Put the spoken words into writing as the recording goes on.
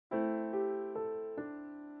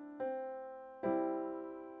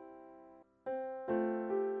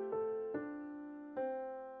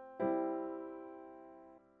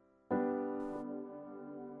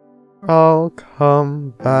I'll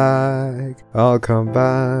come back. I'll come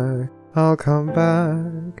back. I'll come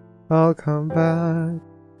back. I'll come back.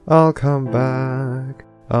 I'll come back.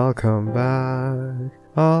 I'll come back.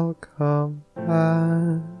 I'll come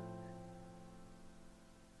back.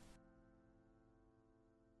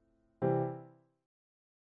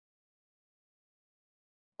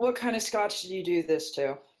 What kind of scotch did you do this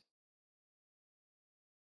to?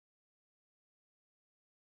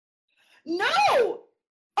 No!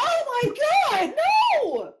 Oh my god,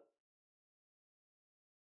 no!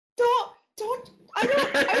 Don't I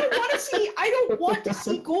don't want to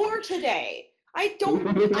see gore today. I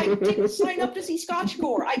didn't sign up to see Scotch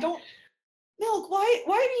gore. Milk, why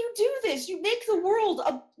do you do this? You make the world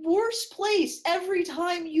a worse place every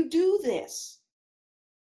time you do this.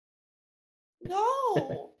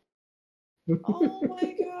 No. Oh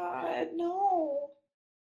my god, no.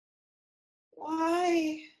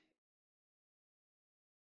 Why?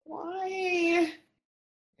 Why?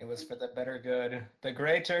 It was for the better good, the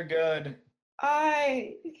greater good.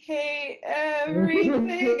 I hate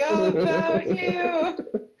everything about you.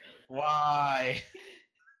 Why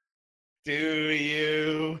do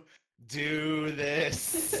you do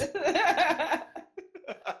this?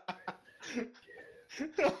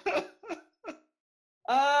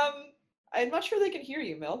 I'm not sure they can hear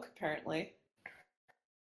you, Milk, apparently.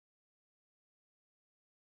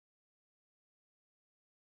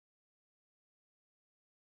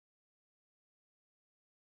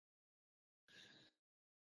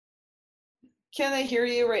 Can they hear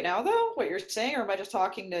you right now, though, what you're saying, or am I just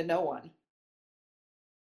talking to no one?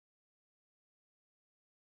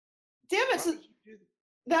 Damn it, so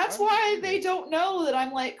that's why they don't know that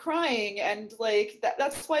I'm, like, crying, and, like,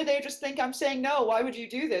 that's why they just think I'm saying no, why would you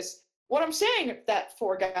do this? What I'm saying that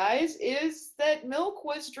for, guys, is that Milk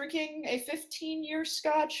was drinking a 15-year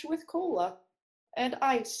scotch with cola and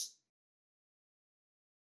ice.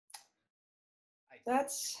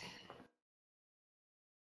 That's...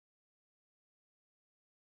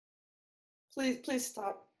 Please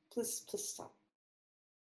stop. Please stop.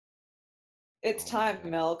 It's time,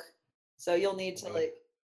 Milk. So you'll need to, like...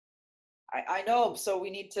 I know, so we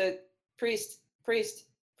need to... Priest.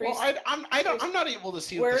 Well, I'm not able to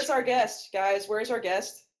see. Where's our guest, guys? Where's our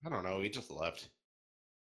guest? I don't know. He just left.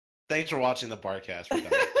 Thanks for watching the Barcast.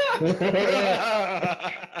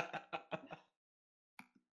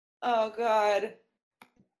 Oh God!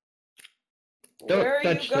 Don't Where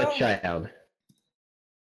touch you the going? child.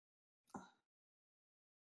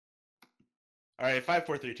 All right, 5,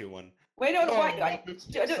 4, 3, 2, 1. Wait, no,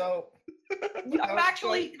 So, I'm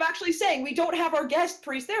actually saying we don't have our guest,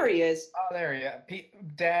 Priest. There he is. oh, there you go.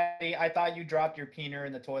 Daddy, I thought you dropped your peener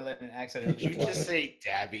in the toilet and accidentally. Did you just say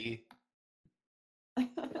Dabby?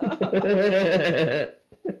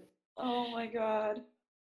 Oh my God.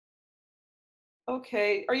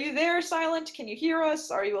 Okay, are you there, Silent? Can you hear us?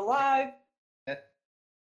 Are you alive?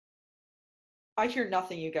 I hear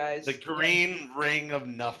nothing, you guys. The green ring of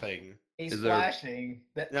nothing. He's Is there- flashing.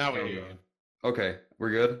 Now we do. Okay,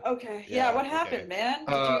 we're good. Okay, Yeah, yeah, what okay. happened, man?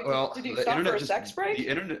 Well, did you the stop internet for a just, sex break? The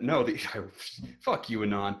internet, no, fuck you,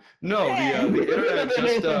 Anon. No, Man.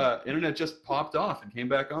 the internet just popped off and came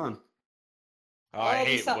back on. Oh, I Oh,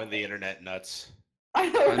 hate so- when the internet nuts. I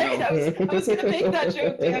know, I right? know. I was gonna make that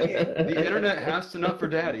joke, damn you. The internet has to nut for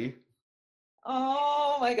daddy.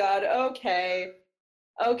 Oh my God. Okay.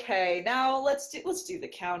 Now let's do the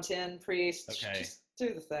count in, Priest. Okay. Just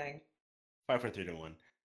do the thing. 5, 4, 3, 2, 1.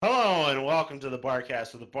 Hello and welcome to the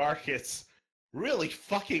Barcast, where the bar gets really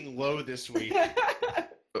fucking low this week. The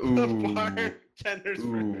Ooh. bartenders.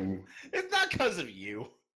 Ooh. It's not because of you.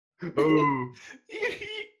 Ooh.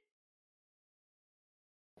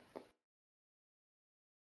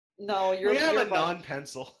 No, We have you're a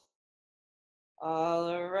non-pencil.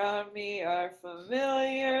 All around me are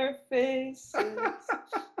familiar faces.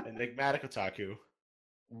 Enigmatic otaku.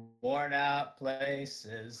 Worn out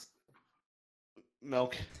places.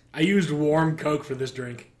 Milk. I used warm Coke for this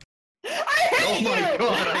drink. I hate Oh my you!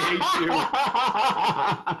 God, I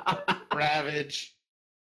hate you. Ravage.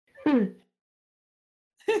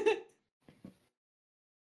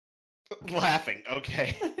 Laughing.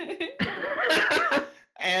 Okay.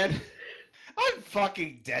 And I'm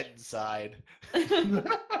fucking dead inside.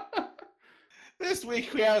 This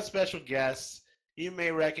week we have a special guest. You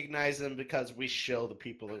may recognize him because we show the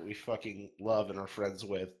people that we fucking love and are friends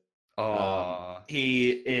with.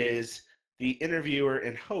 He is the interviewer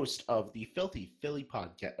and host of the Filthy Philly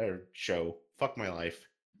podcast show. Fuck my life.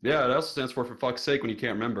 Yeah, that also stands for fuck's sake when you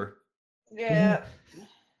can't remember. Yeah.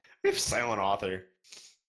 We have silent author.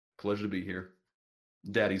 Pleasure to be here.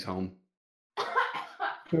 Daddy's home.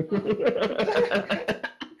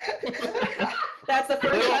 That's the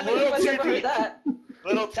first time Enigma's ever heard that.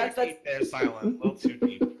 Little too deep there, Silent. Little too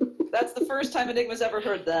deep. That's the first time Enigma's ever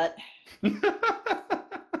heard that.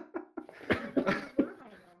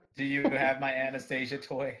 Do you have my Anastasia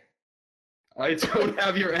toy? I don't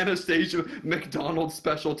have your Anastasia McDonald's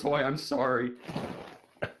special toy. I'm sorry.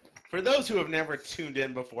 For those who have never tuned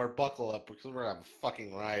in before, buckle up because we're gonna have a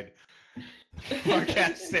fucking ride.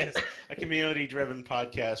 Barcast is a community-driven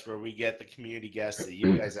podcast where we get the community guests that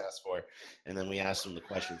you guys ask for, and then we ask them the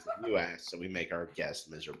questions that you ask, so we make our guests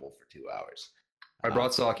miserable for 2 hours. I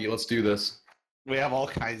brought sake. Let's do this. We have all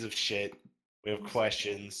kinds of shit. We have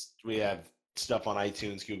questions. We have stuff on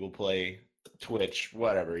iTunes, Google Play, Twitch,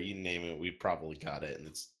 whatever you name it. We probably got it, and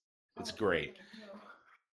it's great.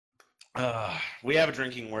 We have a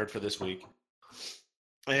drinking word for this week.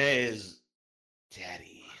 It is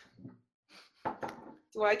daddy.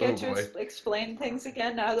 Do I get Oh, to explain things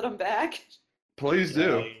again now that I'm back? Please Yeah,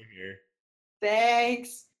 do. you're here.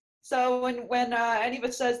 Thanks. So when any of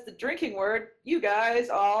us says the drinking word, you guys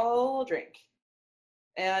all drink,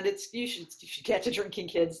 and you should get to drinking,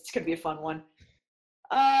 kids. It's gonna be a fun one.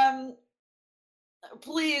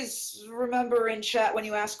 Please remember in chat when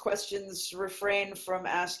you ask questions, refrain from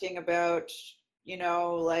asking about,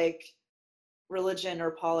 like religion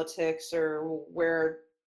or politics or where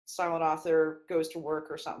Silent Author goes to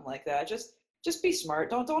work or something like that. Just be smart.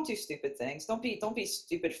 Don't do stupid things. Don't be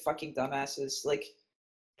stupid fucking dumbasses. Like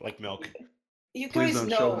Milk. you Please guys don't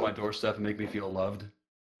know. show up at my doorstep and make me feel loved.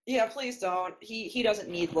 Yeah, please don't. He doesn't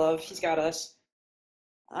need love. He's got us.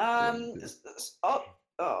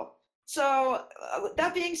 So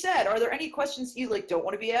that being said, are there any questions you don't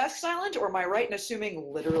want to be asked, Silent, or am I right in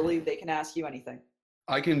assuming literally they can ask you anything?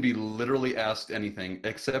 I can be literally asked anything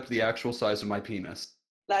except the actual size of my penis.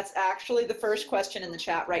 That's actually the first question in the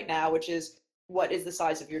chat right now, which is, what is the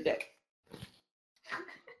size of your dick?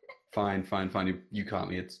 Fine. You caught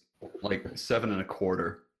me. It's like 7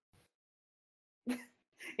 1/4.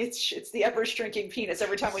 It's the ever-shrinking penis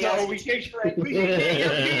every time we So ask we you to can shrink. get your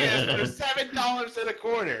penis for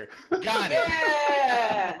 $7.25. Got it.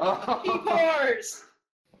 Yeah! He pours!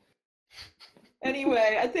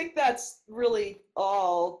 Anyway, I think that's really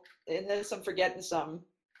all, unless I'm forgetting some.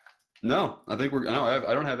 No, I think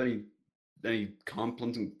I don't have any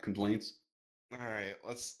complaints. All right,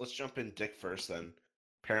 let's jump in dick first then.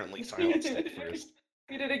 Apparently, Silent's dick first.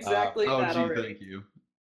 You did exactly that already. Thank you.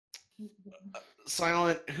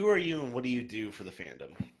 Silent, who are you and what do you do for the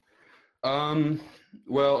fandom?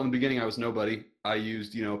 Well, in the beginning, I was nobody. I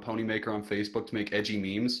used, Ponymaker on Facebook to make edgy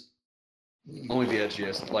memes. Only the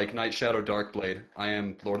edgiest, like Night Shadow Darkblade. I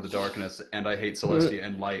am Lord of the Darkness, and I hate Celestia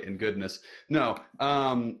and light and goodness. No,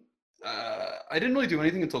 I didn't really do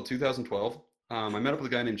anything until 2012. I met up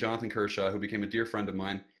with a guy named Jonathan Kershaw, who became a dear friend of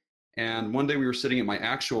mine. And one day we were sitting at my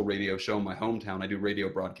actual radio show in my hometown. I do radio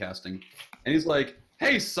broadcasting. And he's like,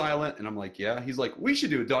 "Hey, Silent." And I'm like, "Yeah." He's like, "We should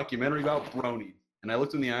do a documentary about brony." And I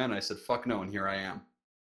looked in the eye and I said, "Fuck no," and here I am.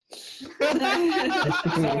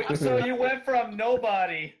 So you went from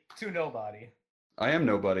nobody to nobody. I am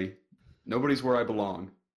nobody. Nobody's where I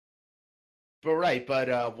belong. But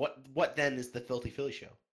what then is the Filthy Philly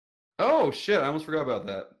Show? Oh, shit, I almost forgot about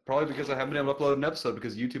that. Probably because I haven't been able to upload an episode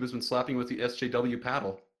because YouTube has been slapping with the SJW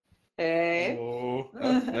paddle. Hey. Oh.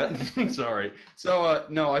 Sorry. So,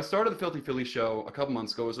 no, I started the Filthy Philly Show a couple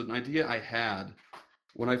months ago. It was an idea I had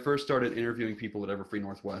when I first started interviewing people at Everfree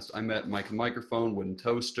Northwest. I met Mike the Microphone, Wooden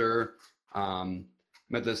Toaster,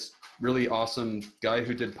 met this really awesome guy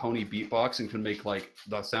who did pony beatbox and could make,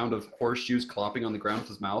 the sound of horseshoes clopping on the ground with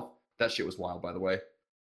his mouth. That shit was wild, by the way.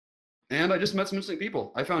 And I just met some interesting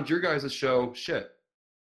people. I found your guys' show shit.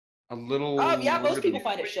 A little... Oh, yeah, most people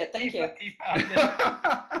find it shit. Thank you.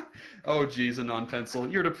 Oh, geez, a non-pencil.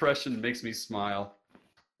 Your depression makes me smile.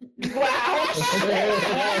 Wow.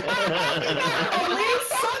 At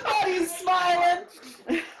least somebody's smiling.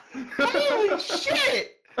 Holy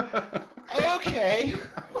shit! Okay.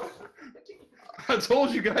 I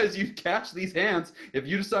told you guys you'd catch these hands if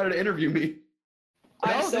you decided to interview me.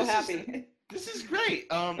 I'm No, so this happy. This is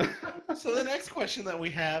great. So the next question that we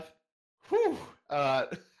have,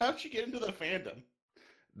 how'd you get into the fandom?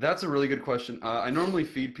 That's a really good question. I normally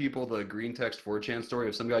feed people the green text 4chan story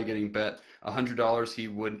of some guy getting bet $100 he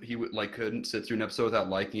would couldn't sit through an episode without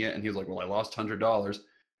liking it, and he was like, "Well, I lost $100."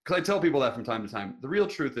 Because I tell people that from time to time. The real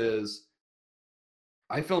truth is,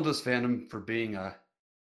 I filmed this fandom for being a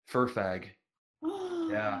fur fag.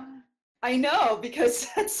 Yeah. I know, because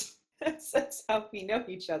that's how we know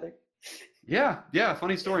each other. Yeah,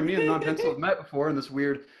 funny story. Me and Non-Pencil have met before in this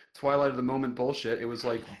weird Twilight of the Moment bullshit. It was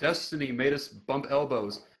like destiny made us bump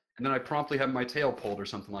elbows, and then I promptly had my tail pulled or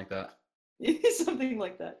something like that. Something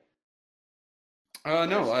like that.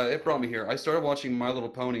 No, it brought me here. I started watching My Little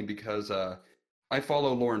Pony because I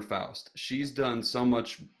follow Lauren Faust. She's done so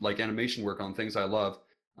much like animation work on things I love.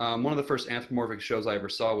 One of the first anthropomorphic shows I ever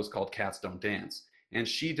saw was called Cats Don't Dance, and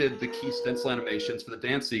she did the key stencil animations for the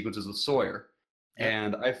dance sequences with Sawyer. Yep.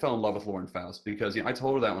 And I fell in love with Lauren Faust because I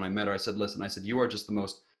told her that when I met her. I said, "Listen, I said you are just the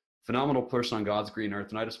most phenomenal person on God's green earth,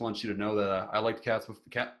 and I just want you to know that I liked cats.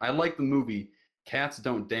 I liked the movie Cats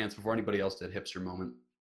Don't Dance before anybody else did." Hipster moment.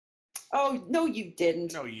 Oh no, you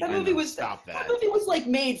didn't. No, you that didn't. movie was Stop that. That movie was like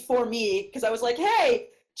made for me because I was like, hey,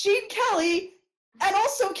 Gene Kelly, and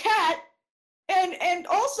also Cat, and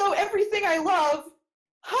also everything I love.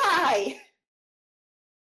 Hi.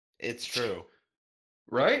 It's true.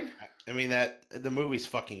 Right? I mean that the movie's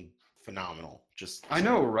fucking phenomenal. Just I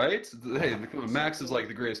know, right? Hey, come on, Max is like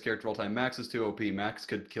the greatest character of all time. Max is too OP. Max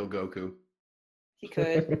could kill Goku. He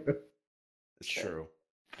could. It's true.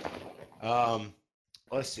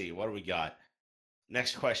 Let's see. What do we got?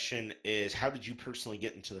 Next question is: how did you personally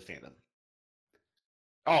get into the fandom?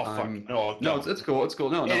 Oh fuck! No, it's cool. It's cool.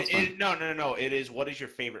 No, it's fine. No. It is. What is your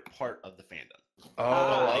favorite part of the fandom? Oh,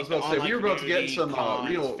 I was about to say we were about to get in some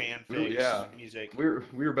real fanfics, music. We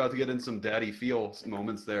were about to get in some daddy feel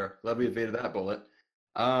moments there. Glad we evaded that bullet.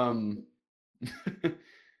 I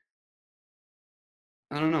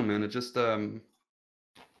don't know, man. It just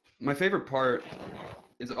my favorite part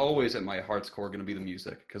is always at my heart's core going to be the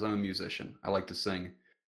music because I'm a musician. I like to sing,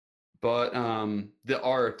 but the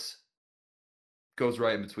art goes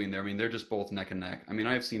right in between there. I mean, they're just both neck and neck. I mean,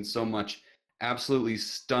 I've seen so much absolutely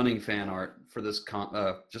stunning fan art for this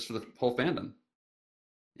just for the whole fandom,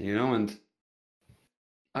 and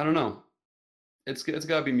I don't know, it's got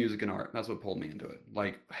to be music and art. That's what pulled me into it,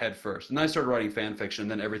 like head first. And then I started writing fan fiction,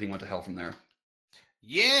 then everything went to hell from there.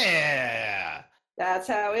 Yeah, that's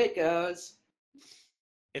how it goes.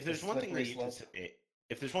 If there's one thing that you can say,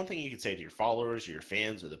 if there's one thing you could say to your followers or your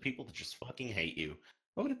fans or the people that just fucking hate you,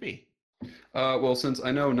 what would it be? Well, since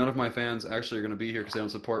I know none of my fans actually are going to be here because they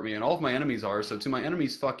don't support me, and all of my enemies are, so to my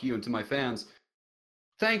enemies, fuck you, and to my fans,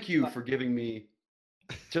 thank you for giving me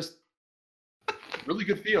just really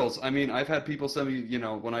good feels. I mean, I've had people send me,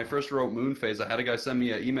 when I first wrote Moon Phase, I had a guy send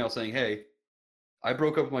me an email saying, hey, I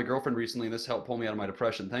broke up with my girlfriend recently, and this helped pull me out of my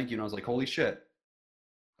depression. Thank you. And I was like, holy shit.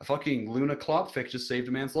 A fucking Luna Klopfic just saved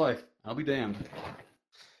a man's life. I'll be damned.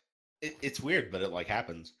 It's weird, but it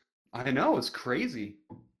happens. I know, it's crazy.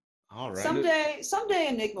 All right. Someday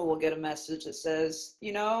Enigma will get a message that says,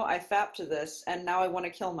 I fapped to this, and now I want to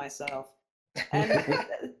kill myself. And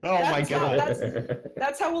oh my god.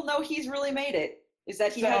 That's how we'll know he's really made it. Is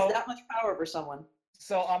that he has that much power over someone.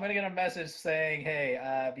 So I'm gonna get a message saying, "Hey,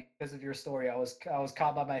 because of your story, I was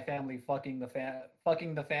caught by my family fucking the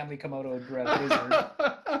family Komodo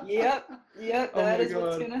lizard." Yep, that is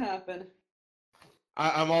what's gonna happen.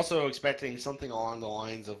 I'm also expecting something along the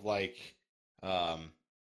lines of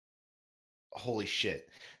holy shit.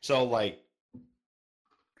 So what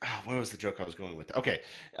was the joke I was going with? Okay,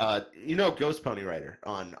 Ghost Pony Rider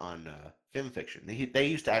on Film Fiction. They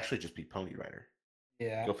used to actually just be Pony Rider.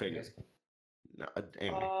 Yeah. Go figure. No,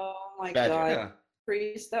 anyway. Oh my Bad god, yeah.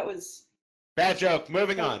 Priest, that was bad joke.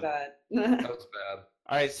 Moving on. Bad. That was bad.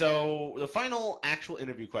 All right, so the final actual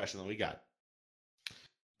interview question that we got.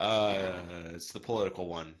 It's the political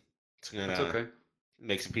one. It's gonna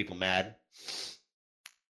make some people mad.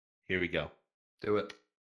 Here we go. Do it.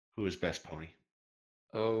 Who is best pony?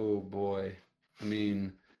 Oh boy. I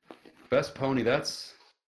mean, best pony, that's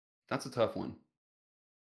a tough one.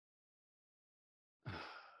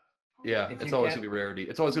 Yeah, it's always gonna be Rarity.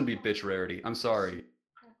 It's always gonna be bitch Rarity. I'm sorry.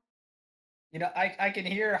 I can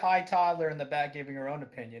hear High Toddler in the back giving her own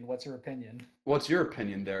opinion. What's her opinion? What's your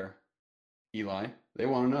opinion there, Eli? They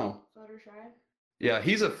want to know. Fluttershy? Yeah,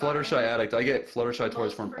 he's a Fluttershy addict. I get Fluttershy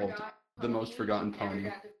toys from the most forgotten pony.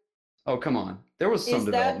 Oh, come on. There was some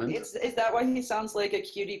development. Is that why he sounds like a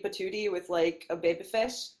cutie patootie with a baby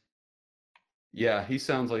face? Yeah, he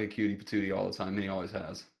sounds like a cutie patootie all the time, and he always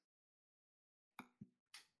has.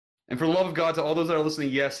 And for the love of God, to all those that are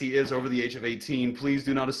listening, yes, he is over the age of 18. Please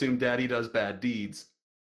do not assume Daddy does bad deeds.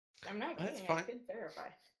 I'm not kidding. That's fine. I could verify.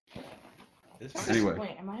 Anyway.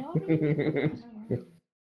 Wait, am I on?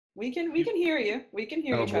 We can hear you. We can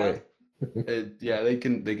hear you, child. Yeah, they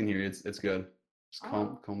can hear you. It's good. Just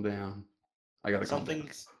calm down. I gotta something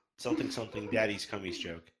Daddy's Cummies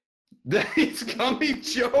joke. Daddy's Cummy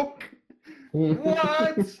joke.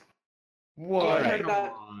 What? What? Heard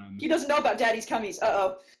about, he doesn't know about Daddy's Cummies.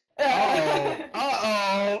 Uh-oh.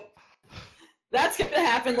 That's gonna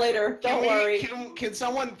happen later. Don't worry. Can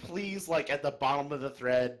someone please, at the bottom of the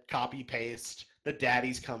thread, copy paste the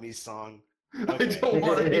Daddy's Cummies song? Okay. I don't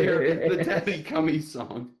want to hear the Daddy Cummies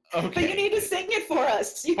song. Okay. But you need to sing it for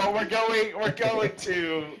us. But we're going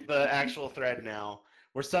to the actual thread now,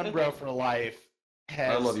 where Sunbro for Life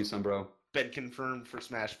has I love you, son, bro. been confirmed for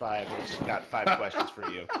Smash 5, and she's got 5 questions for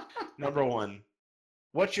you. Number 1,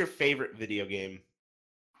 what's your favorite video game?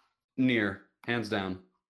 Near, hands down.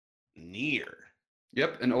 Near.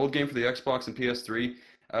 Yep, an old game for the Xbox and PS3.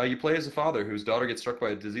 You play as a father whose daughter gets struck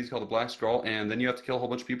by a disease called the Black Scrawl, and then you have to kill a whole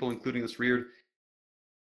bunch of people, including this weird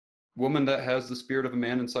woman that has the spirit of a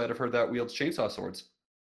man inside of her that wields chainsaw swords.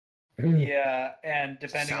 Yeah, and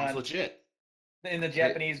depending Sounds on legit. in the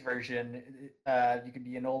Japanese version, you could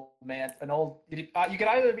be an old man, you could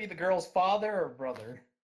either be the girl's father or brother.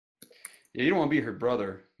 Yeah, you don't want to be her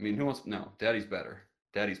brother. I mean, who wants? No, daddy's better.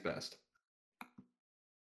 Daddy's best.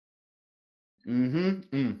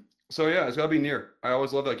 So yeah, it's gotta be Near. I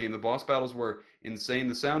always love that game. The boss battles were insane.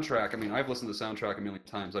 The soundtrack. I mean, I've listened to the soundtrack a million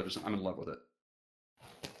times. I'm in love with it.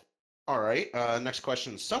 All right. Next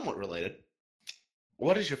question is somewhat related.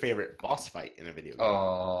 What is your favorite boss fight in a video game?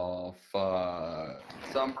 Oh fuck,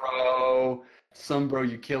 some bro,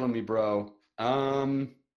 you killing me, bro.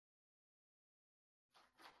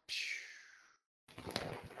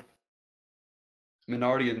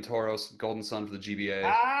 Minardi and Tauros, Golden Sun for the GBA.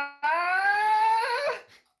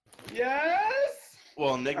 Yes.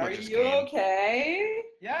 Well, Enigma Are just you came. okay?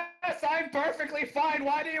 Yes, I'm perfectly fine.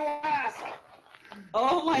 Why do you ask?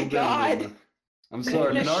 Oh my Well done, god. Enigma. I'm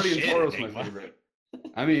sorry, Minardi and Shit, Tauros my Enigma. favorite.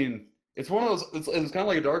 I mean, it's one of those. It's kind of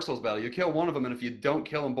like a Dark Souls battle. You kill one of them, and if you don't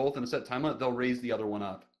kill them both in a set time limit, they'll raise the other one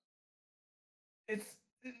up.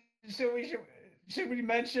 Should we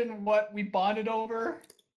mention what we bonded over?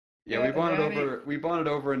 Yeah, Yeah, we Danny. bonded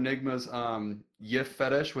over Enigma's Yif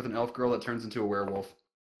fetish with an elf girl that turns into a werewolf.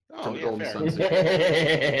 Oh, From yeah, Golden fair. Sun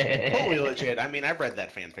series. Totally legit. I mean, I've read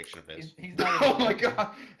that fan fiction of his. He's not Oh even my joking. god!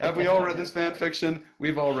 Have we all read this fan fiction?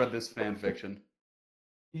 We've all read this fan fiction.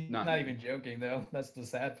 He's Not not me. even joking though. That's the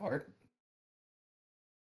sad part.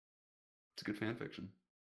 It's a good fan fiction.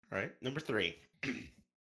 All right. Number 3.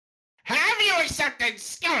 Have you accepted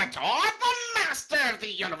Skeletor, the master of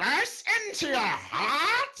the universe, into your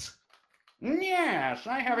heart? Yes,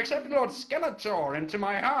 I have accepted Lord Skeletor into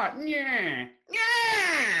my heart. Yeah.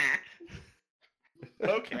 Yeah.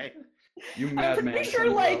 Okay. You I'm madman. pretty sure,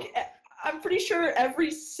 I'm pretty sure every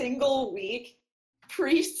single week,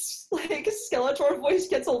 Priest's Skeletor voice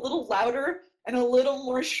gets a little louder and a little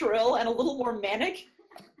more shrill and a little more manic.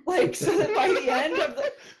 So that by the end of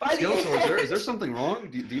the Skeletor, is there something wrong?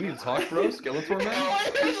 Do you need to talk, bro? Skeletor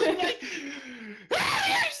man?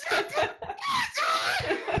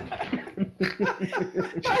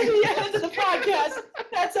 By the end of the podcast,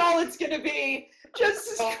 that's all it's gonna be.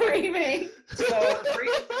 Just screaming. So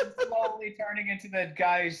Priest is slowly turning into the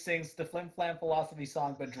guy who sings the Flim Flam Philosophy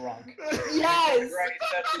song but drunk. Yes. Right,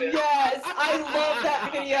 that's it. Yes. I love that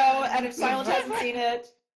video, and if Silent hasn't seen it,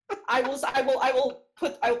 I will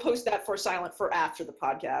post that for Silent for after the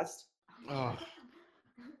podcast. Oh.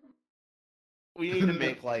 We need to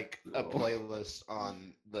make a playlist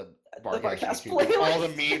on the Barcast Barcast YouTube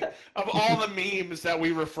playlist. of all the memes that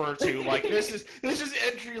we refer to. This is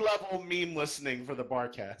entry level meme listening for the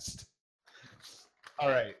Barcast. All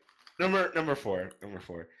right, number four.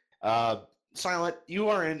 Silent, you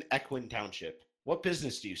are in Equin Township. What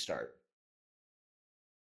business do you start?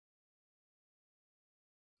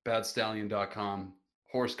 Badstallion.com.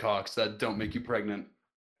 Horsecocks that don't make you pregnant.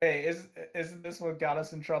 Hey, isn't this what got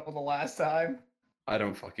us in trouble the last time? I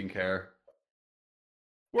don't fucking care.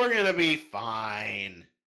 We're gonna be fine.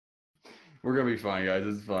 We're gonna be fine, guys.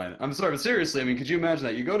 It's fine. I'm sorry, but seriously, I mean, could you imagine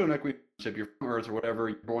that? You go to an Equine Township, you're from Earth or whatever,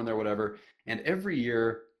 you're born there, whatever, and every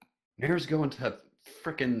year, mares go into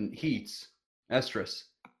frickin' heats, estrus,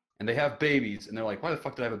 and they have babies, and they're like, why the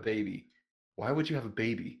fuck did I have a baby? Why would you have a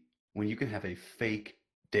baby when you can have a fake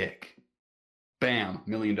dick? Bam, $1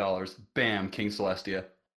 million. Bam, King Celestia.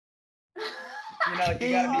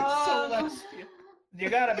 You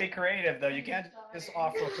gotta be creative though. You can't just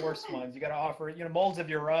offer horse ones. You gotta offer, molds of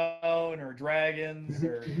your own or dragons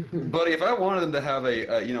or. Buddy, if I wanted them to have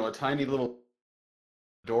a tiny little,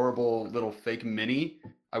 adorable little fake mini,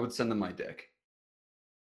 I would send them my dick.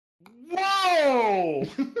 Whoa!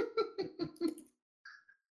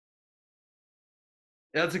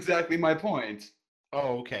 That's exactly my point.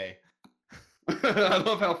 Oh, okay. I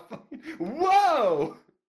love how fucking... Whoa!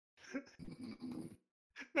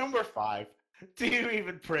 Number 5. Do you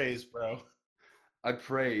even praise, bro? I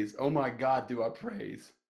praise. Oh my god, do I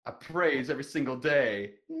praise. I praise every single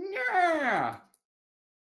day. Yeah!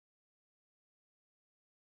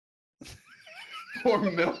 Poor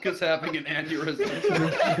Milk is having an aneurysm.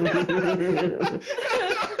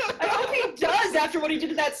 I hope he does after what he did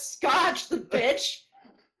to that scotch, the bitch.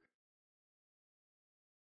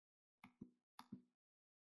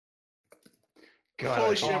 God,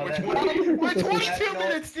 Holy shit, Oh, we're that- 22 that-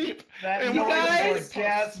 minutes deep. That And you noise guys- is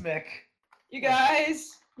orgasmic. You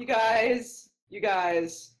guys.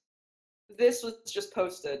 This was just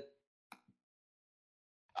posted.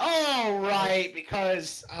 Oh, right,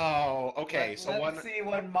 because okay. So Let's see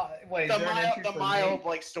what wait. the Is there an entry the for mild me?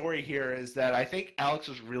 like story here is that I think Alex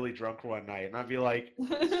was really drunk one night, and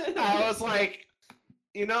I was like,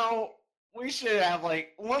 we should have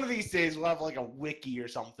like one of these days we'll have like a wiki or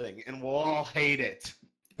something, and we'll all hate it.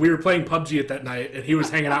 We were playing PUBG at that night, and he was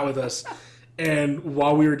hanging out with us. And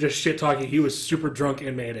while we were just shit talking, he was super drunk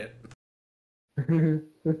and made it.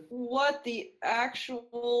 What the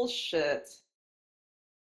actual shit?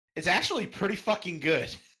 It's actually pretty fucking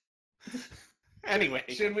good. Anyway,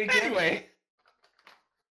 Should we get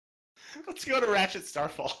let's go to Ratchet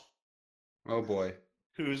Starfall, Oh boy.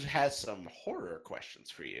 who has some horror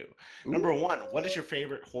questions for you. Number one, what is your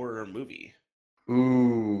favorite horror movie?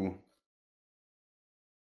 Ooh.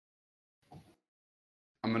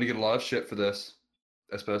 I'm gonna get a lot of shit for this,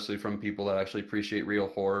 especially from people that actually appreciate real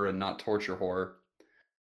horror and not torture horror.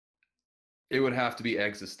 It would have to be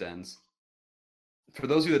Existence. For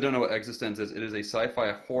those of you that don't know what Existence is, it is a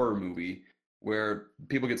sci-fi horror movie where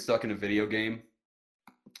people get stuck in a video game,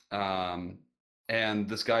 and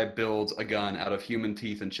this guy builds a gun out of human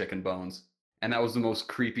teeth and chicken bones, and that was the most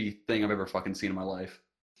creepy thing I've ever fucking seen in my life.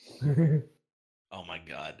 Oh my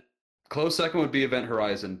god. Close second would be Event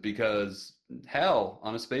Horizon, because hell,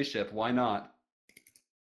 on a spaceship, why not?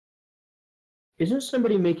 Isn't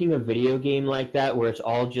somebody making a video game like that where it's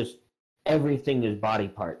all just everything is body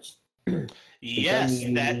parts? Yes,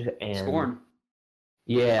 that and... Scorn.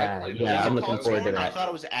 Yeah, I yeah, I'm looking forward to Scorn? I that. thought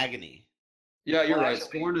it was Agony. Yeah, you're Well, right.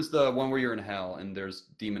 actually- Scorn is the one where you're in hell and there's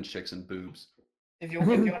demon chicks and boobs. if you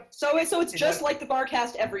So it's Is just that- like the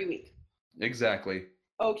Barcast every week. Exactly.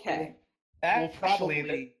 Okay.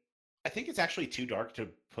 actually I think it's actually too dark to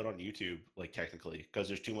put on YouTube, like technically, because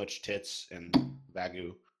there's too much tits and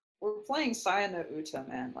bagu. We're playing Sayana Uta,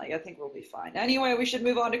 man. Like, I think we'll be fine. Anyway, we should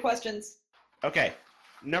move on to questions. Okay,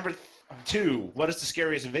 number two. What is the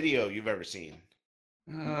scariest video you've ever seen?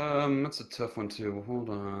 That's a tough one too. Hold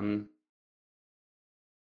on.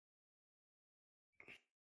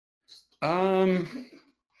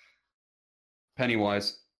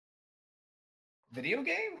 Pennywise. video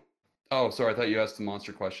game. Oh, sorry. I thought you asked the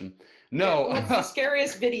monster question. No. What's the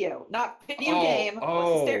scariest video? Not video Oh, game. What's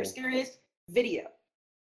oh. the scariest video?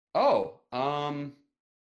 Oh,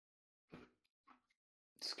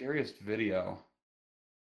 scariest video.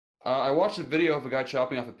 I watched a video of a guy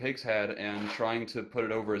chopping off a pig's head and trying to put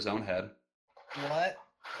it over his own head. What?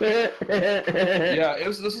 Yeah,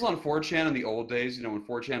 this was on 4chan in the old days, when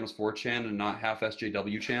 4chan was 4chan and not half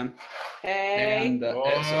SJW chan. Hey. And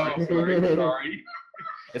sorry.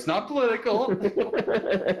 It's not political. When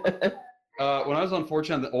I was on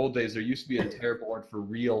 4chan in the old days, there used to be a entire board for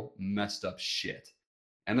real messed up shit.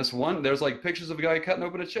 And there's like pictures of a guy cutting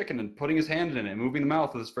open a chicken and putting his hand in it and moving the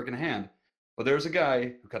mouth with his freaking hand. But there's a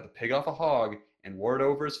guy who cut the pig off a hog and wore it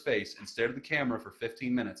over his face and stared at the camera for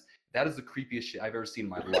 15 minutes. That is the creepiest shit I've ever seen in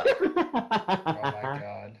my life. Oh my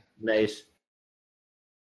god. Nice.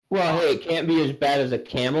 Well, hey, it can't be as bad as a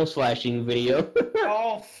camel slashing video.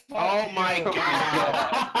 Oh, fuck Oh my you.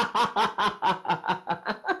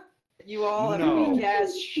 god! You all have No. weak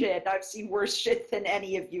ass shit. I've seen worse shit than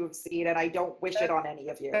any of you have seen, and I don't wish it on any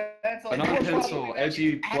of you. That's like Banana pencil,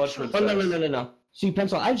 edgy blood Actually- princess. No. See,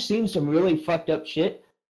 Pencil, I've seen some really fucked up shit,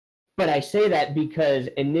 but I say that because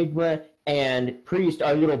Enigma and Priest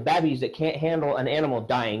are little babbies that can't handle an animal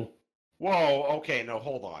dying. Whoa, okay, no,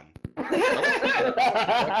 hold on.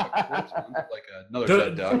 Like another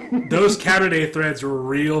dead duck. Those Saturday threads were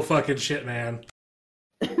real fucking shit, man.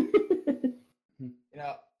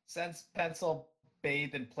 Since Pencil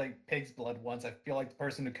bathed in pig's blood once, I feel like the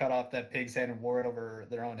person who cut off that pig's head and wore it over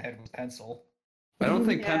their own head was Pencil. I don't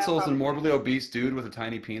think Yeah, Pencil is a probably. morbidly obese dude with a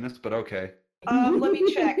tiny penis, but okay. Let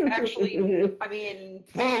me check. Actually, I mean,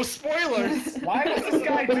 Whoa, spoilers! Why was this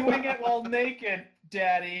guy doing it while naked,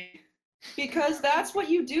 Daddy? because that's what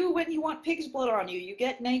you do when you want pig's blood on you. You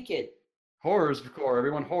get naked. Horror's core,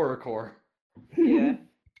 everyone horror core. Yeah.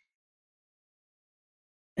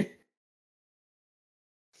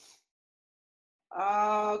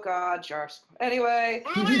 Oh god, jars. Anyway,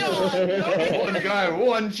 Moving on! One guy,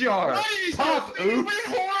 one jar. Ladies Pop, and oops.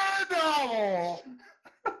 horror novel!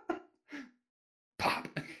 Pop.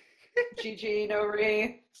 GG, no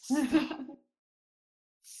re.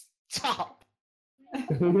 Stop!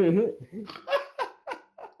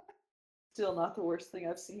 Still not the worst thing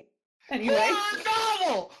I've seen. Anyway, Horror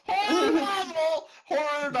novel! Horror novel!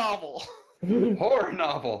 Horror novel! Horror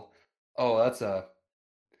novel. Oh, that's a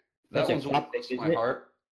That That's a one's really topic, close to my isn't it? heart.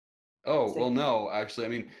 Oh, well, no, actually. I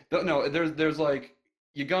mean, no, there's like,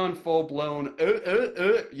 you gone full blown,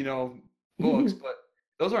 books, but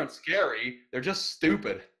those aren't scary. They're just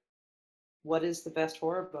stupid. What is the best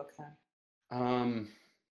horror book then?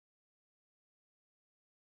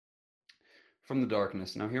 From the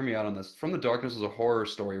Darkness. Now, hear me out on this. From the Darkness is a horror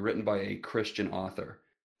story written by a Christian author.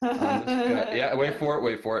 This guy, yeah, wait for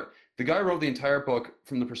it. The guy wrote the entire book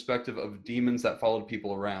from the perspective of demons that followed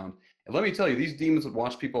people around. And let me tell you, these demons would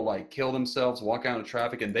watch people like kill themselves, walk out into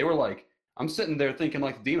traffic, and they were like, I'm sitting there thinking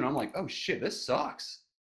like the demon. I'm like, oh shit, this sucks.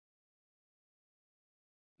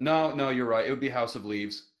 No, you're right. It would be House of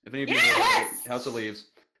Leaves. If any of you Yes! House of Leaves.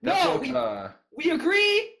 No, book, we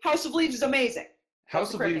agree. House of Leaves is amazing.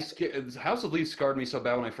 House of Leaves scarred me so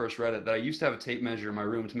bad when I first read it that I used to have a tape measure in my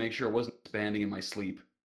room to make sure it wasn't expanding in my sleep.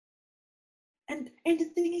 And the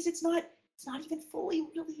thing is, it's not even fully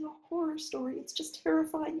really a horror story. It's just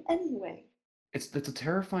terrifying anyway. It's a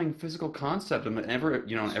terrifying physical concept of an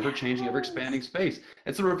ever-changing, ever-expanding space.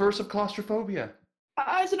 It's the reverse of claustrophobia.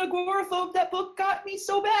 As an agoraphobe, that book got me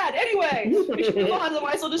so bad. Anyway, we should move on.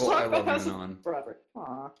 Otherwise, I'll just talk about House of forever.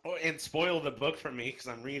 Aw. Oh, and spoil the book for me because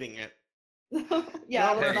I'm reading it. Yeah,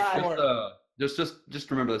 Number we're not. Just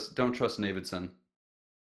remember this. Don't trust Davidson.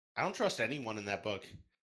 I don't trust anyone in that book.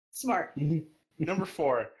 Smart. Number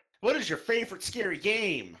 4. What is your favorite scary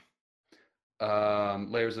game?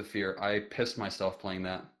 Layers of Fear. I pissed myself playing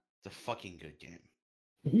that. It's a fucking good game.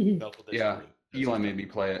 Yeah, Eli made me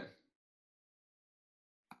play it.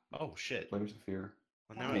 Oh shit. Layers of Fear.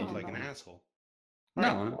 Well, now I look like an asshole.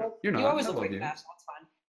 No, you're not. You always I look love like you. an asshole. It's fine.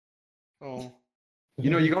 Oh.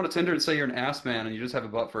 You go on to Tinder and say you're an ass man and you just have a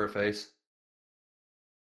butt for a face.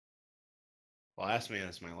 Well, ass man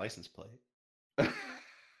is my license plate.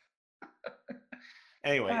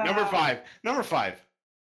 Anyway, number 5. Number 5.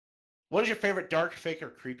 What is your favorite dark, fake, or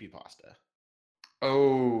creepypasta?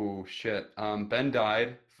 Oh shit. Ben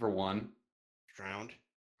died for one. Drowned.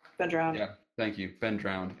 Been drowned. Yeah, thank you. Ben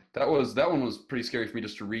drowned. That one was pretty scary for me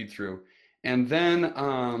just to read through. And then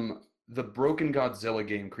the Broken Godzilla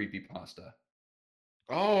game creepypasta.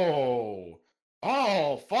 Oh,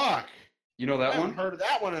 fuck! You know I that haven't one? heard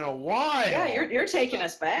that one in a while. Yeah, you're taking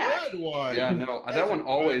us back. Good one. Yeah, no, that one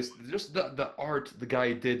always just the art the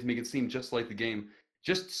guy did to make it seem just like the game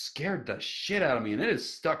just scared the shit out of me, and it has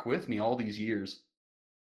stuck with me all these years.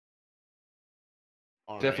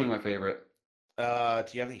 All right. Definitely my favorite. Do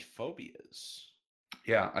you have any phobias?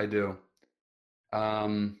 Yeah, I do.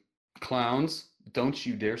 Clowns. Don't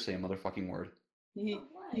you dare say a motherfucking word.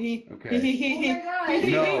 Okay.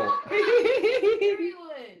 No.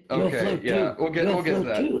 Okay, yeah, we'll get to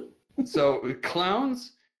that. So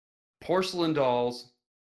clowns, porcelain dolls,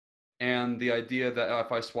 and the idea that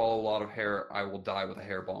if I swallow a lot of hair, I will die with a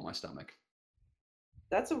hairball in my stomach.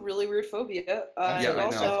 That's a really weird phobia. Yeah, I know.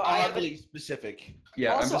 Also, I have Oddly specific.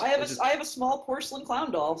 Yeah. also I have a small porcelain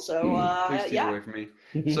clown doll. So Please stay yeah. away from me.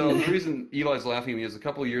 So the reason Eli's laughing at me is a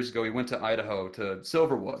couple of years ago he went to Idaho to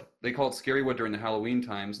Silverwood. They call it Scarywood during the Halloween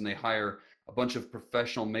times, and they hire a bunch of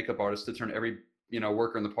professional makeup artists to turn every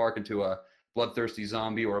worker in the park into a bloodthirsty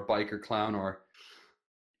zombie or a biker clown or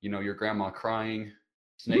your grandma crying,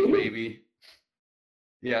 snake baby.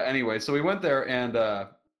 Yeah. Anyway, so we went there and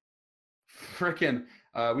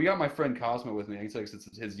we got my friend Cosmo with me. I can tell you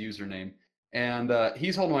it's his username. And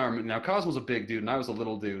he's holding my arm. Now, Cosmo's a big dude, and I was a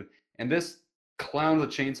little dude. And this clown with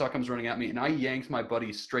a chainsaw comes running at me, and I yanked my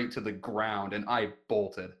buddy straight to the ground, and I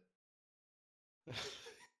bolted.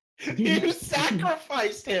 You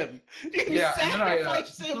sacrificed him. You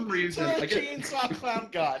sacrificed for him some reason, to the chainsaw clown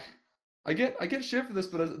god. I get shit for this,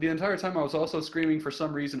 but the entire time I was also screaming for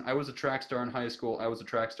some reason, I was a track star in high school.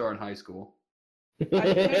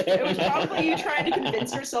 It was probably you trying to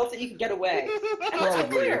convince yourself that you could get away. And let's be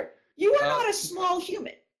clear, you are not a small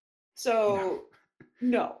human, so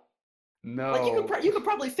no. No. Like you could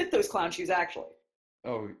probably fit those clown shoes actually.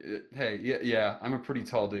 Oh, hey, yeah, I'm a pretty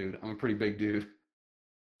tall dude. I'm a pretty big dude.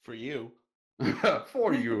 For you.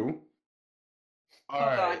 For you. All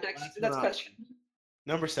right. Next question.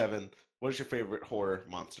 Number 7. What is your favorite horror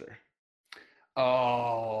monster?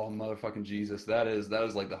 Oh, motherfucking Jesus. That is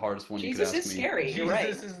like the hardest one you could ask me. Jesus is scary. You're right.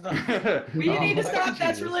 Jesus is the... We need to stop.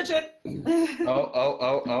 That's religion.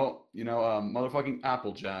 Oh. Motherfucking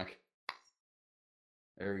Applejack.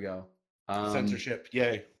 There we go. Censorship.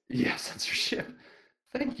 Yay. Yeah, censorship.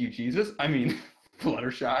 Thank you, Jesus. I mean,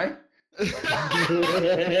 Fluttershy.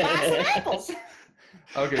 Apples.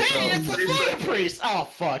 Okay, Hey, so it's a fire priest. Oh,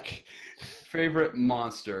 fuck. favorite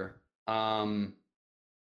monster.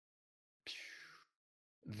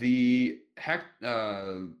 The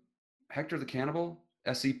Hector the Cannibal,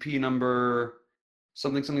 SCP number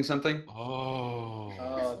something something something. Oh.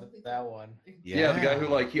 Oh, that one. Yeah, the guy who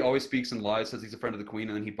like he always speaks and lies, says he's a friend of the queen,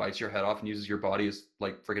 and then he bites your head off and uses your body as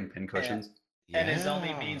like friggin' pincushions. And his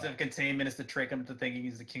only means of containment is to trick him to thinking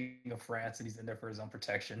he's the king of France and he's in there for his own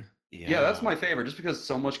protection. Yeah, that's my favorite, just because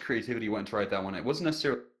so much creativity went to write that one. It wasn't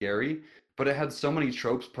necessarily scary, but it had so many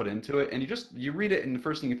tropes put into it, and you read it, and the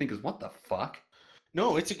first thing you think is, what the fuck?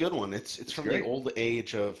 No, it's a good one. It's from great. the old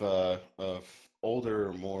age of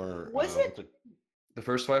older, more. Was it? The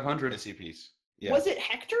first 500 SCPs. Yeah. Was it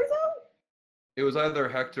Hector though? It was either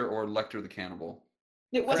Hector or Lecter the Cannibal.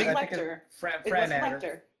 It wasn't I think Lecter. It It wasn't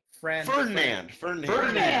Lecter. Ferdinand.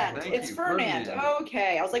 Ferdinand. Thank It's you, Ferdinand. Ferdinand.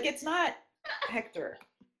 Okay, I was like, it's not Hector.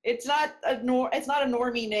 It's not a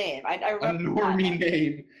normie name. I A remember normie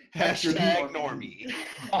name. Hector the Hashtag normie.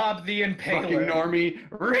 Bob the Fucking Impaler. normie.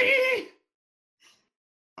 Ree!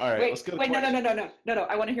 All right, Wait, let's go. To wait, no. questions.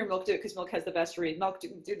 I want to hear Milk do it because Milk has the best read. Milk, do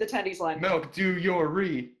the tendies line. Milk, do your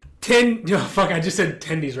Ree. Fuck, I just said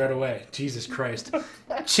tendies right away. Jesus Christ.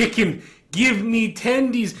 Chicken, give me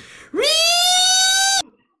tendies.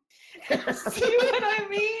 See what I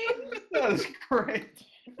mean? That is great.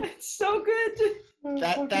 It's so good.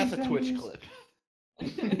 That's a Twitch clip.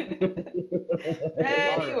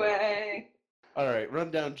 Anyway. All right,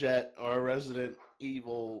 Rundown Jet, our resident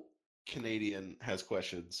evil Canadian, has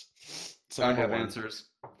questions. So I number have one, answers.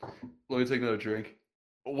 Let me take another drink.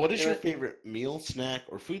 What is your favorite meal, snack,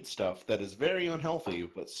 or food stuff that is very unhealthy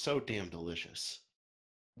but so damn delicious?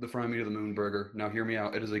 The Fry Me to the Moon burger. Now hear me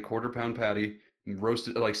out. It is a quarter-pound patty,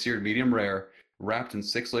 roasted, like seared medium rare, wrapped in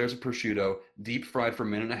 6 layers of prosciutto, deep fried for a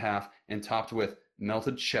minute and a half, and topped with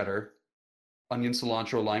melted cheddar, onion,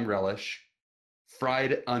 cilantro, lime relish,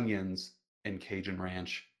 fried onions, and Cajun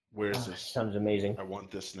ranch. Where's this? Sounds amazing. I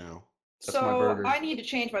want this now. That's my So burger. I need to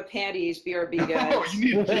change my panties, BRB guys. Oh,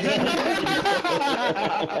 you need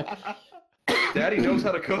Daddy knows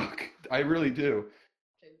how to cook. I really do.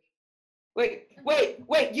 Wait,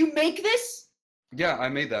 you make this? Yeah, I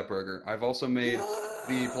made that burger. I've also made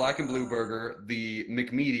the black and blue burger, the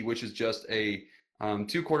McMeaty, which is just a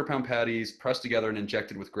 2 quarter-pound patties pressed together and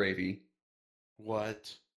injected with gravy.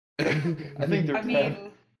 What? I think they're.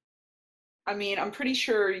 I mean, I'm pretty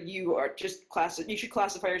sure you are just you should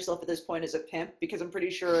classify yourself at this point as a pimp, because I'm pretty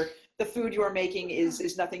sure the food you are making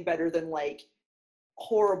is nothing better than like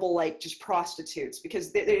horrible, like just prostitutes,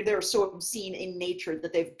 because they're so obscene in nature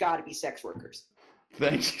that they've got to be sex workers.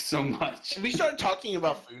 Thank you so much. If we start talking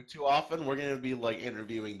about food too often, we're gonna be like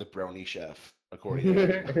interviewing the brony chef, according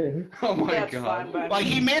to him. Oh my That's god. fine, but- Like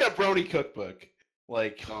he made a brony cookbook.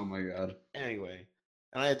 Like Oh my god. anyway,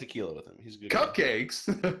 and I had tequila with him. He's a good. guy.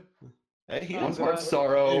 Cupcakes. Hey, he One was part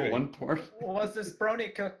sorrow, Anyway. one part. Was this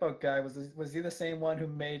brony cookbook guy? Was he the same one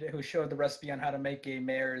who showed the recipe on how to make a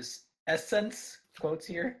mare's essence? Quotes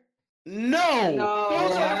here. No, No,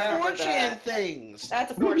 those I are remember 4chan that. things.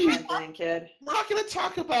 That's a 4chan thing, kid. We're not gonna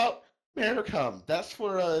talk about Maricum. That's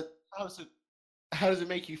for how does it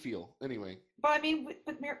make you feel? Anyway, But I mean,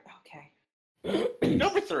 okay.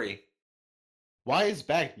 number 3. Why is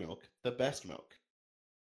bagged milk the best milk?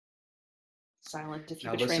 Silent if you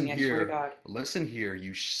Now betray listen me, I swear to here. God. Listen here,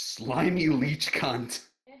 you slimy leech cunt.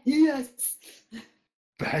 Yes.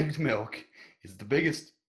 Bagged milk is the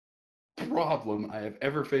biggest problem I have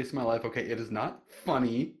ever faced in my life. Okay, it is not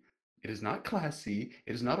funny. It is not classy.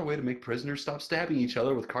 It is not a way to make prisoners stop stabbing each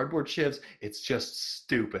other with cardboard shivs. It's just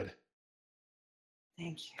stupid.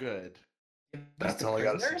 Thank you. Good. That's all I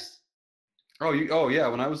gotta say. Prisoners? Oh yeah.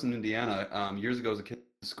 When I was in Indiana years ago as a kid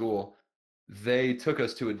in school, they took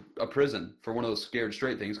us to a prison for one of those scared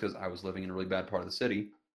straight things because I was living in a really bad part of the city.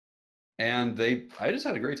 And I just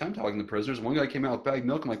had a great time talking to the prisoners. One guy came out with bagged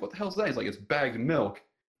milk. I'm like, what the hell is that? He's like, it's bagged milk.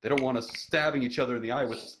 They don't want us stabbing each other in the eye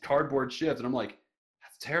with cardboard shivs. And I'm like,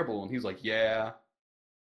 that's terrible. And he's like, yeah.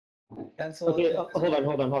 Pencil. Okay,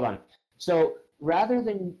 hold on. So rather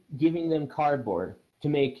than giving them cardboard to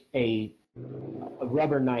make a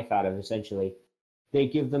rubber knife out of, essentially, they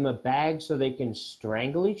give them a bag so they can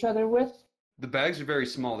strangle each other with? The bags are very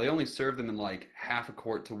small. They only serve them in like half a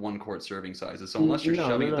quart to 1 quart serving sizes. So unless you're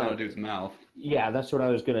shoving it down a dude's mouth. Yeah, that's what I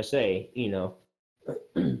was going to say, you know.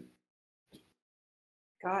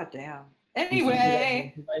 God damn.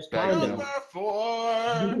 Anyway. Bagged Number milk.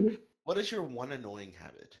 4. What is your one annoying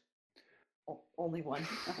habit? Only one.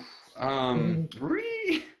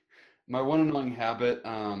 My one annoying habit,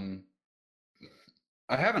 I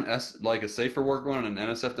have a safe for work one and an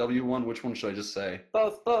NSFW one. Which one should I just say?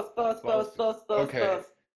 Both. Okay.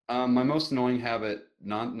 My most annoying habit,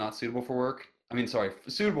 not suitable for work.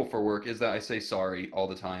 Suitable for work is that I say sorry all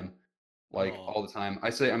the time. Like all the time.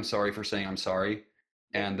 I say I'm sorry for saying I'm sorry.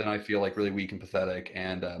 and then I feel like really weak and pathetic.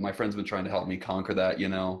 And my friend's been trying to help me conquer that, you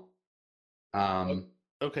know.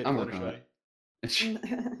 Okay, I'm working on Fluttershy.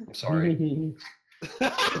 it. I'm sorry.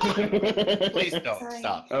 Please don't Sorry.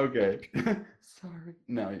 stop. Okay. Sorry.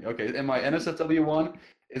 No. Okay. And my NSFW one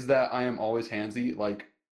is that I am always handsy. Like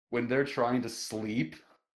when they're trying to sleep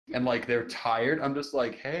and like they're tired, I'm just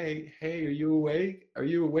like, hey, are you awake? Are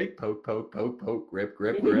you awake? Poke, poke, poke, poke, grip,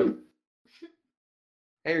 grip, grip.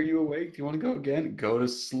 Hey, are you awake? Do you want to go again? Go to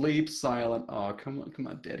sleep, silent. Oh, come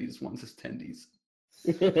on, Daddy just wants his tendies.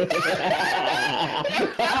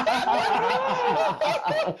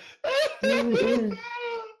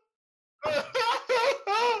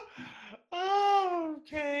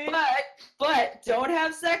 Okay. But don't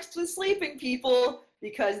have sex with sleeping people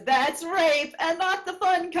because that's rape and not the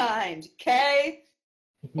fun kind. Okay?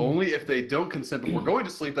 Only if they don't consent before going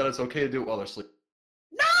to sleep that it's okay to do it while they're sleeping.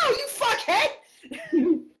 No, you fuckhead!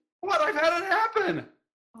 What? I've had it happen.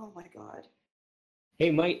 Oh my god. Hey,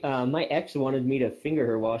 my ex wanted me to finger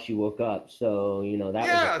her while she woke up, so you know that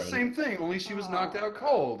Yeah, was a thing. same thing. Only she was knocked out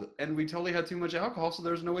cold, and we totally had too much alcohol, so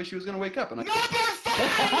there's no way she was gonna wake up. And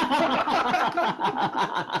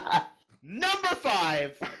Number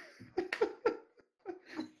 5.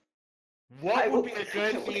 What would be a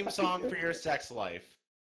good theme song for your sex life?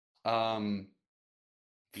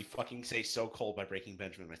 You fucking say "So Cold" by Breaking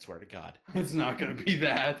Benjamin. I swear to God. It's not gonna be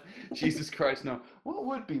that. Jesus Christ, no. What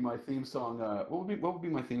would be my theme song? What would be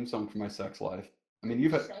my theme song for my sex life? I mean,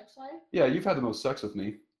 you've had Sex life? you've had the most sex with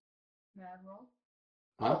me. Mad World?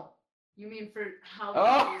 Huh? Oh, you mean for how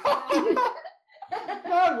Oh!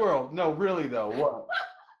 Mad World. No, really though. What?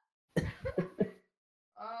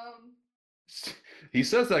 He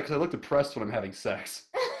says that because I look depressed when I'm having sex.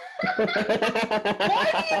 Why do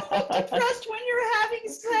you look depressed when you're having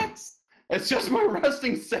sex? It's just my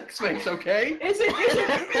resting sex face, okay? Is it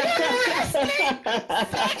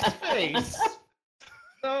Sex face.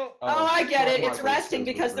 So, Oh, I get it. my It's face resting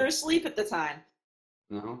goes because with they're it. asleep at the time.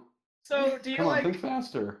 No. so do you Come on, like? think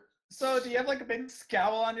faster. So do you have like a big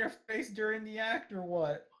scowl on your face during the act, or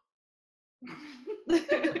what?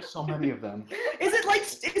 There's so many of them. Is it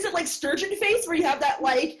like sturgeon face where you have that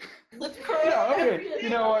like lip curl? Yeah, okay. You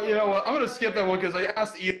know what? I'm gonna skip that one because I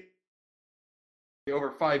asked Ian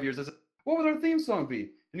over 5 years. I said, "What would our theme song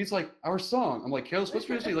be?" And he's like, "Our song." I'm like, "Careless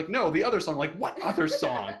Whisper." He's like, "No, the other song." I'm like, "What other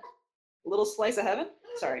song?" Little slice of heaven?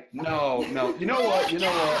 Sorry. No. You know what?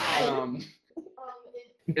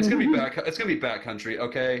 It's gonna be back. It's gonna be backcountry.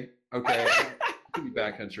 Okay. It's gonna be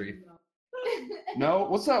backcountry. No,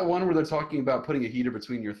 what's that one where they're talking about putting a heater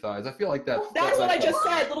between your thighs? I feel like that's What I just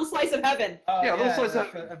said. Little slice of heaven. Oh, Yeah, let's slice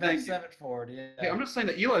that's that- a thank you. 7 Yeah. Hey, I'm just saying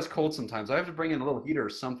that Eli's cold sometimes. I have to bring in a little heater or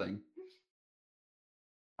something.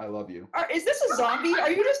 I love you. Is this a zombie? Are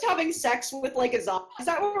you just having sex with like a zombie? Is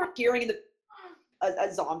that what we're hearing in the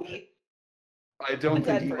a zombie? I don't A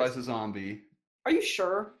dead think Eli's person. a zombie. Are you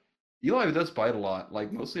sure? Eli does bite a lot,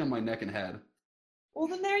 like mostly on my neck and head. Well,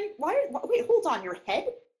 then wait, hold on, your head?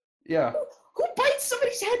 Yeah. Who bites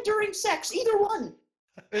somebody's head during sex? Either one.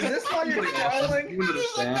 Is this why you're growling? You I'm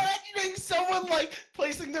understand? imagining someone like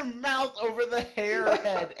placing their mouth over the hair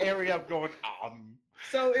head area, going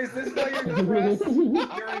So is this why you're depressed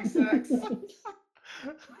during sex?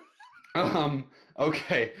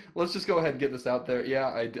 Okay, let's just go ahead and get this out there. Yeah,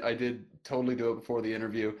 I did totally do it before the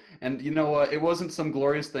interview. And you know what? It wasn't some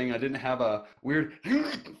glorious thing. I didn't have a weird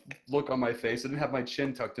look on my face. I didn't have my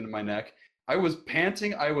chin tucked into my neck. I was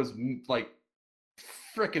panting. I was like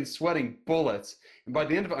freaking sweating bullets. And by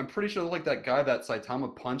the end of it, I'm pretty sure like that guy that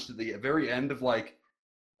Saitama punched at the very end of like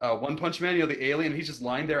One Punch Man, you know, the alien. He's just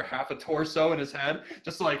lying there, half a torso in his head,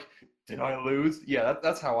 just like, did I lose? Yeah,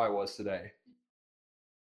 that's how I was today.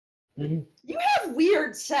 You have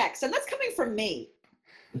weird sex, and that's coming from me.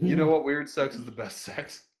 You know what? Weird sex is the best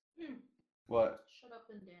sex. What? Shut up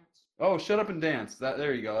and dance. Oh, shut up and dance.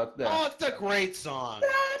 There you go. That's "Oh, that. it's a great song."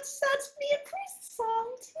 That's me and Priest's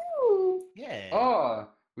song too. Yeah. Oh,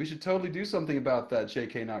 we should totally do something about that.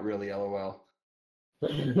 JK, not really. LOL.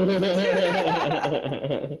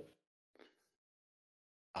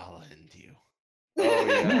 I'll end you. Oh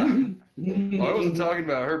yeah. I wasn't talking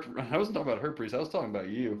about her. I wasn't talking about her, priest. I was talking about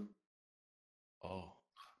you. Oh.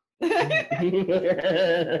 And I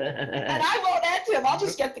won't end him. I'll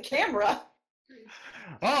just get the camera.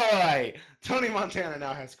 All right. Tony Montana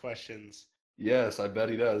now has questions. Yes, I bet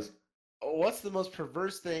he does. What's the most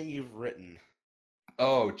perverse thing you've written?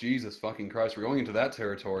 Oh, Jesus fucking Christ. We're going into that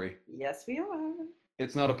territory. Yes, we are.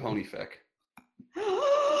 It's not a pony fic. Yes.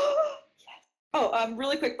 Oh,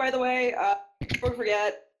 really quick, by the way, before we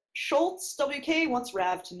forget, Schultz WK wants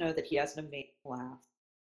Rav to know that he has an amazing laugh.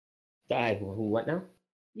 What now?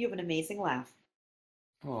 You have an amazing laugh.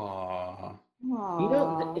 Aww.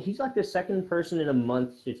 He's like the second person in a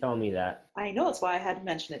month to tell me that. I know, that's why I had to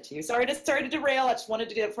mention it to you. Sorry to derail. I just wanted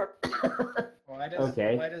to do it for. Why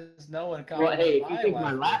does no one comment Well, hey, if on you think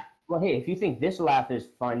my laughter? laugh, if you think this laugh is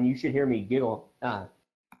fun, you should hear me giggle.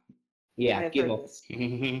 Yeah, I've giggle. heard this.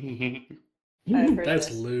 I've heard That's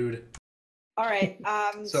this. lewd. All right.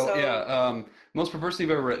 So yeah, most perverse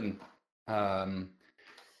you've ever written.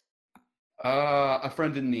 A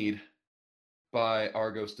Friend in Need by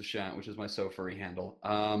Argos Deshant, which is my So Furry handle.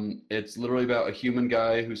 It's literally about a human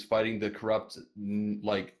guy who's fighting the corrupt,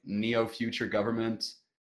 like, neo-future government.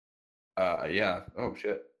 Yeah. Oh,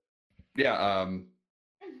 shit. Yeah,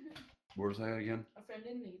 where was I again? A friend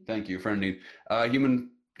in need. Thank you, Friend in Need. A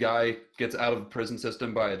human guy gets out of the prison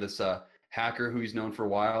system by this hacker who he's known for a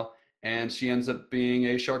while, and she ends up being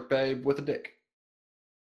a shark babe with a dick.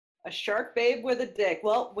 A shark babe with a dick.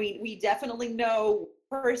 Well, we definitely know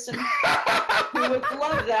a person who would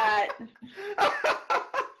love that.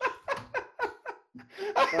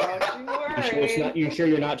 Don't you worry. You sure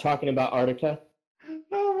you're not talking about Arctica?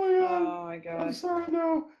 Oh my god. Oh my I'm god. sorry,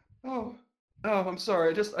 no. Oh, I'm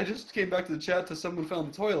sorry. I just came back to the chat to someone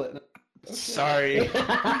found the toilet. Sorry.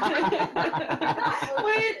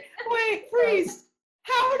 Wait, Priest.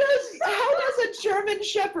 How does a German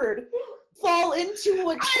Shepherd fall into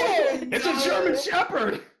a toilet? It's a German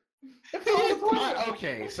Shepherd.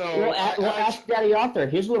 Okay, so Well, ask Daddy Arthur.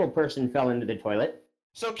 His little person fell into the toilet.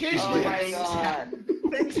 so occasionally Oh my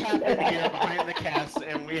things happen here behind the cast,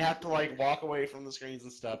 and we have to like walk away from the screens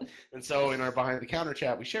and stuff. And so in our behind the counter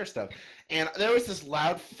chat, we share stuff. And there was this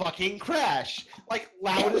loud fucking crash, like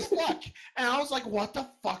loud as fuck. And I was like, "What the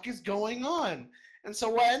fuck is going on?" And so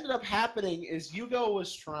what ended up happening is Hugo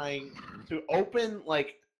was trying to open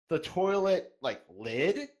like the toilet like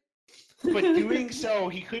lid, but doing so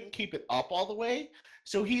he couldn't keep it up all the way.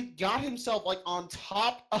 So he got himself like on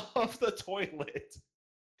top of the toilet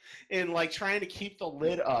and like trying to keep the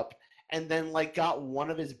lid up, and then like got one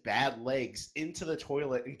of his bad legs into the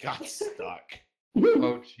toilet and got stuck.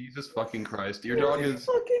 Oh Jesus fucking Christ! Your dog is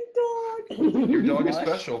Fucking dog.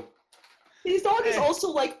 special. His dog is also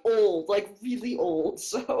like old, like really old.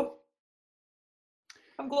 So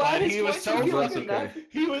I'm glad But his he was voice so was good fucking- enough.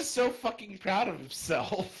 He was so fucking proud of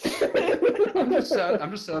himself. I'm just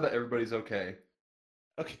sad that everybody's okay.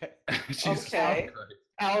 Okay. Jesus Okay. Christ.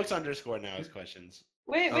 Alex underscore now has questions.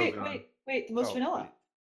 Wait, Oh, God. the most Oh, vanilla.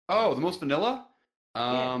 Oh, the most vanilla?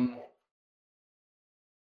 Yeah.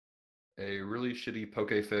 A really shitty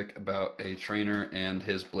pokefic about a trainer and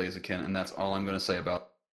his Blaziken, and that's all I'm going to say about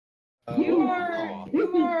You Oh.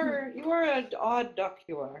 are an odd duck.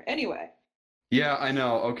 You are. Anyway. Yeah, I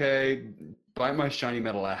know, okay? Bite my shiny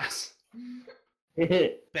metal ass.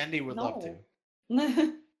 Bendy would love to.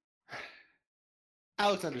 No.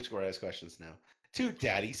 Alex underscore has questions now. To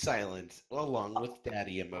Daddy Silent, along with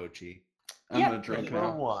Daddy emoji. I'm Yep. going to drink Number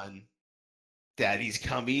now. 1. Daddy's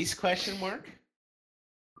cummies? Question mark.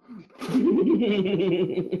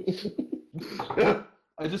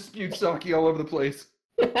 I just spewed sake all over the place.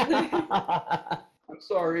 I'm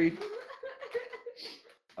sorry.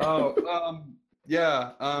 Oh,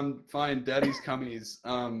 yeah, fine, Daddy's cummies.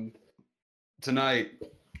 Tonight,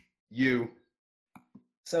 you.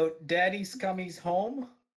 So Daddy's Cummy's home?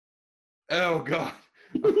 Oh, God.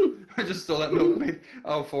 I just stole that milk.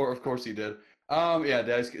 Of course he did. Yeah,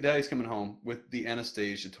 Daddy's coming home with the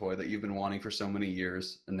Anastasia toy that you've been wanting for so many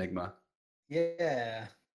years, Enigma. Yeah.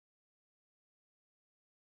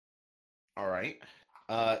 All right.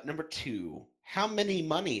 Number 2. How many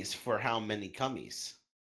monies for how many cummies?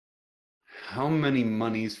 How many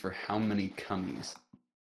monies for how many cummies?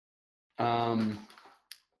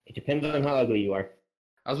 It depends on how ugly you are.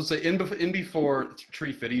 I was gonna say in before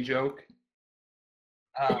Tree Fitty joke.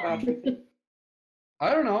 I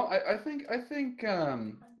don't know. I think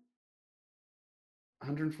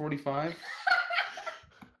 145.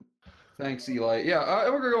 Thanks, Eli. Yeah,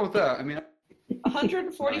 we're gonna go with that. I mean,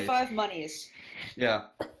 145 monies. yeah,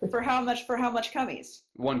 For how much cummies?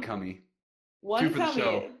 one cummy. One Two for the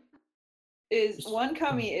show.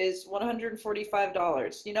 cummy is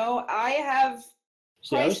 $145. You know, I have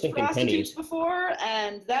See, I was priced thinking prostitutes pennies. before,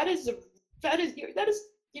 and that is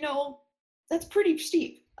you know, that's pretty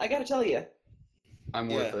steep. I gotta tell you. I'm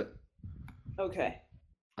worth Yeah. it. Okay.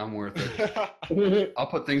 I'm worth it. I'll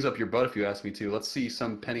put things up your butt if you ask me to. Let's see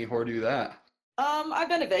some penny whore do that. I've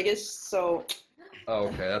been to Vegas, so Oh,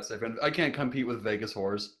 okay, that's different. I can't compete with Vegas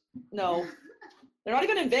whores. no. They're not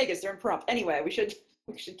even in Vegas, they're in Prompt. Anyway, we should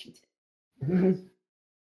continue.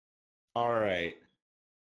 All right.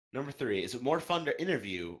 Number 3. Is it more fun to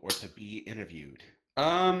interview or to be interviewed?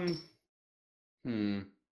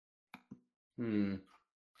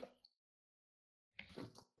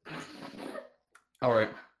 All right.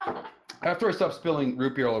 After I stop spilling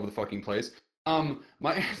root beer all over the fucking place,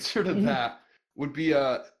 my answer to that would be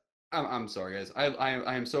I'm sorry guys.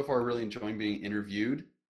 I am so far really enjoying being interviewed,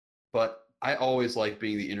 but I always like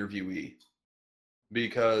being the interviewee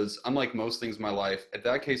because unlike most things in my life, in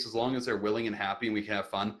that case, as long as they're willing and happy and we can have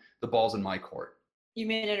fun, the ball's in my court. You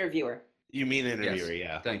mean interviewer? You mean interviewer, Yes.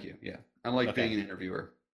 yeah. Thank you. Yeah. I like Okay. being an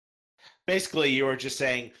interviewer. Basically, you were just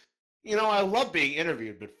saying, I love being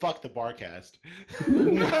interviewed, but fuck the Barcast.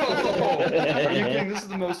 No! Are you kidding? This is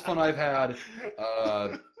the most fun I've had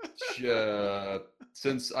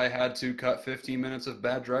since I had to cut 15 minutes of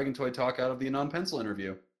bad Dragon Toy talk out of the Anon Pencil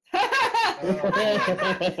interview. I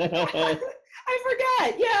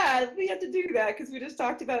forgot. Yeah, we had to do that because we just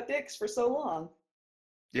talked about dicks for so long.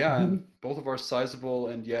 Yeah, and both of our sizable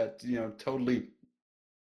and yet, totally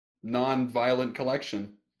non-violent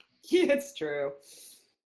collection. Yeah, it's true.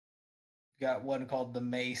 Got one called the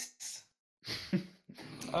Mace. Number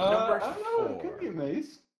I don't know. It 4. could be a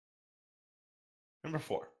mace. Number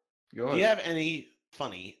 4. Go Do ahead. you have any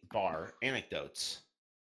funny bar anecdotes?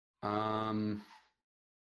 No,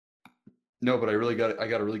 but I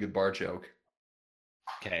got a really good bar joke.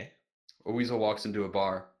 Okay. A weasel walks into a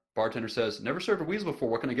bar. Bartender says, "Never served a weasel before.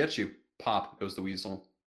 What can I get you?" Pop goes the weasel.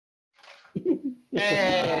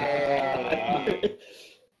 Hey!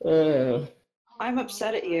 I'm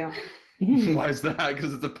upset at you. Why is that?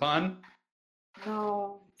 Because it's a pun?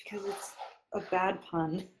 No, because it's a bad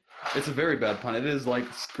pun. It's a very bad pun. It is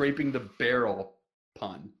like scraping the barrel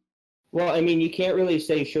pun. Well, I mean, you can't really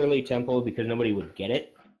say Shirley Temple because nobody would get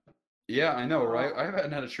it. Yeah, I know, right? I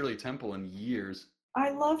haven't had a Shirley Temple in years. I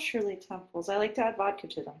love Shirley Temples. I like to add vodka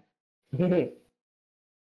to them.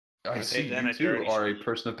 I I see say then you a too dirty are a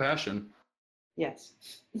person of passion. Yes.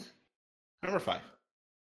 Number 5.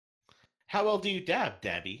 How well do you dab,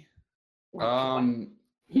 Dabby? I'm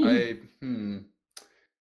getting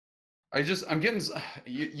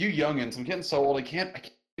you youngins. I'm getting so old. I can't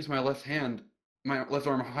use my left hand, my left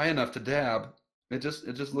arm high enough to dab. It just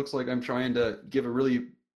looks like I'm trying to give a really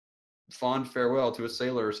fond farewell to a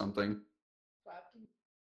sailor or something.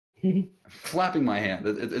 Flapping my hand.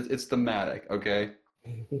 It's thematic. Okay.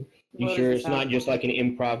 You What sure does it it's not sound just like an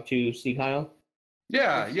impromptu, see, Kyle?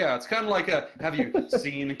 Yeah. It's kind of like a. Have you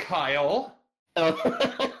seen Kyle?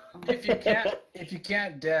 Oh. If you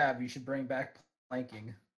can't dab, you should bring back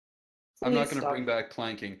planking. I'm not Please going to stop. bring back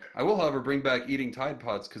planking. I will, however, bring back eating Tide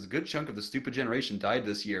Pods because a good chunk of the stupid generation died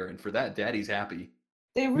this year, and for that, Daddy's happy.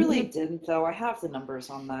 They really didn't, though. I have the numbers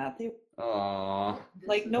on that. They Aww.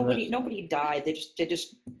 like nobody died. They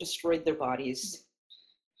just destroyed their bodies.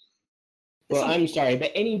 Well, Some I'm people- sorry,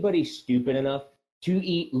 but anybody stupid enough to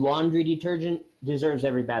eat laundry detergent deserves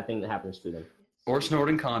every bad thing that happens to them. Or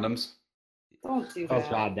snorting condoms. Don't do Oh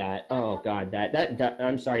that. God, that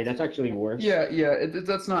I'm sorry, that's actually worse. Yeah,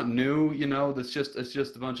 that's not new, it's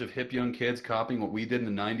just a bunch of hip young kids copying what we did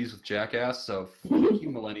in the 90s with Jackass, so fuck you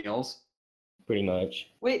millennials. Pretty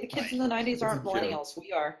much. Wait, the kids in the 90s It's a aren't joke. millennials.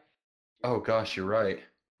 We are. Oh gosh, you're right.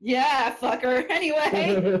 Yeah, fucker.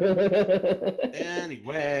 Anyway.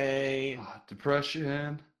 Anyway,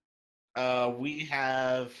 Depression. we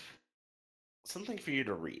have something for you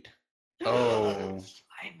to read. Oh.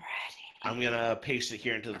 I'm ready. I'm going to paste it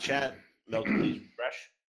here into the chat. Milk, please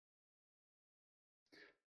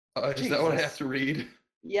refresh. Is that what I Jesus. have to read?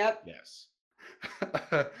 Yep. Yes.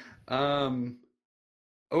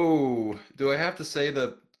 Oh, do I have to say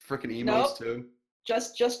the frickin' emotes Nope. too?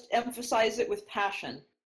 Just emphasize it with passion.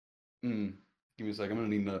 Give me a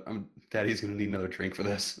second. Daddy's gonna need another drink for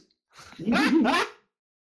this.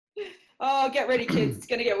 Oh, get ready, kids. It's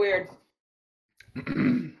gonna get weird.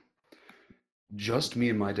 Just me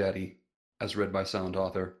and my daddy, as read by Silent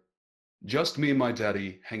Author. Just me and my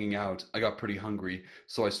daddy hanging out. I got pretty hungry,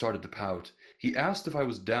 so I started to pout. He asked if I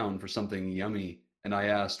was down for something yummy, and I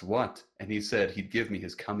asked what, and he said he'd give me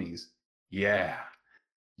his cummies. Yeah.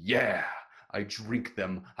 I drink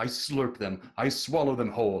them, I slurp them, I swallow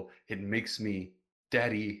them whole. It makes me,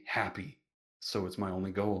 daddy, happy. So it's my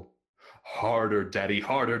only goal. Harder, daddy,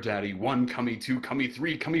 1 cummy, 2 cummy,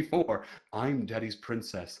 3 cummy, 4. I'm daddy's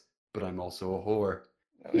princess, but I'm also a whore.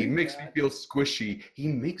 He makes me feel squishy. He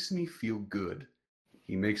makes me feel good.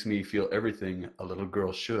 He makes me feel everything a little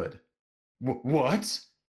girl should. What?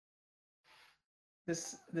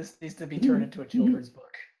 This needs to be turned into a children's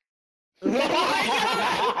book. This is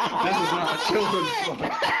not a children's book.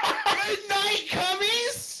 Good night,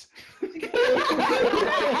 cummies! Good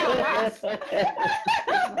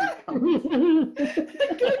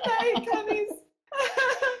night, cummies.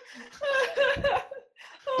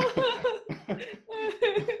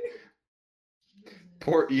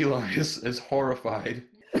 Poor Eli is horrified.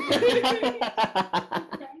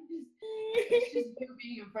 It's just you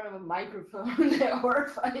being in front of a microphone that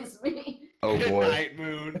horrifies me. Oh Good boy. night,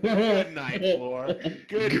 Moon. Good night, Floor.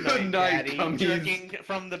 Good, Good night, night, Daddy. Cummies. Jerking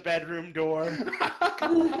from the bedroom door. Good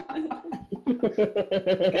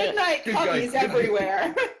night, Good cummies guy.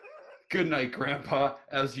 everywhere. Good night, Grandpa,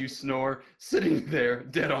 as you snore, sitting there,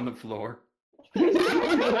 dead on the floor. This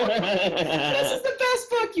is the best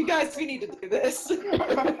book, you guys. We need to do this.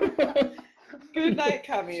 Good night,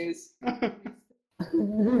 cummies.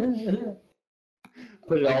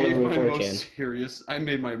 Put it all over 4chan. I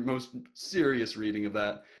made my most serious reading of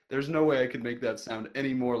that. There's no way I could make that sound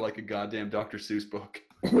any more like a goddamn Dr. Seuss book.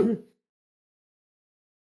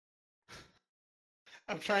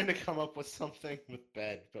 I'm trying to come up with something with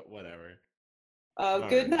bed, but whatever.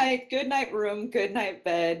 Good night, room. Good night,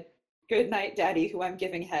 bed. Good night, daddy, who I'm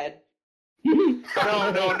giving head. No.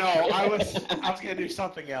 I was gonna do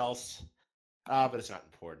something else. But it's not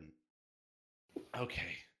important.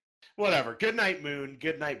 Okay. Whatever. Good night, Moon.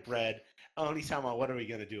 Good night, bread. Oni-sama, what are we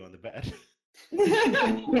gonna do on the bed?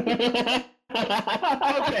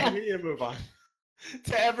 Okay, we need to move on.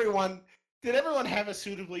 To everyone, did everyone have a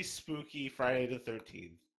suitably spooky Friday the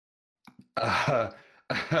 13th?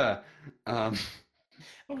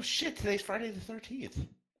 Oh shit, today's Friday the 13th.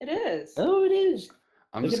 It is. Oh, it is.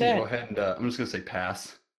 I'm Look just at gonna go that. ahead and I'm just gonna say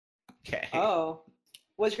pass. Okay. Oh.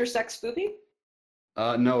 Was your sex spoopy?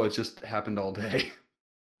 No, it just happened all day.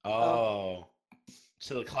 Oh.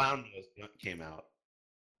 So the clown came out.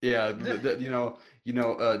 Yeah,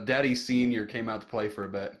 Daddy Senior came out to play for a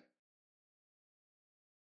bit.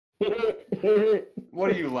 What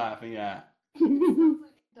are you laughing at? It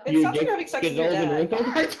Your sounds like dick you're having sex with is your old and dad. wrinkled?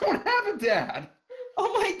 I don't have a dad.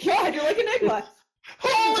 Oh my god, you're like Enigma.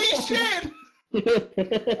 Holy shit!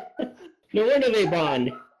 No wonder they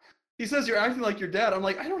bond. He says you're acting like your dad. I'm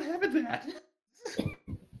like, I don't have a dad.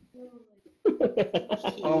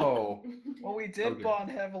 Oh. Well, we did Okay. bond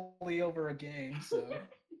heavily over a game, so.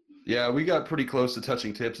 Yeah, we got pretty close to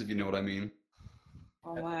touching tips, if you know what I mean.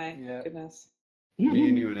 Oh my Yeah. goodness. Me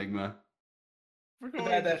and you, Enigma. We're Too going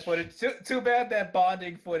bad to that footage. Too bad that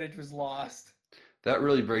bonding footage was lost. That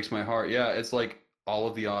really breaks my heart. Yeah, it's like all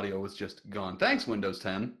of the audio was just gone. Thanks, Windows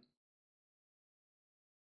 10.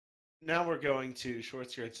 Now we're going to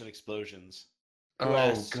Short Skirts and Explosions. Who Oh,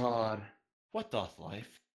 asks, God. What doth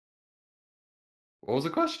life? What was the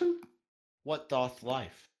question? What doth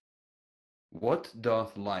life? What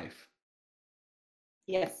doth life?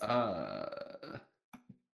 Yes.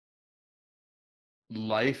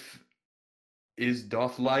 Life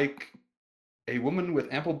doth like a woman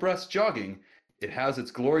with ample breasts jogging. It has its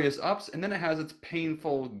glorious ups, and then it has its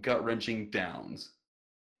painful, gut-wrenching downs.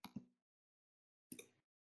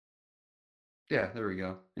 Yeah, there we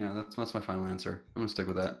go. Yeah, that's my final answer. I'm gonna stick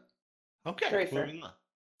with that. Okay, Very fair. moving on.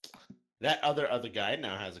 That other guy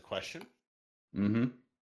now has a question. Mm-hmm.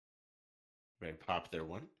 Very popular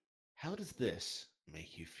one. How does this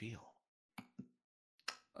make you feel?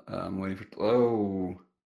 I'm waiting for. Oh.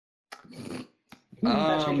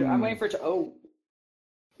 I'm waiting for it to. Oh.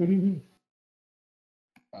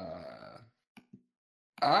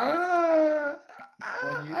 I've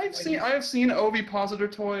seen ovipositor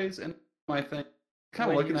toys and my thing.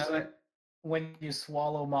 Kind of When looking you at it. When you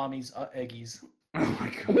swallow mommy's eggies. Oh my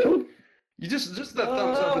god! You just that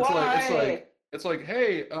thumbs up. Why? It's like,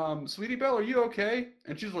 hey, Sweetie Belle, are you okay?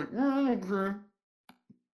 And she's like, okay.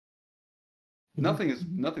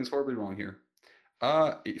 Nothing's horribly wrong here.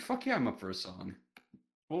 Fuck yeah, I'm up for a song.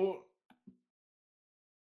 Well,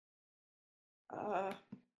 all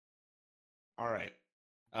right.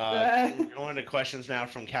 We're going to questions now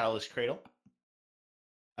from Catalyst Cradle.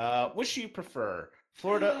 Which do you prefer,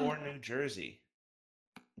 Florida or New Jersey?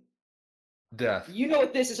 Death. You know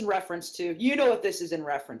what this is in reference to.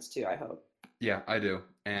 I hope. Yeah, I do,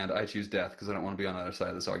 and I choose death because I don't want to be on the other side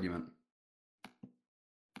of this argument.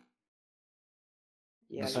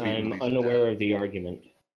 Yeah. This- I'm unaware of the argument.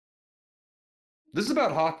 This is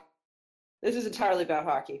about hockey. This is entirely about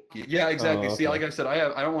hockey. Yeah, exactly. Oh, See, okay. like I said,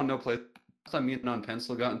 I don't want no play. Last time me and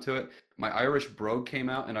Non-Pencil got into it, my Irish brogue came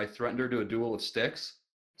out, and I threatened her to a duel of sticks.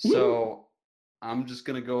 So I'm just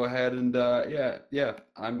gonna go ahead and I'm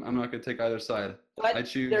not gonna take either side. But I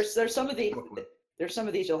choose. there's some of these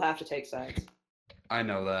you'll have to take sides. I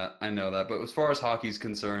know that. But as far as hockey's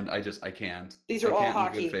concerned, I can't. These are I all can't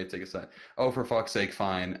hockey. in good faith take a side. Oh, for fuck's sake,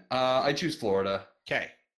 fine. I choose Florida. Okay.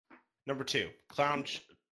 Number 2, clam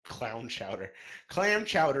chowder,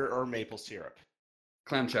 or maple syrup.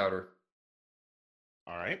 Clam chowder.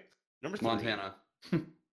 All right. Number 3, Montana.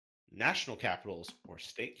 national capitals or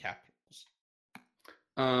state capitals.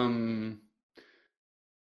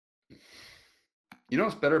 You know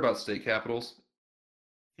what's better about state capitals?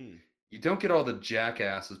 Hmm. You don't get all the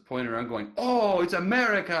jackasses pointing around going, "Oh, it's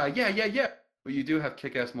America! Yeah, yeah, yeah!" But you do have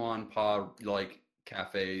kick-ass ma and pa like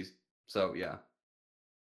cafes. So yeah,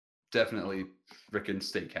 definitely frickin'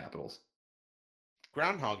 state capitals.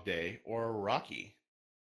 Groundhog Day or Rocky?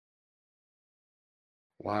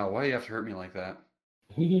 Wow, why do you have to hurt me like that?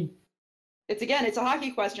 It's a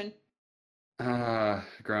hockey question.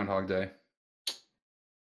 Groundhog Day.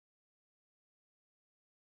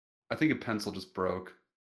 I think a pencil just broke.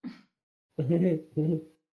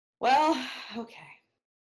 Well, okay.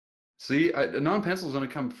 See, a non-pencil's gonna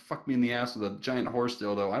come fuck me in the ass with a giant horse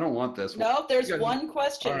dildo. I don't want this. No, there's You guys- one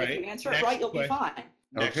question. All If right, you answer it next right, you'll be question. fine.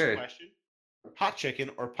 Next Okay. question. Hot chicken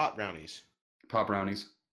or pot brownies? Pop brownies.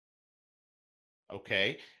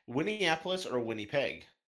 Okay. Winneapolis or Winnipeg?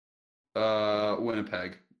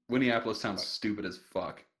 Winnipeg. Winneapolis sounds stupid as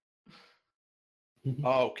fuck.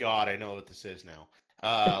 Oh God, I know what this is now.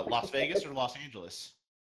 Las Vegas or Los Angeles?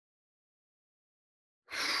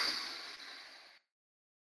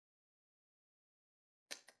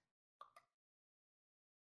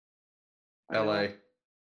 LA.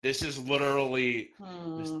 This is literally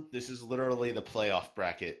Hmm. this is literally the playoff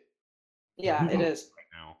bracket Yeah, it is. right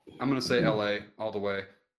now. I'm gonna say LA all the way.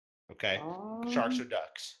 Okay. Sharks or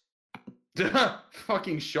ducks? Duh!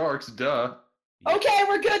 Fucking sharks, duh. Okay,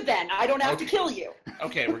 we're good then. I don't have to kill you.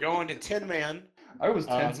 Okay, we're going to Tin Man. I was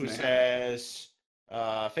tense, Who man. says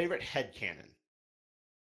favorite headcanon?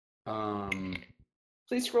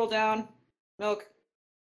 Please scroll down. Milk.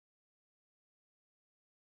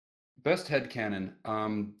 Best headcanon.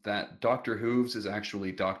 That Doctor Who's is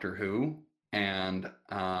actually Doctor Who, and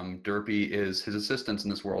Derpy is his assistant in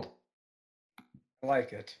this world. I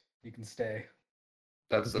like it. You can stay.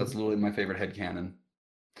 That's literally my favorite headcanon.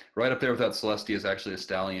 Right up there with that Celestia is actually a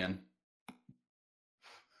stallion.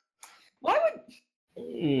 Why would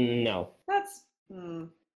No. that's All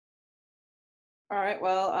right,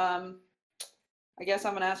 well, I guess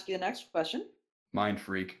I'm gonna ask you the next question, Mind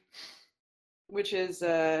freak. which is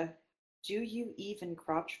do you even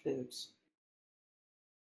crotch boobs?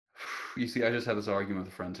 You see, I just had this argument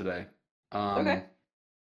with a friend today. Okay.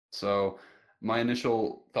 So my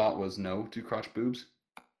initial thought was no to crotch boobs.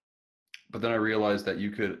 But then I realized that you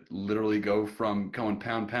could literally go from going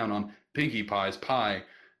pound on Pinkie Pie's pie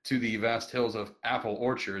to the vast hills of apple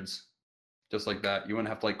orchards. Just like that. You wouldn't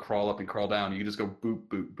have to like crawl up and crawl down. You could just go boop,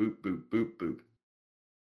 boop, boop, boop, boop, boop.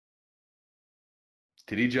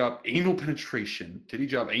 Titty job, anal penetration. Titty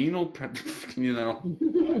job, anal, you know.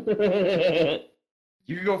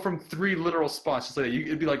 You could go from 3 literal spots. Just like that.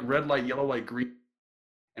 It'd be like red light, yellow light, green.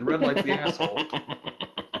 And red light's the asshole.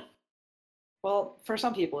 Well, for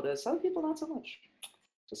some people it is. Some people not so much.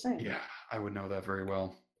 Just saying. Yeah, I would know that very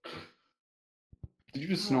well. Did you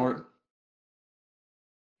just snort?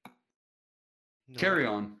 No. Carry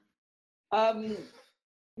on.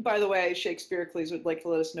 By the way, Shakespeare Cleese would like to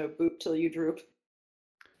let us know boop till you droop.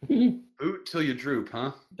 Boot till you droop,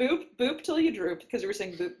 huh? Boop till you droop, because we were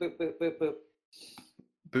saying boop, boop, boop, boop, boop.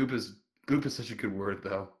 Boop is such a good word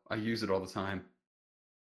though. I use it all the time.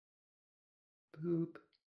 Boop.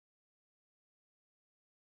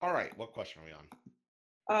 All right, what question are we on?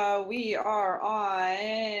 We are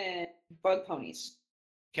on bug ponies.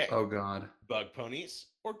 Okay. Oh god. Bug ponies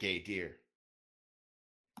or gay deer?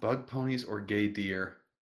 Bug ponies or gay deer?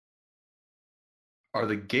 Are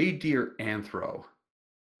the gay deer anthro?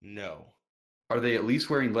 No. Are they at least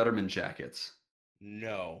wearing Letterman jackets?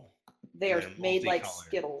 No. They are They're made like multicolored.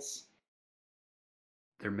 Skittles.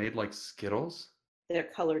 They're made like Skittles? They're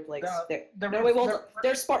colored like No,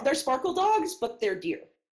 they're sparkle dogs, but they're deer.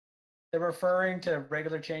 They're referring to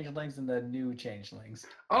regular changelings and the new changelings.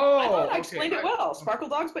 Oh, I thought I okay. explained it well. Sparkle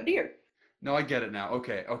dogs, but deer. No, I get it now.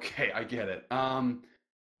 Okay, I get it.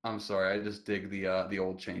 I'm sorry, I just dig the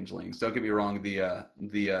old changelings. Don't get me wrong, the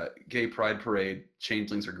gay pride parade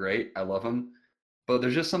changelings are great. I love them, but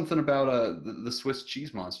there's just something about the Swiss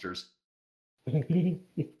cheese monsters. All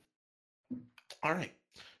right.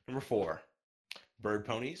 Number 4. Bird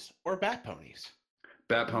ponies or bat ponies?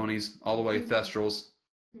 Bat ponies all the way, Thestrals.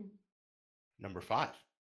 Number 5.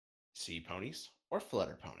 Sea ponies or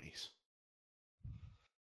flutter ponies?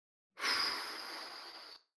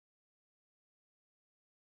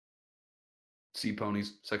 Sea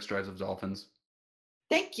ponies, sex drives of dolphins.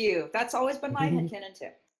 Thank you. That's always been my headcanon too.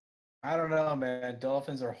 I don't know, man.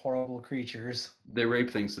 Dolphins are horrible creatures. They rape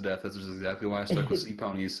things to death. That's just exactly why I stuck with sea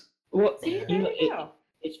ponies. Well, See, you there know, you go.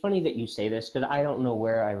 it's funny that you say this because I don't know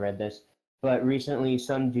where I read this, but recently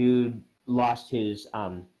some dude lost his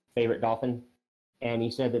favorite dolphin, and he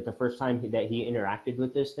said that the first time that he interacted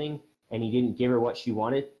with this thing, and he didn't give her what she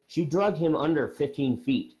wanted, she drug him under 15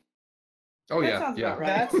 feet. Oh That yeah, sounds yeah. about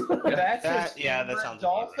right. That's That- a yeah, that favorite sounds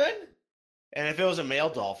dolphin. And if it was a male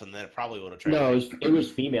dolphin, then it probably would have tried. No, it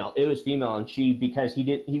was female. It was female, and he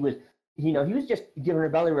was just giving her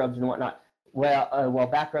belly rubs and whatnot. Well,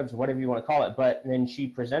 back rubs, whatever you want to call it. But then she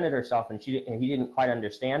presented herself, and he didn't quite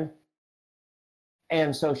understand,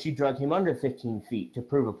 and so she drug him under 15 feet to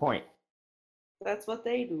prove a point. That's what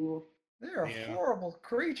they do. They're Yeah. horrible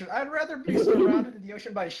creatures. I'd rather be surrounded in the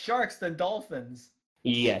ocean by sharks than dolphins.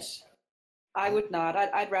 Yes. I would not.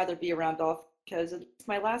 I'd rather be around dolphins because it's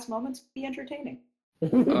my last moments to be entertaining. I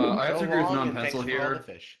have to So agree with long, and thanks non-pencil for all the here.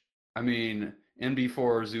 fish. I mean,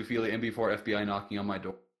 NB4 zoophilia, NB4 FBI knocking on my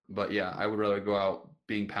door. But yeah, I would rather go out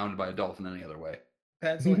being pounded by a dolphin any other way.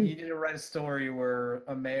 Pencil, you need to write a story where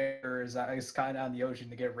a mayor is kind of on the ocean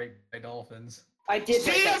to get raped by dolphins. I did.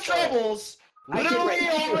 write Sea that of story. Troubles I did literally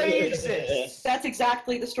write- already exists. That's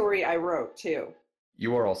exactly the story I wrote too.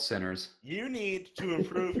 You are all sinners. You need to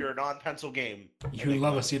improve your non-pencil game. You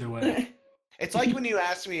love us either way. It's like when you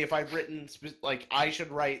asked me if I've written, like, I should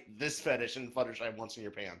write this fetish in Fluttershy once in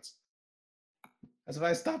your pants. That's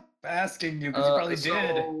why I stopped asking you, because you probably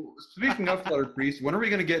did. So, speaking of Flutter Priest, when are we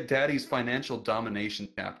going to get Daddy's financial domination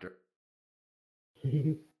chapter?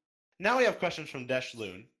 Now we have questions from Desh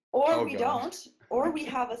Loon. Or Oh, we God. don't. Or we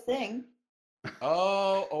have a thing.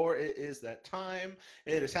 Oh, or it is that time.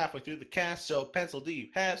 It is halfway through the cast, so Pencil, do you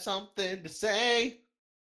have something to say?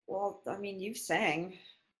 Well, I mean, you sang.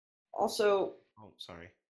 Also, Oh, sorry.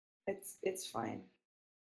 it's fine.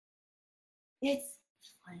 It's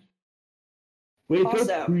fine. Wake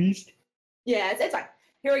Also- up, priest. Yeah, it's fine.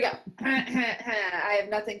 Here we go. I have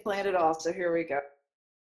nothing planned at all, so here we go.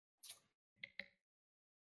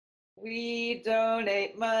 We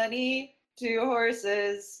donate money to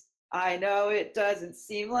horses. I know it doesn't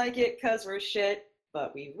seem like it because we're shit,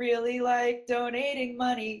 but we really like donating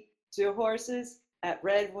money to horses at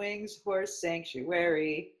Red Wings Horse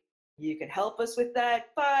Sanctuary. You can help us with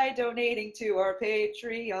that by donating to our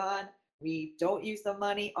Patreon. We don't use the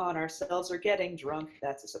money on ourselves or getting drunk.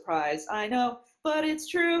 That's a surprise, I know, but it's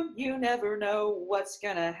true. You never know what's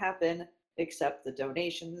gonna happen except the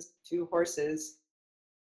donations to horses.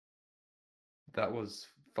 That was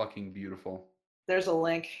fucking beautiful. There's a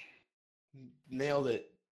link. Nailed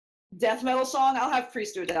it. Death metal song? I'll have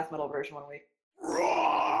Priest do a death metal version one week.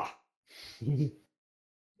 Raw!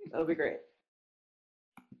 That'll be great.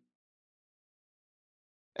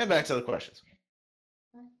 And back to the questions.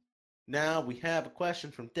 Now we have a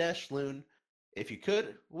question from Desh Loon. If you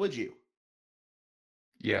could, would you?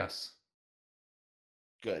 Yes.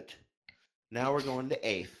 Good. Now we're going to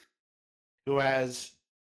Eighth, who has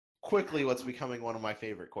quickly what's becoming one of my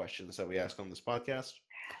favorite questions that we ask on this podcast.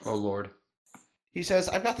 Oh, Lord. He says,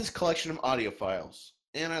 I've got this collection of audio files,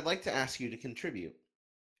 and I'd like to ask you to contribute.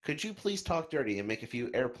 Could you please talk dirty and make a few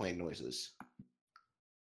airplane noises?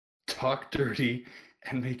 Talk dirty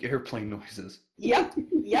and make airplane noises. Yep.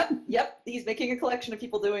 He's making a collection of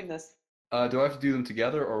people doing this. Do I have to do them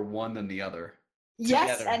together or one then the other?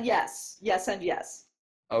 Yes Together. and yes. Yes and yes.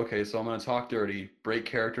 Okay, so I'm going to talk dirty, break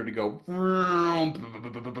character to go. And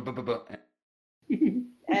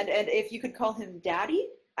if you could call him Daddy,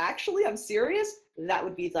 actually, I'm serious, that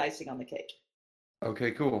would be the icing on the cake.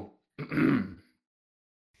 Okay, cool.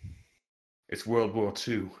 It's World War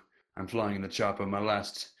II. I'm flying in the chopper, my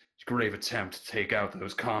last grave attempt to take out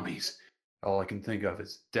those commies. All I can think of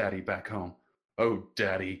is Daddy back home. Oh,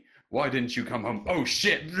 Daddy, why didn't you come home? Oh,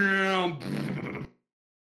 shit! I'm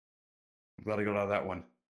glad I got out of that one.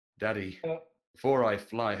 Daddy, before I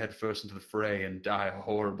fly headfirst into the fray and die a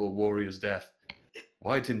horrible warrior's death,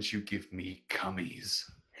 why didn't you give me cummies?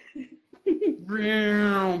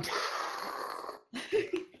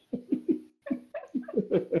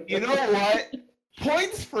 You know what?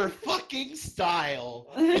 Points for fucking style.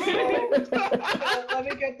 Let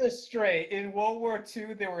me get this straight. In World War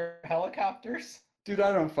II, there were helicopters. Dude,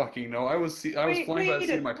 I don't fucking know. I was flying by the seat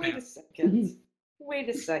of my wait a pants. second. Wait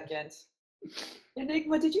a second.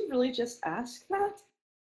 Enigma, did you really just ask that?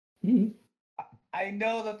 I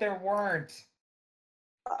know that there weren't.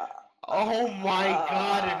 Oh my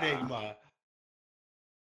god, Enigma.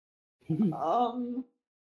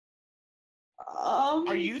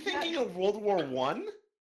 Are you thinking of World War One?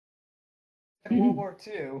 In World War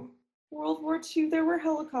II. World War II, there were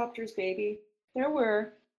helicopters, baby. There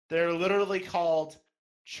were. They're literally called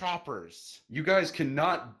choppers. You guys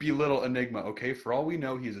cannot belittle Enigma, okay? For all we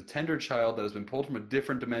know, he's a tender child that has been pulled from a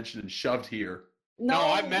different dimension and shoved here. No,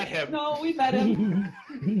 I met him. No, we met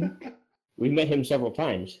him. We met him several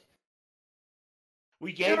times.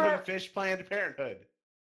 We gave him Fish Planned Parenthood.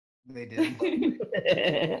 They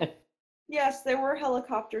did. Yes, there were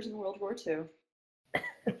helicopters in World War II.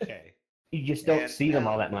 Okay. You just don't And see them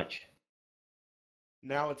all now- that much.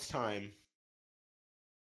 Now it's time.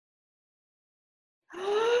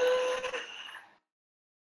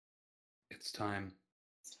 It's time.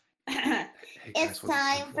 Hey, It's guys, what's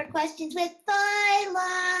time for questions with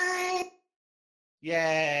Violet.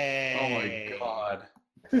 Yay! Oh my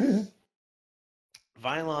god.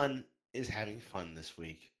 Vylon is having fun this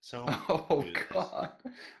week. So Oh do this. god.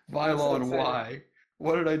 Vylon, excited. why?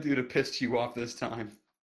 What did I do to piss you off this time?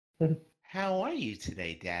 How are you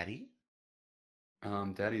today, Daddy?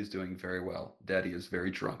 Daddy is doing very well. Daddy is very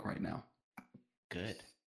drunk right now. Good.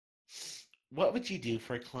 What would you do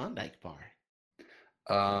for a Klondike bar?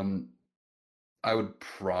 I would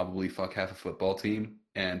probably fuck half a football team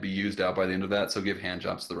and be used out by the end of that, so give hand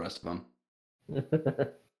jobs to the rest of them.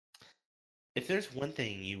 If there's one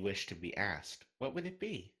thing you wish to be asked, what would it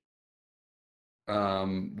be?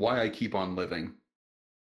 Why I keep on living.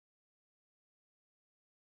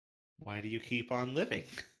 Why do you keep on living?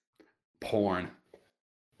 Porn.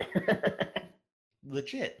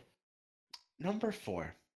 Legit. Number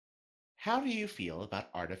 4. How do you feel about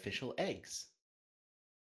artificial eggs?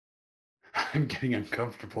 I'm getting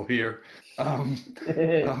uncomfortable here.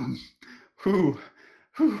 Whew,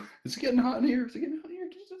 is it getting hot in here? Is it getting hot in here?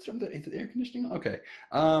 Is the air conditioning on? Okay.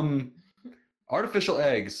 Artificial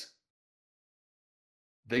eggs.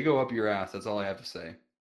 They go up your ass. That's all I have to say.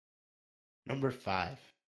 Number 5.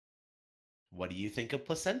 What do you think of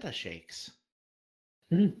placenta shakes?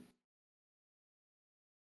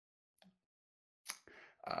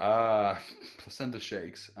 Placenta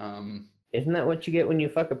shakes. Isn't that what you get when you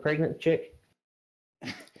fuck a pregnant chick?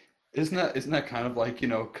 Isn't that kind of like,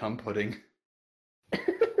 cum pudding?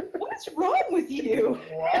 What's wrong with you?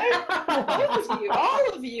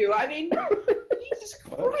 All of you. I mean, Jesus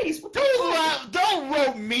Christ. What the fuck? Don't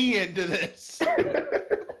rope me into this.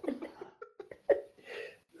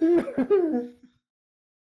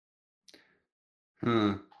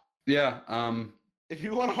 Yeah, If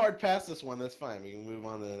you want to hard pass this one, that's fine. We can move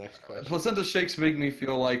on to the next question. placenta shakes make me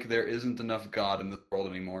feel like there isn't enough God in this world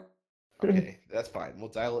anymore. Okay, that's fine. We'll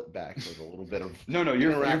dial it back with a little bit of No,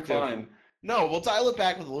 you're interactive. fine. No, we'll dial it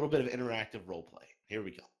back with a little bit of interactive role play. Here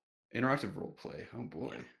we go. Interactive role play. Oh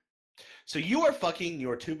boy. So you are fucking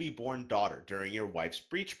your to-be-born daughter during your wife's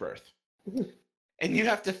breech birth. And you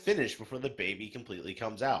have to finish before the baby completely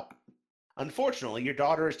comes out. Unfortunately, your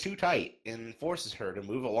daughter is too tight and forces her to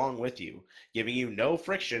move along with you, giving you no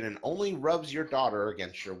friction and only rubs your daughter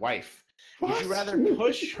against your wife. Would you rather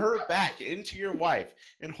push her back into your wife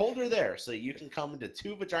and hold her there so that you can come into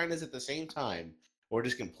 2 vaginas at the same time, or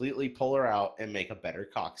just completely pull her out and make a better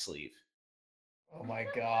cock sleeve? Oh my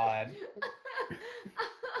god.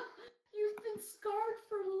 You've been scarred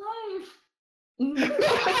for life.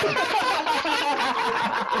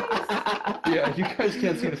 Yeah, you guys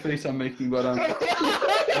can't see the face I'm making, but have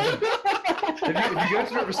you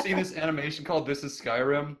guys ever seen this animation called This Is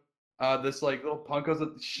Skyrim? This like little punk goes,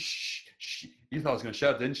 shh. You thought I was gonna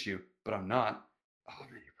shout, didn't you? But I'm not. Oh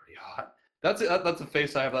man, you're pretty hot. That's it. That's the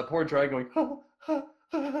face I have. That poor drag going.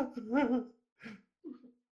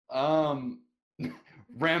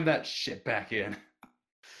 Ram that shit back in.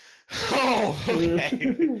 Oh,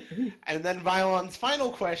 okay. And then Vylon's final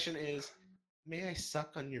question is, may I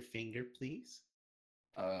suck on your finger, please?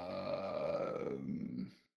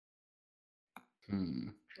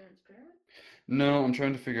 Transparent? No, I'm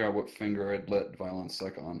trying to figure out what finger I'd let Violence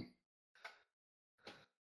suck on.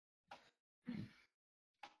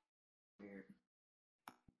 Weird.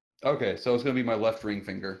 Okay, so it's gonna be my left ring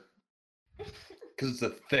finger. Because it's the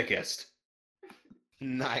thickest.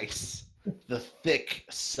 Nice. The thick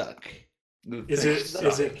suck. The Is thick it suck.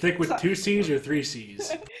 is it thick with 2 C's or 3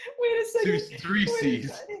 C's? Wait a second. Three Wait a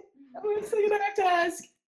C's. second. Wait a second, I have to ask.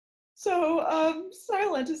 So,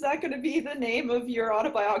 Silent, is that going to be the name of your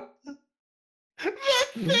autobiography? You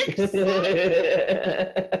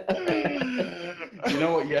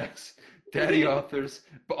know what? Yes. Daddy author's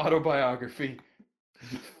autobiography.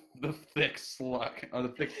 The thick sluck. Or the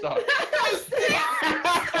thick sock.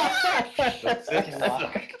 The thick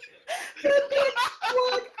suck.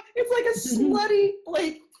 Look, it's like a slutty,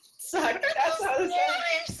 like, suck. That's how this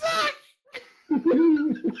suck.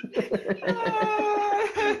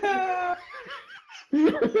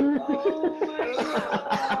 Oh my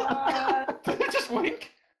god. Did I just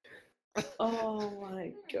wink? Oh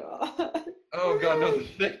my god. Oh god, no, the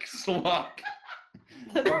thick sluck.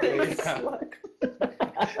 The Okay, big yeah. slut.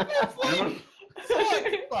 That's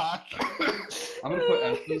like, fuck. fuck. I'm gonna put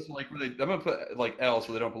S's like where they. I'm gonna put like L's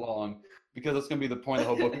where they don't belong because that's gonna be the point of the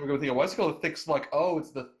whole book. We're gonna think, why is it called a thick suck? Oh,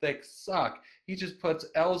 it's the thick suck. He just puts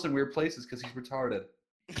L's in weird places because he's retarded.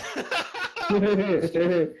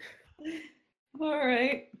 All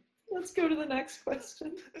right. Let's go to the next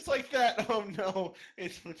question. It's like that. Oh no,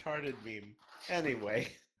 it's retarded meme. Anyway,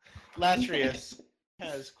 Latrius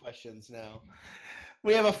has questions now.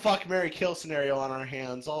 We have a fuck, marry, kill scenario on our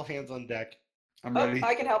hands. All hands on deck. I'm Oh, ready.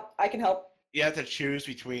 I can help. I can help. You have to choose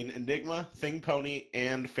between Enigma, Thing Pony,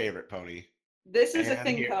 and Favorite Pony. This is a And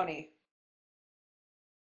thing here- pony.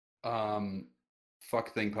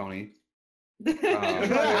 Fuck thing pony But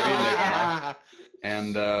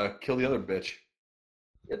and kill the other bitch.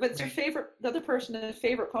 it's your favorite. The other person is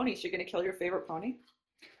favorite pony. So you're gonna kill your favorite pony?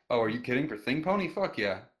 Oh, are you kidding? For thing pony? Fuck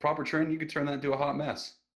yeah. Proper training, you could turn that into a hot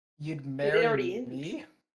mess. You'd already marry is. me?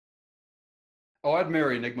 Oh, I'd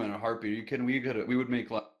marry Enigma in a heartbeat. Are you kidding? We would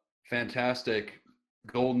make like fantastic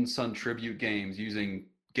Golden Sun tribute games using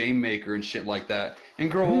Game Maker and shit like that,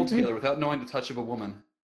 and grow old together without knowing the touch of a woman.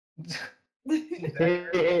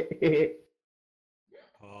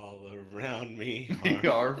 all around me.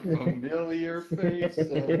 Our familiar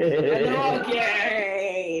faces. And they're all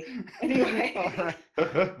gay. Anyway. All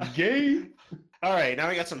right. Gay. All right, now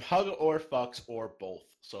we got some hug or fucks or both.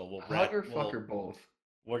 So we'll Hug or fuck or both.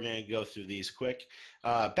 We're gonna go through these quick.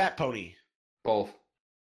 Bat Pony, Both.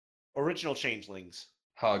 Original Changelings,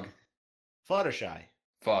 Hug. Fluttershy,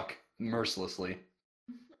 Fuck. Mercilessly.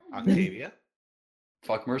 Octavia,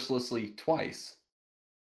 Fuck mercilessly twice.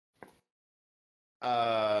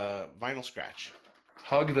 Vinyl Scratch.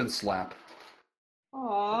 Hug then slap.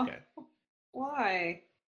 Aw. Okay. Why?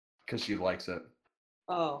 Because she likes it.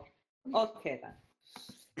 Oh. Okay then.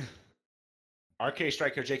 RK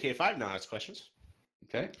Striker JK5 now has questions.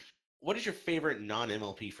 Okay. What is your favorite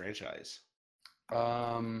non-MLP franchise?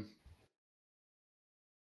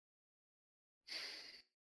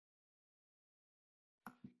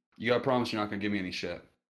 You gotta promise you're not gonna give me any shit.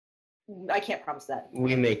 I can't promise that.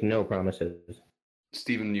 We make no promises.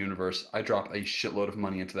 Steven Universe, I drop a shitload of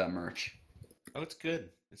money into that merch. Oh, it's good.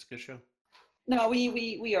 It's a good show. No, we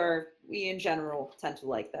in general tend to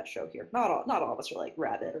like that show here. Not all of us are like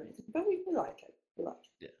rabid or anything, but we like it. We like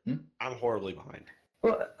it. Yeah. I'm horribly behind.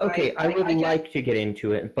 Well, okay, I would like to get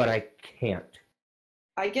into it, but I can't.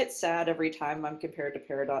 I get sad every time I'm compared to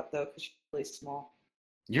Peridot though, because she's really small.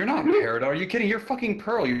 You're not Peridot. Are you kidding? You're fucking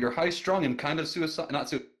Pearl. You're high strung and kind of suicide. Not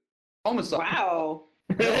suicide. Homicide. Wow.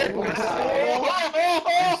 I'm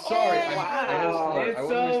sorry. Wow. It's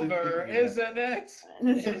over, isn't it?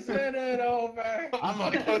 Isn't it over? I'm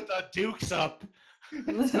gonna put the dukes up.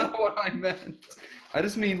 That's not what I meant. I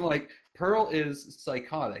just mean like Pearl is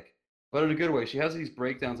psychotic, but in a good way. She has these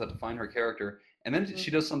breakdowns that define her character, and then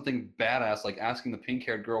she does something badass like asking the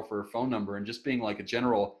pink-haired girl for her phone number and just being like a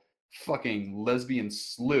general fucking lesbian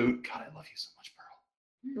sleut. God, I love you so much,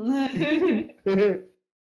 Pearl.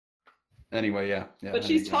 Anyway, yeah. But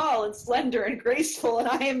she's tall and slender and graceful, and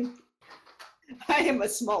I am a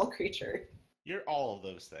small creature. You're all of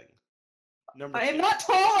those things. Number I am 2. not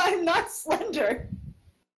tall. I'm not slender.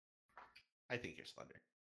 I think you're slender.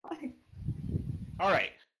 All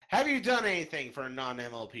right. Have you done anything for a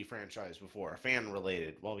non-MLP franchise before? Fan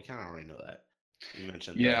related? Well, we kind of already know that. You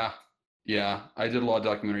mentioned. Yeah. Yeah. I did a lot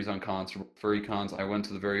of documentaries on cons, furry cons. I went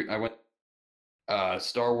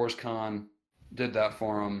Star Wars Con, did that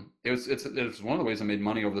for them. It was one of the ways I made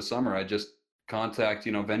money over the summer. I just contact,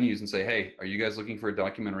 venues and say, hey, are you guys looking for a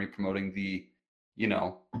documentary promoting the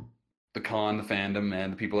con, the fandom,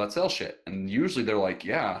 and the people that sell shit? And usually they're like,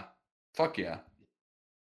 yeah, fuck yeah.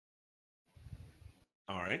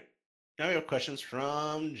 All right. Now we have questions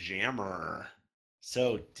from Jammer.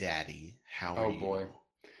 So, Daddy, how are you? Oh boy,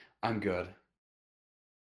 I'm good.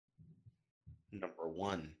 Number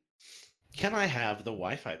 1. Can I have the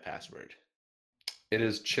Wi-Fi password? It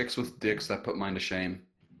is chicks with dicks that put mine to shame.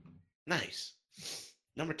 Nice.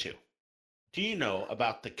 Number 2. Do you know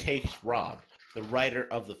about the Case Rob, the writer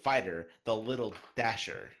of The Fighter, the Little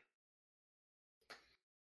Dasher?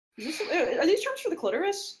 Are these terms for the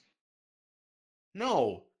clitoris?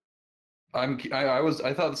 No. I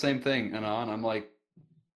thought the same thing, and I'm like,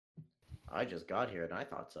 I just got here and I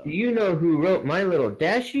thought so. Do you know who wrote My Little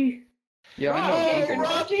Dashie? yeah, I know. Rob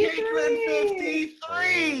Rob Caitlin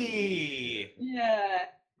 53! Yeah.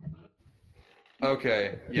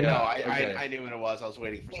 Okay, yeah. No, okay. I knew what it was. I was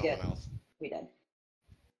waiting for We someone did. else. We did.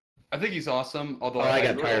 I think he's awesome. Although I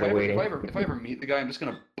got tired of waiting. If I ever meet the guy, I'm just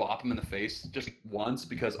gonna bop him in the face just once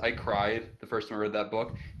because I cried the first time I read that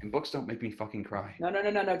book, and books don't make me fucking cry. No,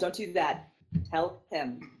 don't do that. Tell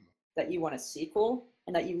him that you want a sequel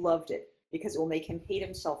and that you loved it. because it will make him hate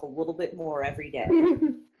himself a little bit more every day.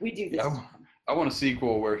 We do this. Yeah, I want a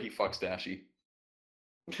sequel where he fucks Dashy.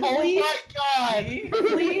 Please, Oh my god!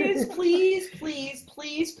 please,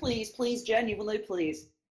 genuinely, please,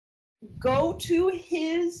 go to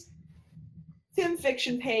his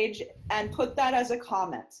fanfiction page and put that as a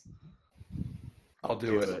comment. I'll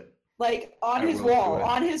do it. Like, on I his will do wall, it.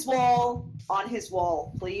 on his wall, on his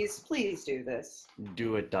wall. Please do this.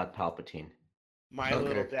 Do it, Palpatine. My Okay.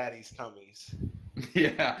 little daddy's tummies.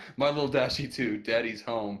 Yeah, My Little Dashy 2, Daddy's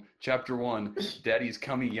Home. Chapter 1, Daddy's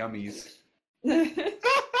Cummy Yummies.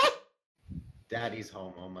 Daddy's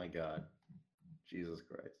home. Oh my god. Jesus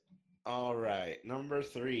Christ. All right, number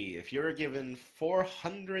 3. If you were given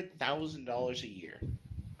 $400,000 a year,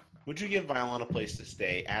 would you give Violon a place to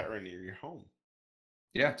stay at or near your home?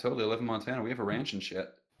 Yeah, totally. I live in Montana. We have a ranch and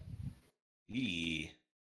shit. Yee.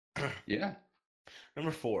 Yeah.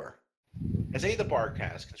 Number 4. Has any of the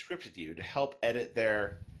Barcast conscripted you to help edit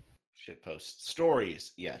their shitpost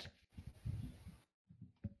stories yet?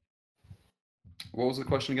 What was the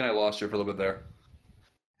question again? I lost you for a little bit there.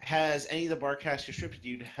 Has any of the Barcast conscripted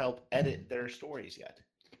you to help edit their stories yet?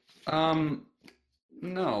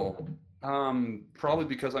 No. Probably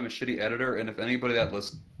because I'm a shitty editor, and if anybody that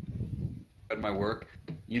listens at my work,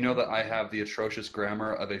 you know that I have the atrocious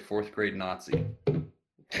grammar of a 4th grade Nazi.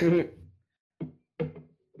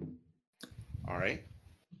 All right.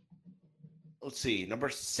 Let's see. Number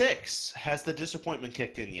 6. Has the disappointment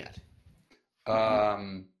kicked in yet?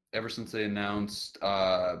 Ever since they announced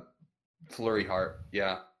Flurry Heart,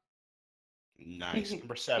 yeah. Nice.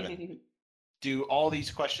 Number 7. Do all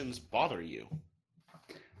these questions bother you?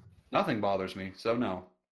 Nothing bothers me, so no.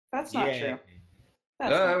 That's not Yay. true.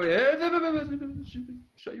 That's not true.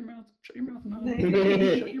 Shut your mouth. Shut your mouth. No.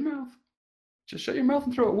 Shut your mouth. Just shut your mouth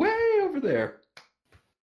and throw it way over there.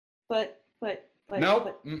 But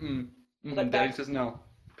Nope. but, Daddy back- says no.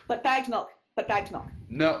 but bagged milk. But bagged milk.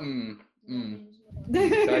 No.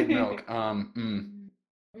 Bagged milk.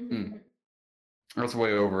 That's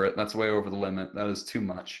way over it. That's way over the limit. That is too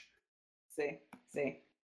much. See.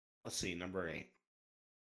 Let's see. Number 8.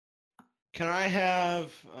 Can I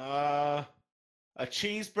have a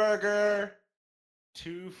cheeseburger,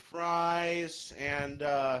 2 fries, and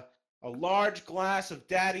a large glass of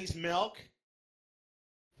Daddy's milk?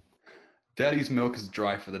 Daddy's milk is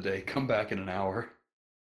dry for the day. Come back in an hour.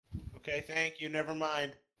 Okay, thank you. Never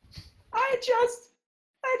mind. I just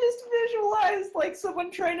visualized like someone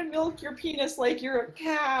trying to milk your penis like you're a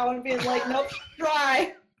cow and being like, nope,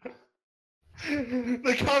 dry.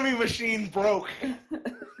 The coming machine broke.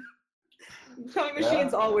 Coming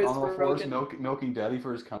machine's always on all fours, broken. milking Daddy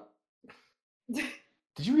for his cum. Did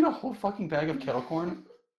you eat a whole fucking bag of kettle corn?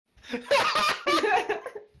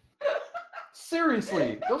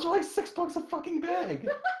 Seriously, those are like $6 a fucking bag.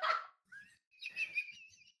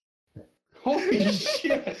 Holy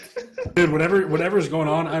shit! Dude, whatever's going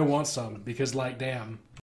on, I want some because, like, damn.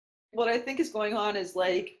 What I think is going on is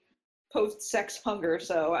like post-sex hunger,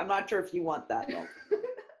 so I'm not sure if you want that milk.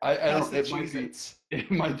 I That's don't. the Cheez-Its. It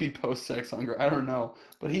might be post-sex hunger. I don't know,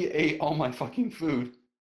 but he ate all my fucking food.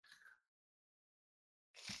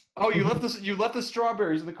 Oh, you left this. You left the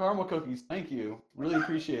strawberries and the caramel cookies. Thank you. Really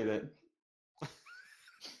appreciate it.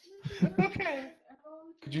 Okay.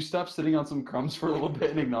 Could you stop sitting on some crumbs for a little bit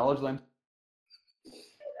and acknowledge that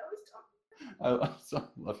I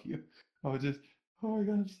love you. Oh my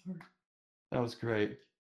god, I'm sorry. That was great.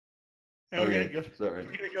 Okay, sorry.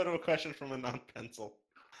 We're gonna go to a question from a non-pencil.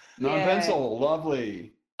 Non-pencil,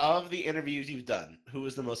 lovely. Of the interviews you've done, who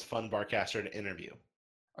was the most fun barcaster to interview?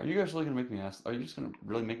 Are you guys really gonna make me ask? Are you just gonna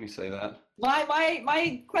really make me say that?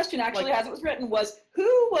 My question actually, as it was written, was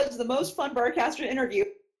who was the most fun barcaster interview?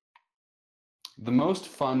 The most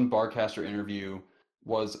fun Barcaster interview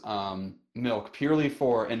was Milk, purely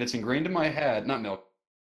for, and it's ingrained in my head, not Milk,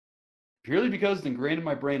 purely because it's ingrained in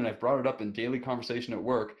my brain and I've brought it up in daily conversation at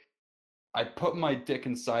work. I put my dick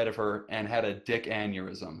inside of her and had a dick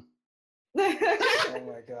aneurysm. Oh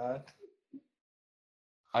my god.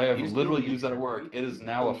 I have literally used that at work. It is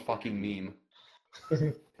now a fucking meme.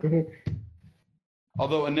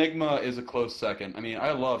 Although Enigma is a close second. I mean,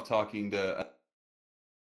 I love talking to...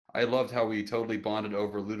 I loved how we totally bonded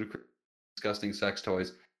over ludicrous, disgusting sex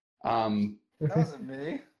toys. That wasn't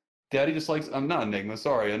me. Daddy just likes... I'm not Enigma,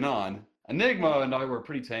 sorry, Anon. Enigma and I were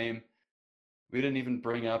pretty tame. We didn't even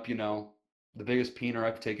bring up, you know, the biggest peener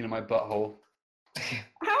I've taken in my butthole. How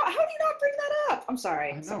do you not bring that up? I'm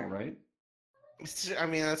sorry. I know, right? I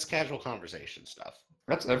mean, that's casual conversation stuff.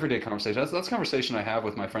 That's everyday conversation. That's conversation I have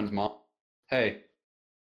with my friend's mom. Hey,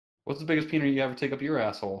 what's the biggest peener you ever take up your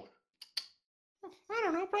asshole? I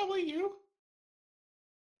don't know, probably you.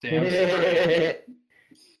 Damn straight.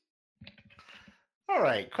 All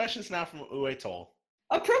right, questions now from Uwe Toll.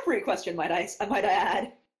 Appropriate question, might I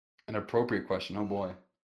add. An appropriate question. Oh boy.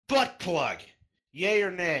 Butt plug, yay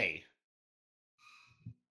or nay?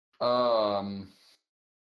 Butt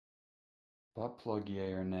plug,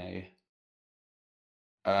 yay or nay?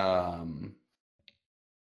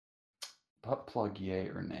 Butt plug, yay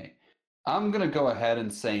or nay? I'm gonna go ahead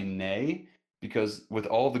and say nay, because with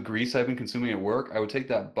all the grease I've been consuming at work, I would take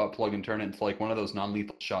that butt plug and turn it into like one of those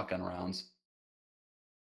non-lethal shotgun rounds.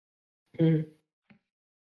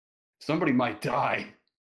 Somebody might die.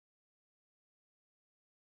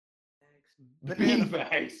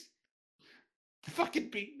 Beanbags.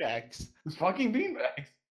 Fucking beanbags. Fucking beanbags.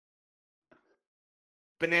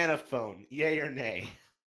 Banana phone, yay or nay?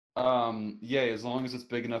 Yay, as long as it's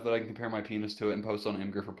big enough that I can compare my penis to it and post on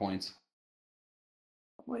Imgur for points.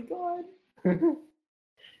 Oh my god.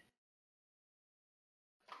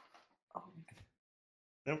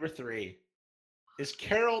 Number 3. Is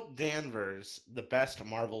Carol Danvers the best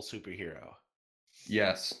Marvel superhero?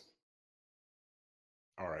 Yes.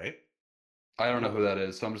 All right. I don't know who that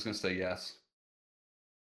is, so I'm just gonna say yes.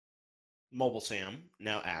 Mobile Sam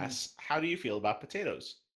now asks, how do you feel about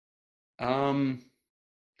potatoes? Potatoes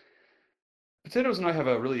and I have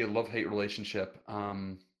a really love-hate relationship.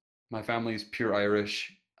 My family's pure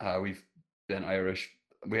Irish. We've been Irish.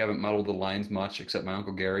 We haven't muddled the lines much, except my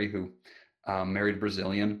Uncle Gary, who married a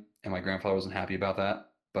Brazilian, and my grandfather wasn't happy about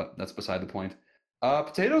that, but that's beside the point.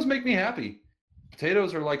 Potatoes make me happy.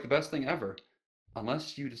 Potatoes are like the best thing ever.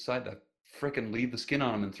 Unless you decide to frickin' leave the skin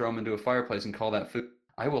on them and throw them into a fireplace and call that food.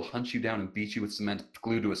 I will hunt you down and beat you with cement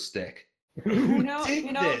glued to a stick.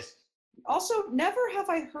 This? Also, never have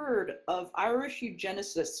I heard of Irish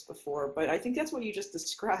eugenicists before, but I think that's what you just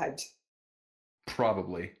described.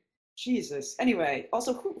 Probably. Jesus. Anyway,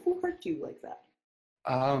 also, who hurt you like that?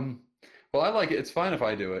 Well, I like it. It's fine if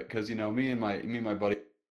I do it, because me and my buddy are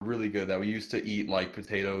really good at that. We used to eat like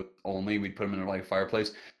potatoes only. We'd put them in a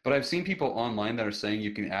fireplace. But I've seen people online that are saying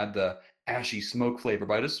you can add the ashy smoke flavor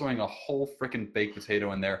by just throwing a whole frickin' baked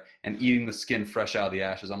potato in there and eating the skin fresh out of the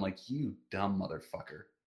ashes. I'm like, you dumb motherfucker.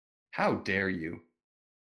 How dare you?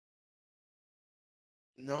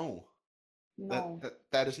 No. No.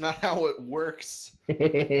 That is not how it works.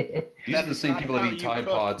 These are the same people that eat Tide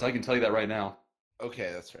Pods. I can tell you that right now.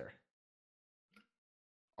 Okay, that's fair.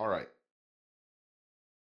 All right.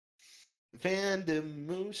 Van de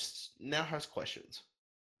Moose now has questions.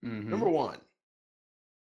 Mhm. Number 1.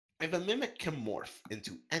 If a mimic can morph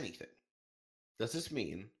into anything, does this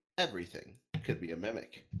mean everything could be a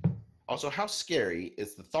mimic? Also, how scary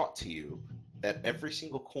is the thought to you that every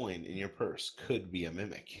single coin in your purse could be a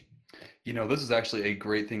mimic? This is actually a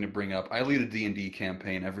great thing to bring up. I lead a D&D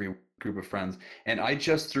campaign every group of friends, and I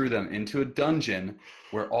just threw them into a dungeon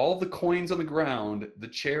where all the coins on the ground, the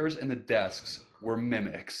chairs, and the desks were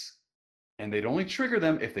mimics. And they'd only trigger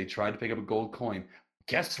them if they tried to pick up a gold coin.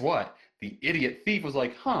 Guess what? The idiot thief was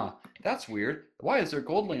like, huh, that's weird. Why is there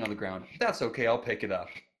gold laying on the ground? That's okay, I'll pick it up.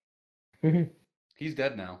 He's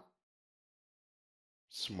dead now.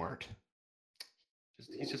 Smart.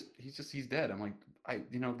 He's dead. I'm like,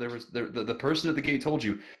 the person at the gate told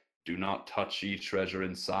you, do not touch each treasure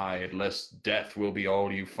inside, lest death will be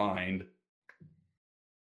all you find.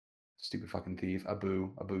 Stupid fucking thief.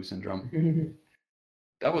 Abu syndrome.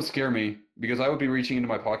 That would scare me, because I would be reaching into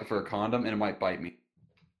my pocket for a condom and it might bite me.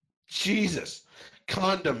 Jesus.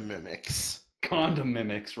 Condom mimics. Condom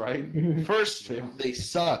mimics, right? First, they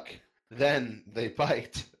suck. Then they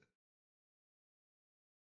bite.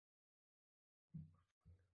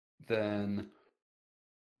 Then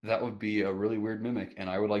that would be a really weird mimic, and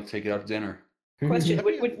I would like to take it out to dinner. Question: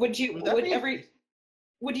 Would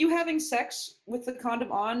you having sex with the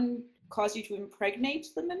condom on cause you to impregnate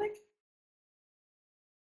the mimic?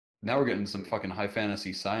 Now we're getting some fucking high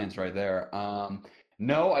fantasy science right there.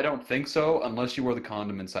 No, I don't think so, unless you wore the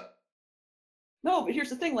condom inside. No, but here's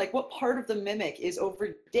the thing: what part of the mimic is over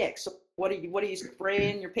your dick? So what are you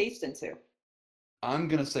spraying your paste into? I'm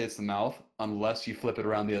gonna say it's the mouth, unless you flip it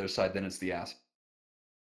around the other side, then it's the ass.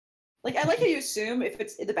 I like how you assume if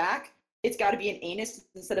it's in the back, it's got to be an anus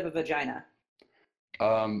instead of a vagina.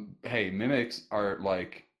 Hey, mimics are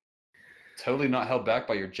totally not held back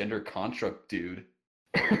by your gender construct, dude.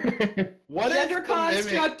 What gender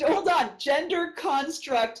construct? Hold on, gender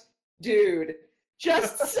construct, dude.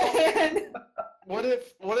 Just saying. What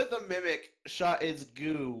if the mimic shot its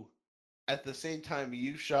goo at the same time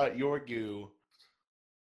you shot your goo?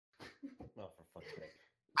 Oh, for fuck's sake.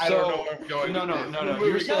 I don't know where I'm going. No.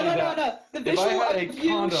 You're saying that if I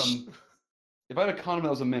had a condom that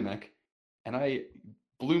was a mimic, and I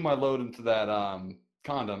blew my load into that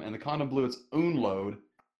condom, and the condom blew its own load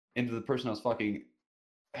into the person I was fucking.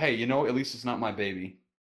 Hey, you know, at least it's not my baby.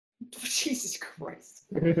 Jesus Christ.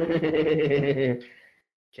 Can't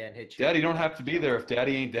hit you. Daddy don't have to be there if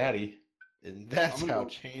daddy ain't daddy. And that's I'm gonna how go-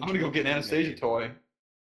 change. I'm gonna go get an will be Anastasia made. toy.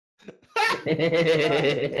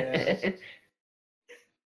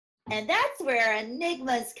 And that's where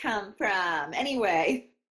enigmas come from. Anyway.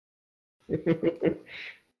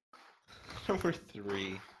 Number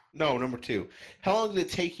 3. No, number 2. How long did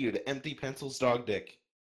it take you to empty Pencil's dog dick?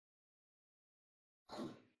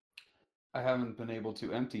 I haven't been able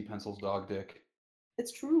to empty Pencil's dog dick.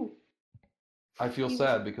 It's true. I feel He was-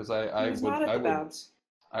 sad because He was not at the bounce.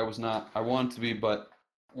 I was not. I wanted to be, but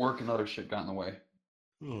work and other shit got in the way.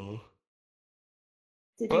 Oh.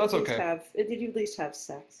 Did But you that's at least okay. Did you at least have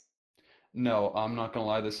sex? No, I'm not gonna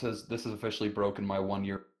lie. This has officially broken my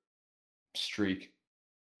 1-year streak.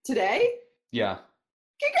 Today? Yeah,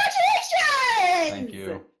 Congratulations! thank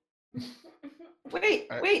you.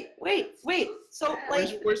 Wait. So,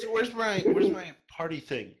 like, Where's my party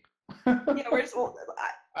thing? yeah, where's, well,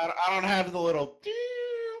 I don't have the little.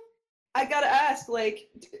 I gotta ask, like,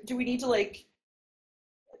 do we need to, like,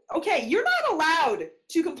 okay, you're not allowed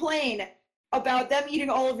to complain about them eating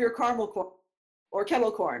all of your caramel corn or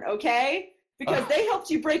kettle corn, okay? Because they helped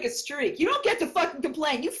you break a streak. You don't get to fucking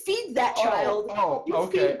complain. You feed that child. Oh, You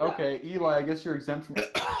okay, feed them. okay. Eli, I guess you're exempt from.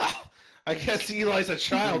 I guess Eli's a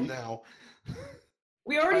child now.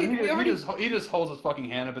 We already. He just holds his fucking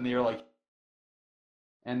hand up in the air like.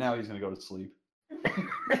 And now he's gonna go to sleep.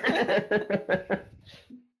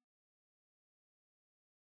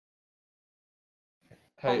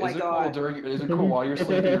 Hey, my is it God. cool is it cool while you're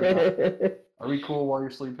sleeping or not? Are we cool while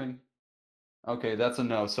you're sleeping? Okay, that's a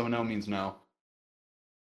no. So no means no.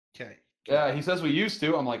 Okay. Yeah, he says we used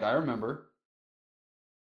to. I'm like, I remember.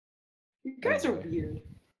 You guys are Okay. weird.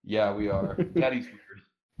 Yeah, we are. Daddy's weird.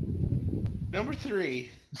 Number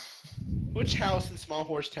 3. Which house in Small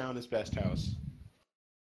Horse Town is best house?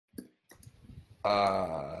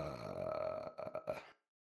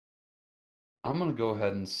 I'm gonna go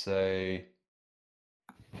ahead and say.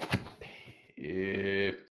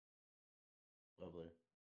 Lovely.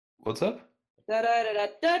 What's up? Da da da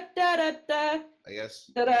da da da da I guess.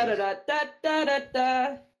 da da da da da da da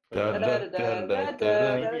da.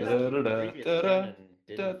 Previous canon,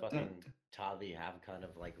 didn't fucking Tavi have kind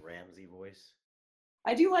of like Ramsey voice?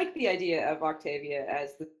 I do like the idea of Octavia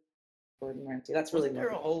as the Gordon Ramsay. That's really Wasn't there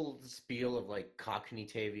a lovely. whole spiel of like Cockney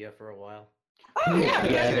Tavia for a while? Oh yeah,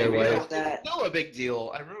 Yeah, there was. about that. No, a big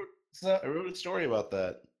deal. I So, wrote a story about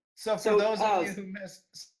that. so for So, those of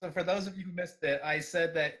you who missed it, I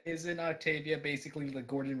said that isn't Octavia basically the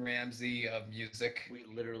Gordon Ramsay of music? We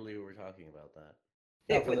literally were talking about that.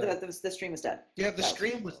 The stream is dead. Yeah, the That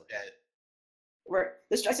stream was dead.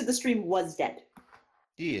 I said the stream was dead.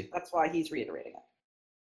 Yeah. That's why he's reiterating it.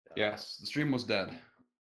 Yes, the stream was dead,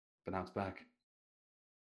 but now it's back.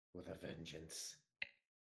 With a vengeance.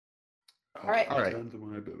 All right. All right. Down to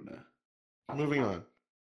my Bona. Moving on.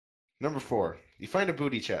 Number 4. You find a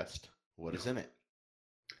booty chest. What is in it?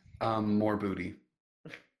 More booty.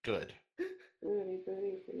 Good. Booty,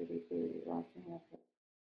 booty, booty, booty, rocking up.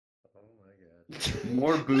 Oh my god.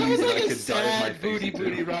 More That booty was than like I a could dive my sad face booty into.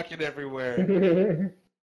 booty rocking everywhere.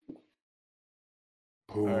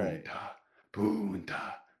 Punta, right.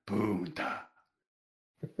 punta, punta.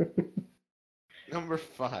 Number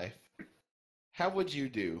 5. How would you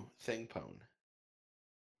do Thing Pone?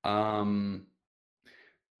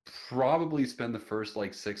 Probably spend the first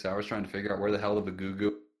like 6 hours trying to figure out where the hell the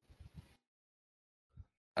Vugugu.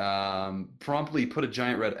 Promptly put a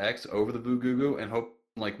giant red X over the Vugugu and hope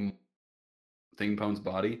like Thingpone's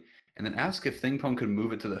body, and then ask if Thingpone could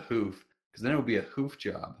move it to the hoof, because then it would be a hoof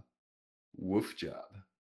job. Woof job.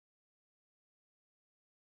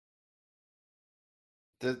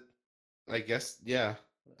 I guess, yeah.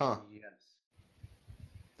 Huh. Yes.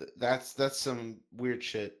 That's some weird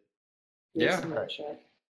shit. Yeah. Some weird shit.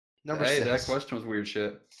 Number Hey, 6. that question was weird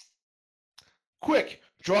shit. Quick,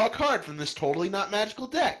 draw a card from this totally not magical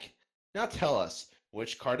deck. Now tell us,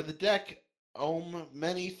 which card of the deck,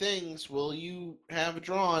 many things will you have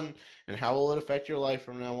drawn, and how will it affect your life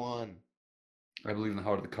from now on? I believe in the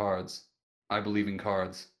heart of the cards. I believe in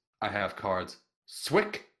cards. I have cards.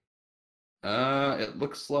 Swick! It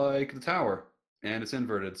looks like the tower, and it's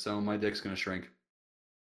inverted, so my dick's gonna shrink.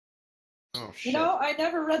 Oh, shit. You know, I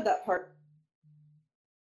never read that part.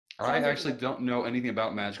 I Sounds like actually don't know anything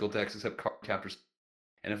about magical decks except card captors.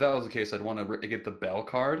 And if that was the case, I'd want to get the bell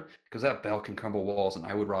card, because that bell can crumble walls, and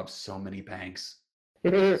I would rob so many banks.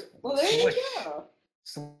 Well, there you Swish. go.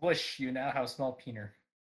 Swish, you now have small peener.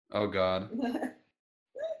 Oh god.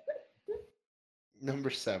 Number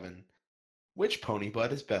 7. Which pony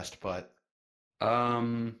butt is best butt?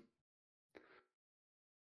 Oh,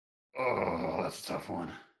 that's a tough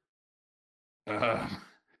one.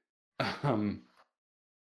 Um,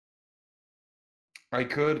 I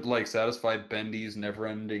could like satisfy Bendy's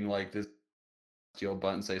never-ending like this steel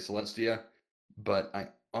butt and say Celestia, but I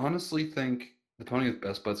honestly think the pony with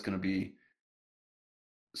best butt's gonna be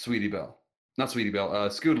Sweetie Belle. Not Sweetie Belle,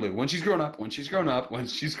 Scootaloo. When she's grown up,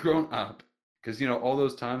 because you know all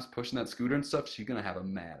those times pushing that scooter and stuff, she's gonna have a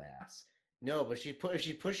mad ass. No, but if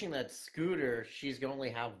she's pushing that scooter, she's gonna only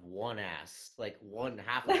have one ass. Like one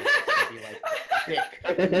half of it's gonna be like thick.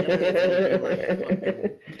 The other one's gonna be, like,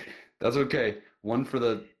 fucking... That's okay. One for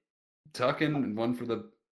the tucking and one for the.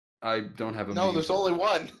 I don't have a. No, there's only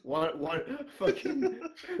one. One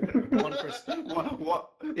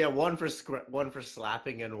for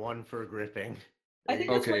slapping and one for gripping. I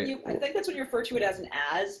think that's when I think that's when you refer to it as an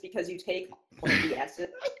as because you take one of the s's.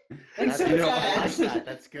 And so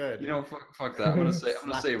That's good. You know, fuck that. I'm gonna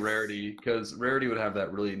say Rarity because Rarity would have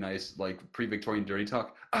that really nice like pre-Victorian dirty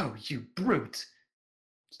talk. Oh, you brute!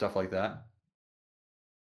 Stuff like that.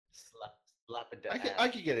 Slap it I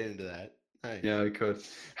down. could get into that. Nice. Yeah, I could.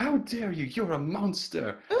 How dare you? You're a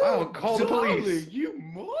monster! I'll call the police. You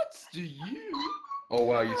monster, you! Oh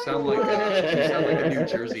wow, you sound like a New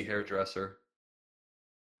Jersey hairdresser.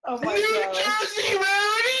 Oh my New god. Jersey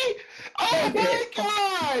Rarity! Oh my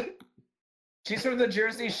god! She's from the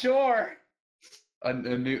Jersey Shore. A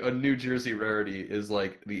New Jersey Rarity is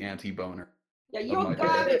like the anti-boner. Yeah, my you're God.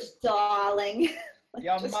 garbage, darling.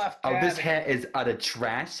 Yeah, muff. Oh, this daddy. hair is utter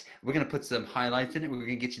trash. We're gonna put some highlights in it. We're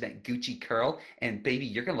gonna get you that Gucci curl, and baby,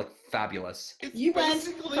 you're gonna look fabulous. You went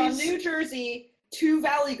from New Jersey to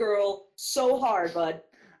Valley Girl so hard, bud.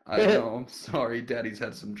 I know. I'm sorry. Daddy's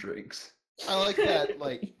had some drinks. I like that.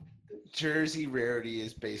 Like Jersey Rarity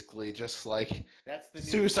is basically just like That's the new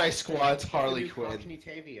Suicide Squad's that's the Harley new Quinn. Cockney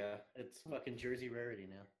Tavia. It's fucking Jersey Rarity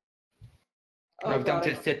now. Oh, don't god.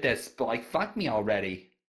 just sit there, Spike. Fuck me already.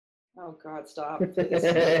 Oh god, stop. You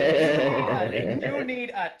need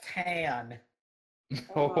a tan.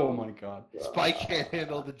 Oh my god. Spike can't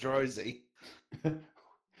handle the Jersey.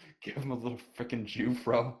 Give him a little freaking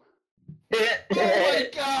Jufro. Oh my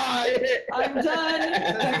god! I'm done.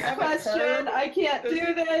 Next question. I can't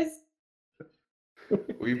do this.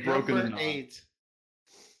 We've broken Number the knot. 8.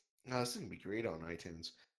 Oh, this is gonna be great on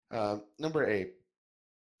iTunes. Number 8.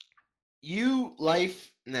 You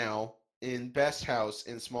life now in best house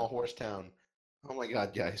in Small Horse Town. Oh my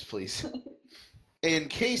god, guys, please. In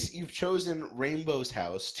case you've chosen Rainbow's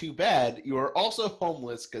house, too bad you are also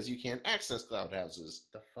homeless because you can't access cloud houses.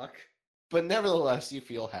 The fuck? But nevertheless, you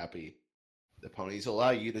feel happy. The ponies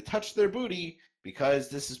allow you to touch their booty because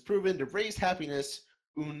this is proven to raise happiness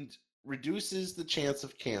and reduces the chance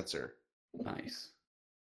of cancer. Nice.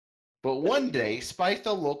 But one day, Spike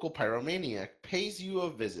the local pyromaniac pays you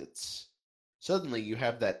a visit. Suddenly you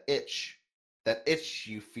have that itch. That itch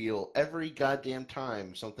you feel every goddamn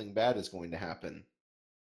time something bad is going to happen.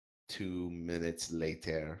 2 minutes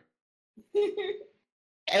later.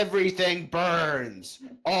 Everything burns.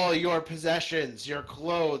 All your possessions, your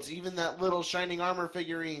clothes, even that little shining armor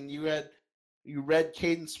figurine you read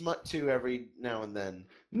Caden Smut to every now and then.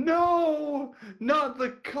 No! Not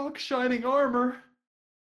the cock shining armor.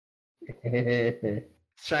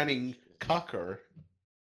 Shining cucker.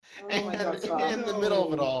 Oh my god, And stop. in the middle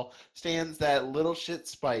of it all stands that little shit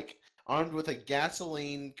Spike, armed with a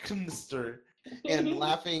gasoline canister and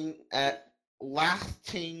laughing at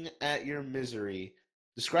your misery.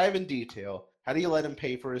 Describe in detail. How do you let him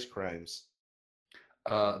pay for his crimes?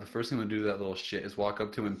 The first thing I'm gonna do to that little shit is walk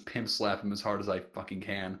up to him and pimp slap him as hard as I fucking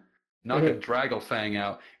can. Knock a draggle fang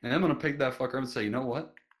out, and I'm gonna pick that fucker up and say, you know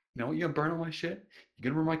what? You know what? You gonna burn all my shit? You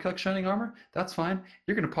gonna wear my cuck shining armor? That's fine.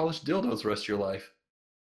 You're gonna polish dildos the rest of your life.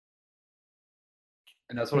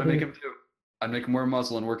 And that's what I make him do. I make him wear a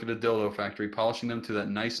muzzle and work at a dildo factory, polishing them to that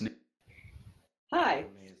nice. Hi,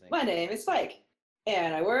 Amazing. my name is Spike,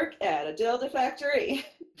 and I work at a dildo factory.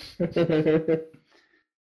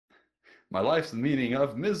 My life's the meaning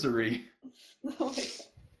of misery. Oh my god.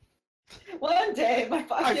 One day, my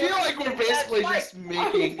father. I feel like we're basically just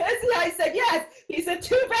making. I said yes. He said,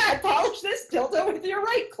 "Too bad. Polish this dildo with your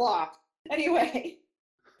right claw." Anyway.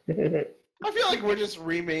 I feel like we're just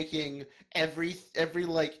remaking every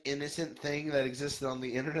like innocent thing that existed on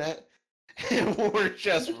the internet, and we're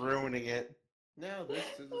just ruining it. Now this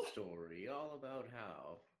is a story all about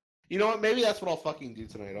how. You know what? Maybe that's what I'll fucking do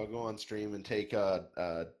tonight. I'll go on stream and take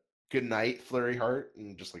Good Night Flurry Heart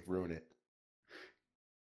and just like ruin it.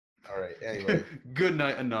 All right. Anyway, Good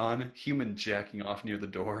night, Anon. Human jacking off near the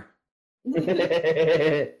door.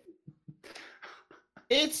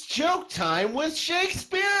 It's joke time with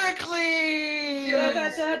Shakespeare-cles! Da, da,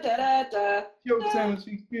 da, da, da, da. Joke time with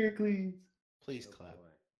Shakespeare, please. Please clap.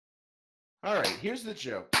 All right, here's the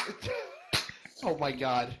joke. Oh my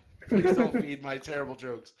god. Please don't feed my terrible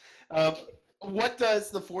jokes. What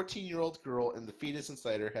does the 14-year-old girl and the fetus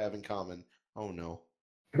inside her have in common? Oh no.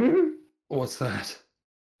 What's that?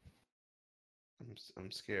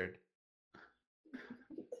 I'm scared.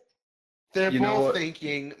 They're You know both what?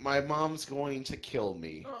 thinking my mom's going to kill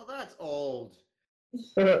me. Oh, that's old.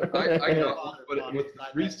 I know, Father, but father, with side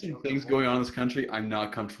that recent joke things of going on in this country, I'm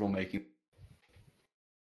not comfortable making.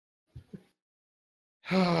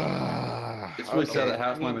 It's really sad that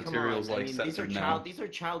half my materials like these are censored now. these are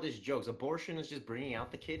childish jokes. Abortion is just bringing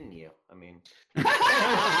out the kid in you. I mean,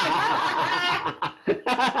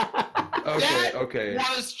 Okay.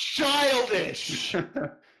 That was childish! Okay,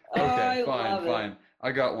 I love it. fine.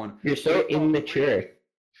 I got one. You're so immature.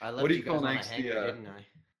 I left What do you you guys call on a next hanger, the, didn't I?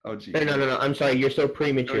 Oh, geez. No. I'm sorry. You're so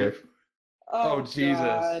premature. Oh, Jesus.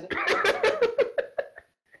 God.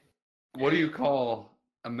 What do you call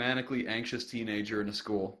a manically anxious teenager in a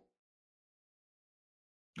school?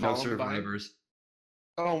 No Columbine? survivors.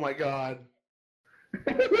 Oh my god.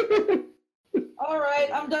 All right,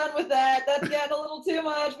 I'm done with that. That's getting a little too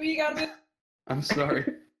much. We gotta move. I'm sorry.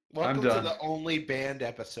 Welcome done. to the only banned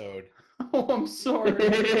episode. Oh, I'm sorry.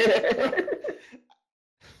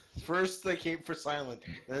 First they came for silent,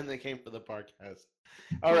 then they came for the podcast.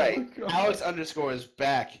 All right, my God. Alex underscore is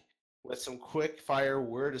back with some quick fire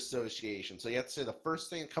word association. So you have to say the first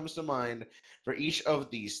thing that comes to mind for each of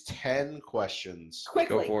these 10 questions.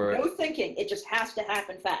 Quickly, for it. no thinking. It just has to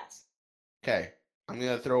happen fast. Okay, I'm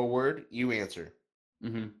gonna throw a word. You answer.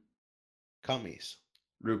 Mm-hmm. Cummies.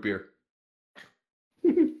 Root beer.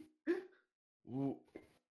 Ooh.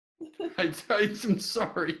 I'm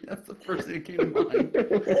sorry. That's the first thing that came to mind.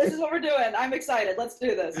 This is what we're doing. I'm excited. Let's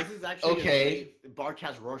do this. This is actually Okay. a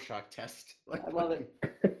Barcast Rorschach test. I love it.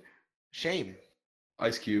 Shame.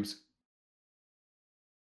 Ice cubes.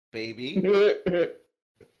 Baby.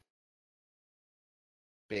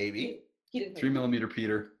 Baby. He didn't 3mm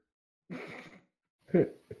Peter.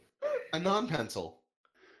 A non-pencil.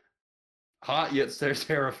 Hot yet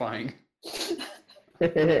terrifying.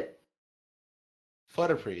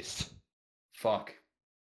 Flutter priest. Fuck.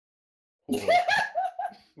 with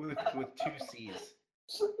 2 C's.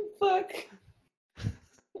 Fuck.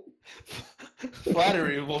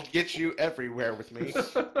 Flattery will get you everywhere with me.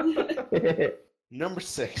 Number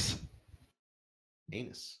 6.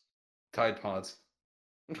 Anus. Tide Pods.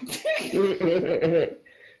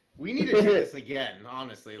 We need to do this again,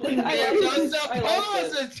 honestly. Like, I like this. I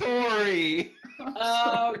like this. Suppository!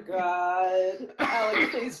 Oh God,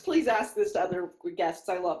 Alex, please ask this to other guests.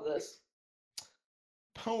 I love this.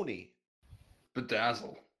 Pony.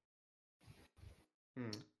 Bedazzle.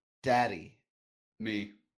 Daddy.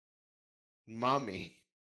 Me. Mommy.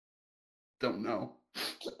 Don't know.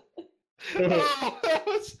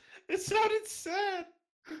 Oh, it sounded sad.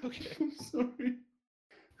 Okay. I'm sorry.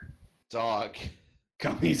 Dog.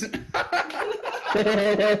 Gummies.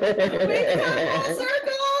 Full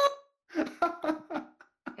circle.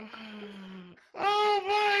 Oh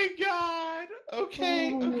my god.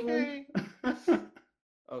 Okay.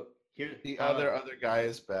 oh, here The other guy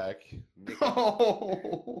is back.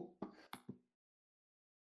 Oh.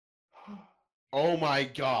 Oh my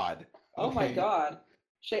god. Oh my Okay. God.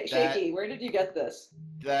 Shaky, where did you get this?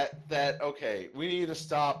 Okay, we need to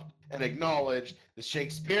stop and acknowledge the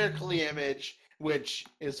Shakespeare-cally image, which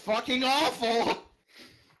is fucking awful.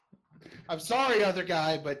 I'm sorry, other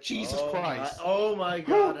guy, but Jesus Christ. Oh my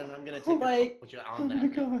god, and I'm gonna take Like- put you on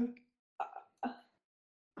that. God.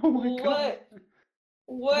 Oh my God. What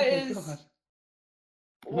Oh my is? God.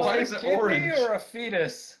 what- Why is it Kidney orange? or a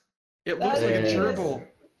fetus? It looks That like a is- gerbil.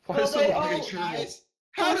 Why Well, does it they look like a all- gerbil?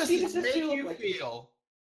 How does fetuses this make do look you like- feel?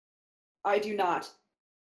 I do not.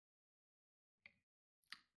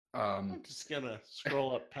 I'm just gonna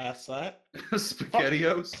scroll up past that.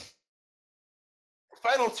 SpaghettiOs.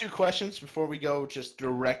 Final 2 questions before we go just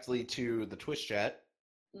directly to the Twitch chat.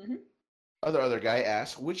 Mhm. Other guy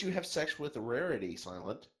asks, would you have sex with Rarity,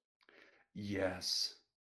 Silent? Yes.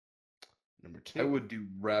 Number 2. I would do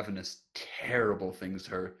ravenous, terrible things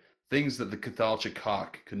to her. Things that the Catholic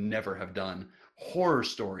cock could never have done. Horror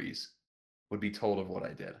stories would be told of what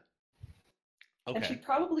I did. And Okay. she'd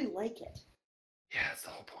probably like it. Yeah, that's the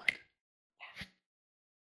whole point.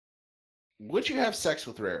 Would you have sex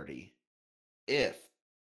with Rarity if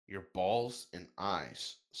your balls and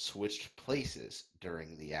eyes switched places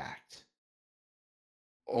during the act?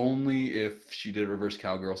 Only if she did reverse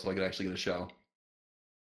cowgirl so I could actually get a show.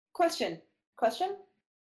 Question.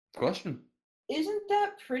 Question. isn't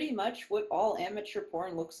that pretty much what all amateur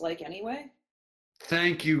porn looks like anyway?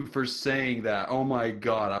 Thank you for saying that. Oh my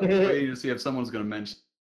god, I'm waiting to see if someone's gonna mention.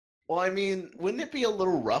 Well, I mean, wouldn't it be a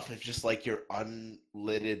little rough if just like your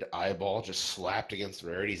unlidded eyeball just slapped against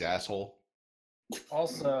Rarity's asshole?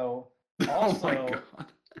 Also, Oh my god.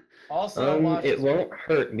 watch it this- won't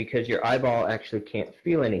hurt because your eyeball actually can't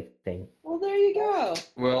feel anything. Well, there you go.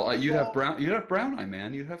 Well, you'd have brown eye,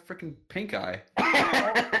 man. You'd have freaking pink eye.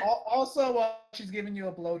 Also, she's giving you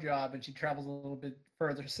a blowjob and she travels a little bit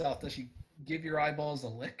further south. Does she give your eyeballs a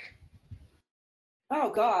lick? Oh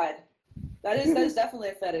God, that is definitely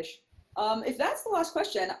a fetish. If that's the last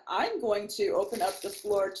question, I'm going to open up the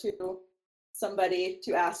floor to somebody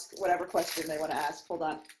to ask whatever question they want to ask. Hold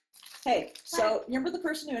on. Hey, so you remember the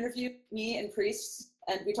person who interviewed me and Priests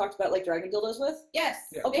and we talked about like dragon dildos with? Yes.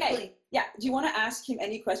 Yeah. Okay. Totally. Yeah. Do you want to ask him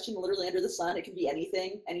any question literally under the sun? It could be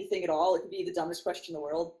anything at all. It could be the dumbest question in the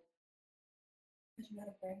world.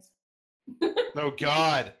 Oh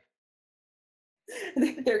God.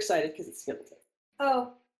 They're excited because it's skeleton.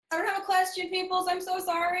 Oh, I don't have a question, peoples. I'm so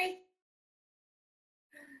sorry.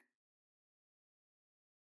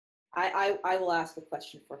 I will ask a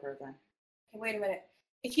question for her then. Okay, wait a minute.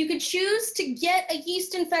 If you could choose to get a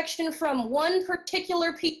yeast infection from one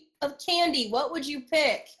particular piece of candy, what would you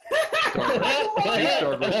pick?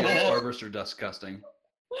 Starbursts are disgusting.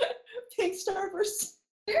 Pink Starburst.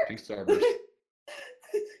 Pink Starburst.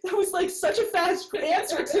 That was like such a fast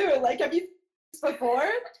answer too. Like, have you before?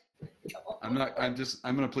 I'm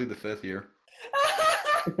gonna plead the fifth here.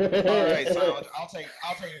 All right, so I'll take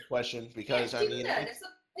a question because I mean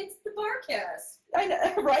It's the Barcast. I know,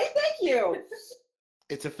 right? Thank you.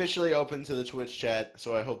 it's officially open to the Twitch chat,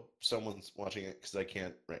 so I hope someone's watching it because I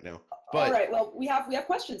can't right now. But All right. Well, we have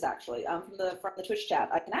questions actually from the Twitch chat.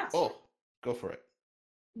 I can ask. oh, go for it.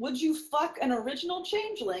 Would you fuck an original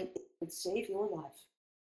changeling if it would save your life?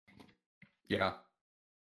 Yeah.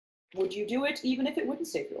 Would you do it even if it wouldn't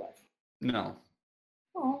save your life? No.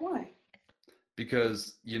 Oh, why?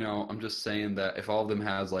 Because, I'm just saying that if all of them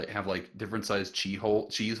have different sized cheese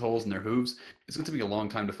holes in their hooves, it's going to be a long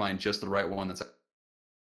time to find just the right one that's.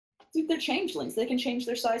 Dude, they're changelings. They can change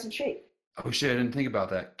their size and shape. Oh shit, I didn't think about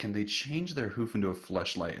that. Can they change their hoof into a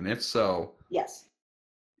fleshlight? And if so, Yes.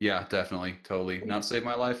 yeah, definitely, totally. Not save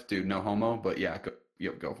my life, dude, no homo, but yeah,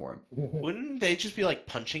 go for it. Wouldn't they just be like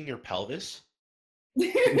punching your pelvis?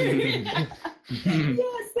 Yes,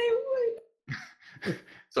 they would.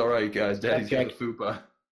 It's alright, guys. Daddy's got a Okay. fupa.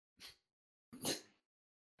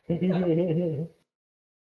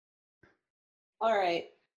 All right.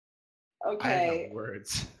 I have Okay. no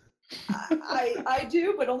words. I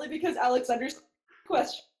do, but only because Alex understands the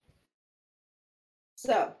question.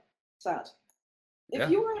 So, Yeah. if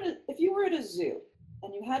you were at a zoo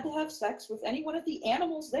and you had to have sex with any one of the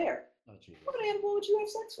animals there, Oh, Jesus. what animal would you have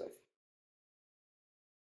sex with?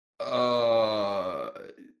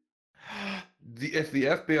 If the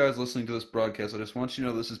FBI is listening to this broadcast, I just want you to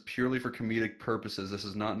know this is purely for comedic purposes. This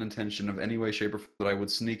is not an intention of any way, shape, or form that I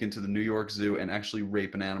would sneak into the New York Zoo and actually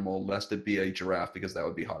rape an animal, lest it be a giraffe, because that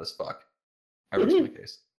would be hot as fuck. I rest my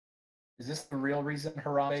case. Is this the real reason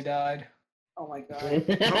Harambe died? Oh my god.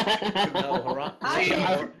 No,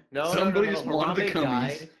 Harambe. No, Somebody just wanted to Harambe come in.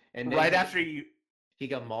 died, and then Right after you, he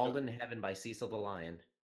got mauled in heaven by Cecil the Lion.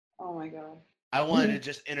 Oh my god. I wanted to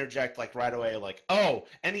just interject like right away, like, oh,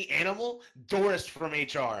 any animal? Doris from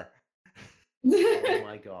HR. Oh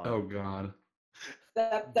my god. Oh god.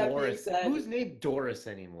 that being Doris. said, Who's named Doris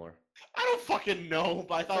anymore? I don't fucking know,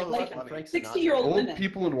 but I thought it was Like, funny. Frank 60-year-old Sinatra. Old women.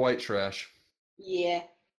 people in white trash. Yeah.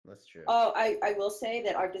 That's true. Oh, I will say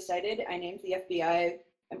that I've decided I named the FBI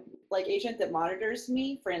agent that monitors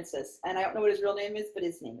me Francis, and I don't know what his real name is, but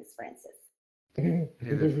his name is Francis. Hey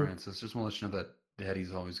there, Francis. Just want to let you know that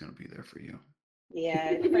Daddy's always going to be there for you.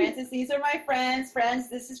 Yeah, Francis, these are my friends. Friends,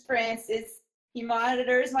 this is Francis. He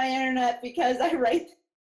monitors my internet because I write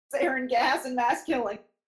sarin gas and mass killing.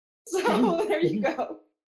 So there you go.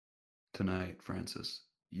 Tonight, Francis,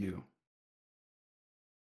 you.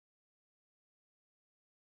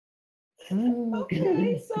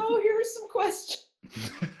 Okay, so here's some questions.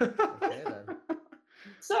 Okay, then.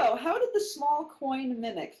 So, how did the small coin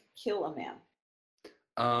mimic kill a man?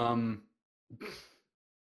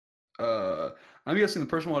 I'm guessing the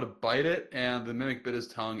person wanted to bite it, and the mimic bit his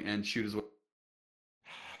tongue and chewed his way.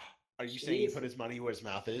 Are you saying he Jeez. put his money where his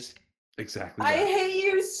mouth is? Exactly. I That. hate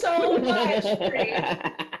you so much,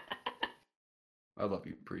 Priest. I love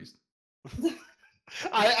you, priest.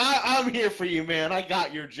 I'm here for you, man. I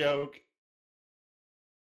got your joke.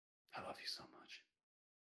 I love you so much.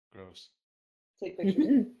 Gross. Take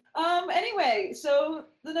pictures. Anyway, so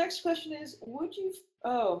the next question is, would you?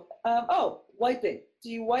 Wiping. Do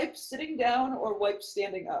you wipe sitting down or wipe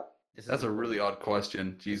standing up? That's a really odd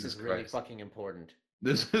question. This Jesus is really Christ. fucking important.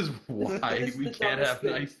 This is why This is we the can't dumbest have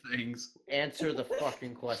thing. nice things. Answer the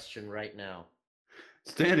fucking question right now.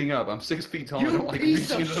 Standing up. I'm 6 feet tall. I You don't like piece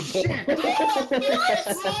reaching of to the shit! bowl.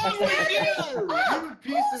 You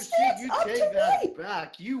piece of shit! You take that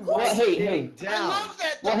back. You Well, wipe hey, shit hey. down. I love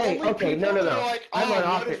that. Well, the hey, only okay, people no. that are like, I'm "Oh, on what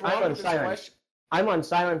opposite- is wrong I'm on with this silence. question?" I'm on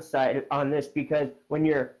silence side on this because when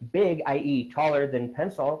you're big, i.e., taller than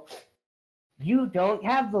pencil, you don't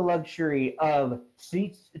have the luxury of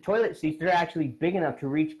toilet seats that are actually big enough to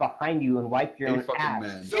reach behind you and wipe your Hey, own fucking ass.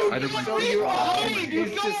 man. So, I don't like so this. your Oh, option you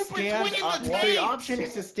is go to stand between up. the Well, your tapes. option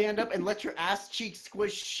is to stand up and let your ass cheeks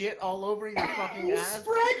squish shit all over your fucking You ass.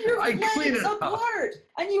 spread your I clean legs it up. apart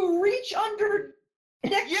and you reach under.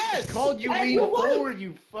 Yes. It's called you And lean you wipe. forward,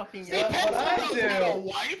 you fucking See, What pencil I knows do- how to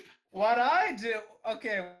wipe. What I do,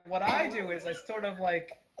 what I do is I sort of like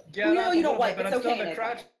get We know up you a don't little wipe, bit, but it's I'm still okay, a bit Nick.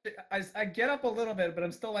 crouched. I get up a little bit, but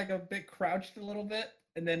I'm still like a bit crouched a little bit,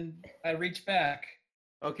 and then I reach back.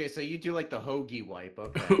 Okay, so you do like the hoagie wipe,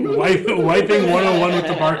 okay. Wiping 101 with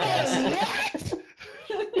the Barcast.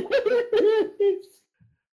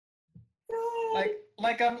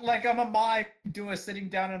 Like I'm a mime doing a sitting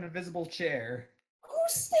down on an invisible chair. Who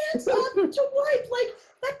stands up to wipe? Like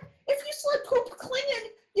that? If you saw poop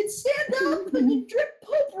clinging, you'd stand up and you'd drip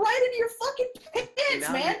poop right into your fucking pants,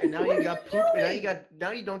 man. And now What you are got you poop. doing?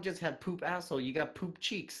 Now you don't just have poop asshole. You got poop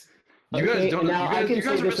cheeks. You guys don't. Now you I guys, can you guys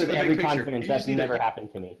say are this missing with the every big picture. confidence. You That's just need never to-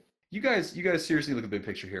 happened to me. You guys seriously look at the big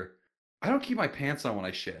picture here. I don't keep my pants on when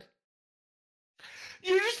I shit.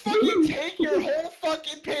 You just fucking take your whole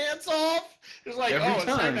fucking pants off. It's like, Every it's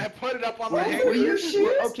time time. to put it up on my Over hanger. your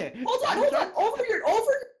shoes? Okay. Hold on. Over.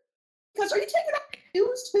 Because are you taking off your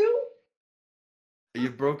shoes too? You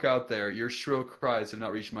broke out there. Your shrill cries have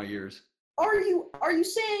not reached my ears. Are you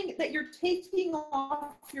saying that you're taking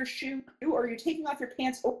off your shoe, or are you taking off your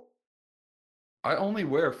pants? I only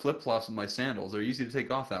wear flip flops with my sandals. They're easy to take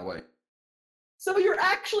off that way. So you're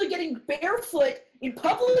actually getting barefoot in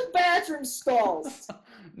public bathroom stalls.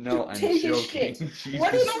 No, I'm Take a joking. shit. Jesus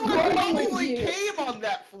What is Christ. wrong Probably with you? came on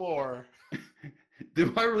that floor.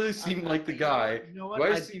 Do I really seem like the guy? You know Do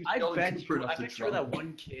what? I seem I Sheldon bet Cooper you. enough I to bet you're that Trump?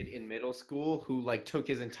 one kid in middle school who like took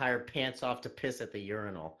his entire pants off to piss at the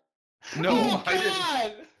urinal. No, Oh, I didn't.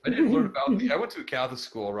 God. I didn't learn about the. I went to a Catholic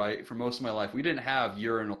school, right? For most of my life, we didn't have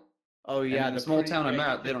urinal. Oh yeah, in the small town I'm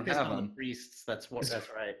at, they don't pissed have on the them. priests. That's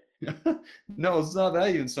right. No, it's not that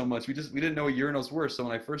even so much. We didn't know what urinals were. So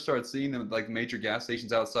when I first started seeing them at like major gas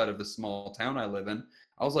stations outside of the small town I live in,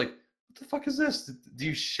 I was like, "What the fuck is this? Do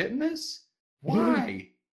you shit in this? Why?"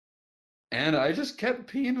 And I just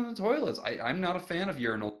kept peeing in the toilets. I'm not a fan of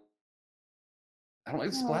urinal. I don't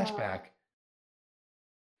like the splashback.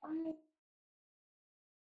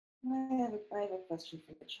 I have a question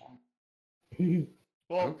for the chat.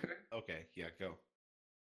 Well, Okay. okay, yeah, go.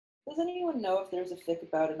 Does anyone know if there's a fic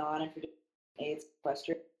about a non-introduced AIDS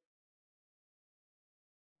question?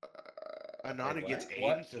 Anana Wait, gets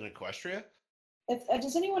what? AIDS in Equestria?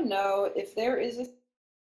 Does anyone know if there is a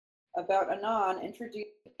about Anon introduced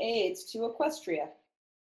AIDS to Equestria?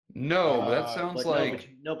 No, that sounds But like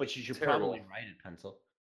but you should terrible. probably write it, Pencil.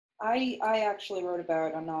 I actually wrote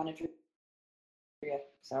about Anon introduced Equestria,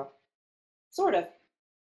 so sort of.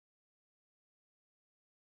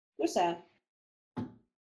 Just saying.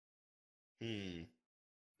 I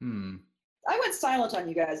went silent on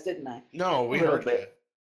you guys, didn't I? No, we A little heard bit. it.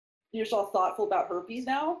 You're just all thoughtful about herpes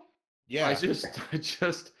now? Yeah. I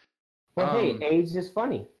just. Well, hey, AIDS is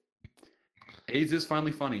funny. AIDS is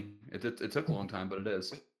finally funny. It took a long time, but it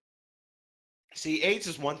is. See, AIDS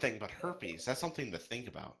is one thing, but herpes, that's something to think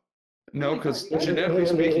about. No, because genetically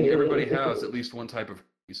speaking, everybody has at least one type of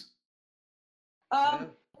herpes.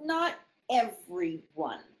 Not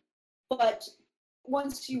everyone, but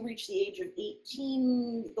once you reach the age of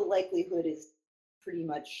 18, the likelihood is pretty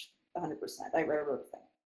much 100%. I wrote a thing.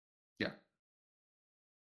 Yeah.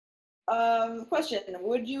 Question: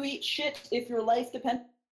 would you eat shit if your life depended?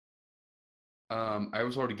 I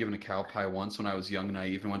was already given a cow pie once when I was young and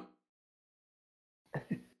naive and went.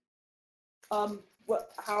 What?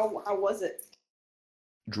 How was it?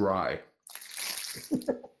 Dry.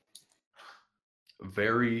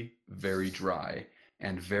 Very, very dry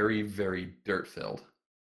and very, very dirt filled.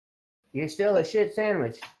 You're still a shit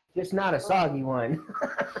sandwich, just not a soggy one.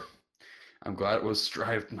 I'm glad it was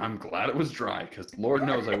dry. I'm glad it was dry because Lord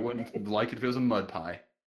knows I wouldn't like it if it was a mud pie.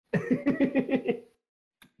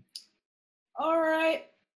 All right.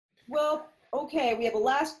 Well, okay. We have a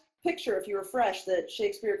last picture, if you refresh, that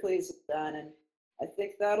Shakespeare Please has done, and I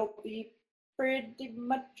think that'll be pretty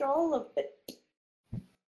much all of it.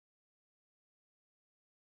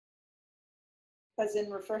 As in,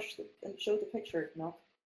 refresh and show the picture. No.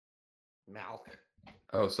 Malk.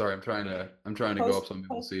 Oh, sorry. I'm trying to go up so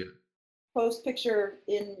people see it. Post picture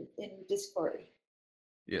in Discord.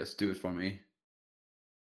 Yes, do it for me.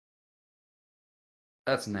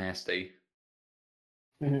 That's nasty.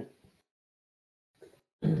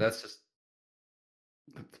 That's just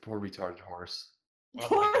the poor retarded horse. Oh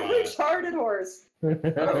Poor my God. retarded horse. I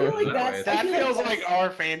feel like that's. That I feel feels that's- like our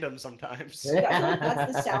fandom sometimes. I feel like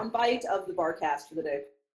that's the soundbite of the Barcast for the day.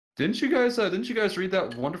 Didn't you guys read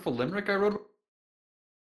that wonderful limerick I wrote?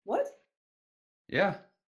 What? Yeah.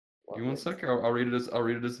 You want a sec? I'll read it as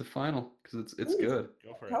the final because it's Please. good.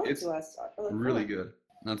 Go for Tell it. it It's to us. I look Really forward. good.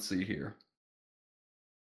 Let's see here.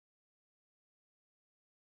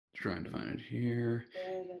 Trying to find it here.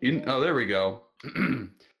 There we go.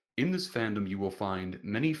 In this fandom, you will find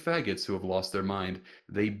many faggots who have lost their mind.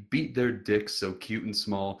 They beat their dicks so cute and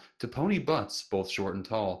small to pony butts, both short and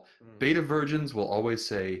tall. Beta virgins will always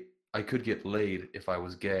say, "I could get laid if I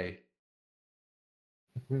was gay."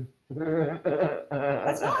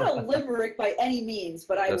 That's not a limerick by any means,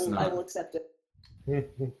 but I That's will not. accept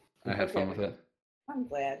it. I had fun with it. I'm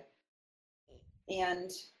glad.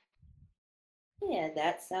 And yeah,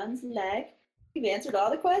 that sounds like you've answered all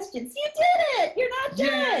the questions. You did it! You're not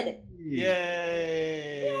dead!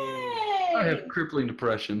 Yay! Yay! I have crippling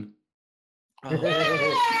depression.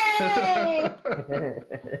 Yay!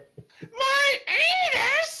 My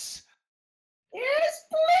anus! It's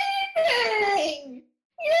bleeding!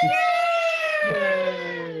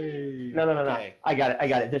 Yay! No. Okay. I got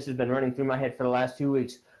it. This has been running through my head for the last 2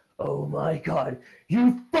 weeks. Oh my God,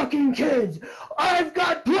 you fucking kids! I've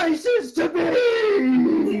got places to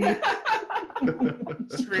be!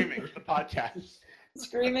 Screaming the podcast.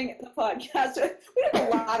 Screaming at the podcast. We have a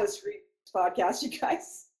lot of screaming podcasts, you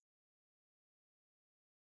guys.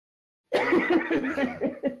 Yeah.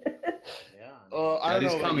 I don't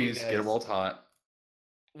These know about you cummies guys. get real hot.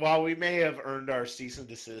 While we may have earned our cease and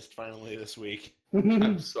desist finally this week,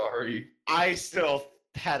 I'm sorry. I still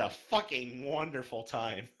had a fucking wonderful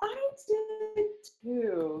time. I did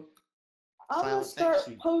too. I'm gonna Silent start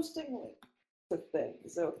thanks. posting links to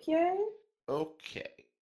things, okay? Okay.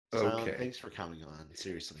 Okay. Silent, thanks for coming on.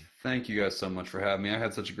 Seriously. Thank you guys so much for having me. I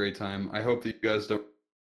had such a great time. I hope that you guys don't.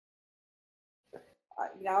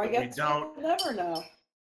 Now I But we guess don't. we'll never know.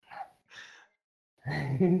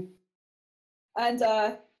 And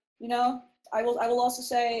I will also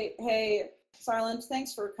say, hey, Silent,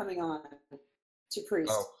 thanks for coming on to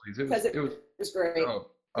Priest. Oh, please. Because it was great. Oh,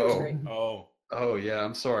 It was oh, great. Oh. yeah.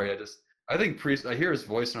 I'm sorry. I think Priest. I hear his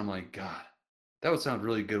voice and I'm like, God, that would sound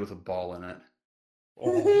really good with a ball in it.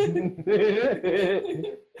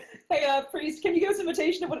 Hey, Priest, can you give us an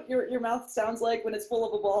imitation of what your mouth sounds like when it's full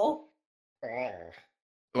of a ball?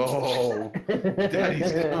 Oh,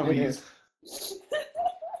 daddy's gummies.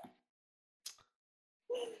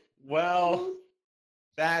 Well,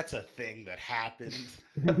 that's a thing that happened.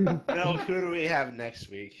 Now, who do we have next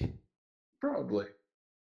week? Probably.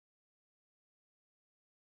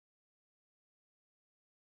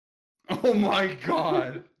 Oh my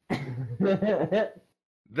God.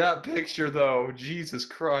 That picture, though, Jesus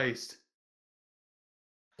Christ.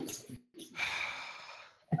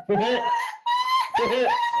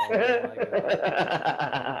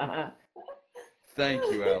 Thank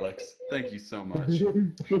you, Alex. Thank you so much.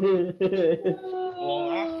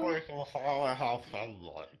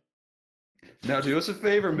 Now, do us a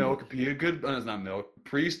favor, Milk. Be a good, not Milk.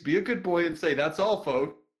 Priest, be a good boy and say, "That's all,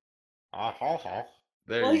 folks."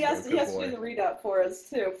 There Well, you he go. has Good to boy. do the readout for us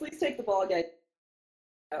too. Please take the ball, guy.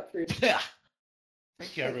 Out, Priest. Yeah.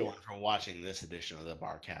 Thank you, everyone, for watching this edition of the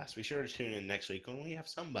Barcast. Be sure to tune in next week when we have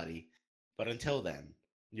somebody. But until then,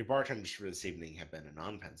 your bartenders for this evening have been a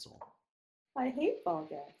non-pencil, I hate ball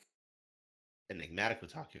gags. enigmatic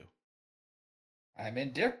otaku, I'm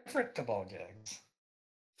indifferent to ball gags.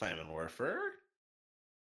 Simon Warfer,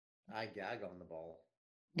 I gag on the ball.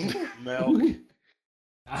 Milk,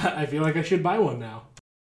 I feel like I should buy one now.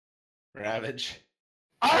 Ravage,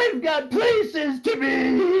 I've got places to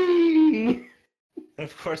be! and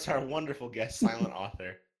of course our wonderful guest, Silent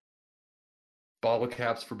Author. Bottle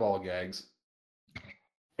caps for ball gags.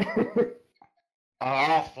 La,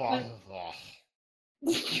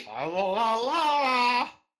 la, la,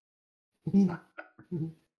 la.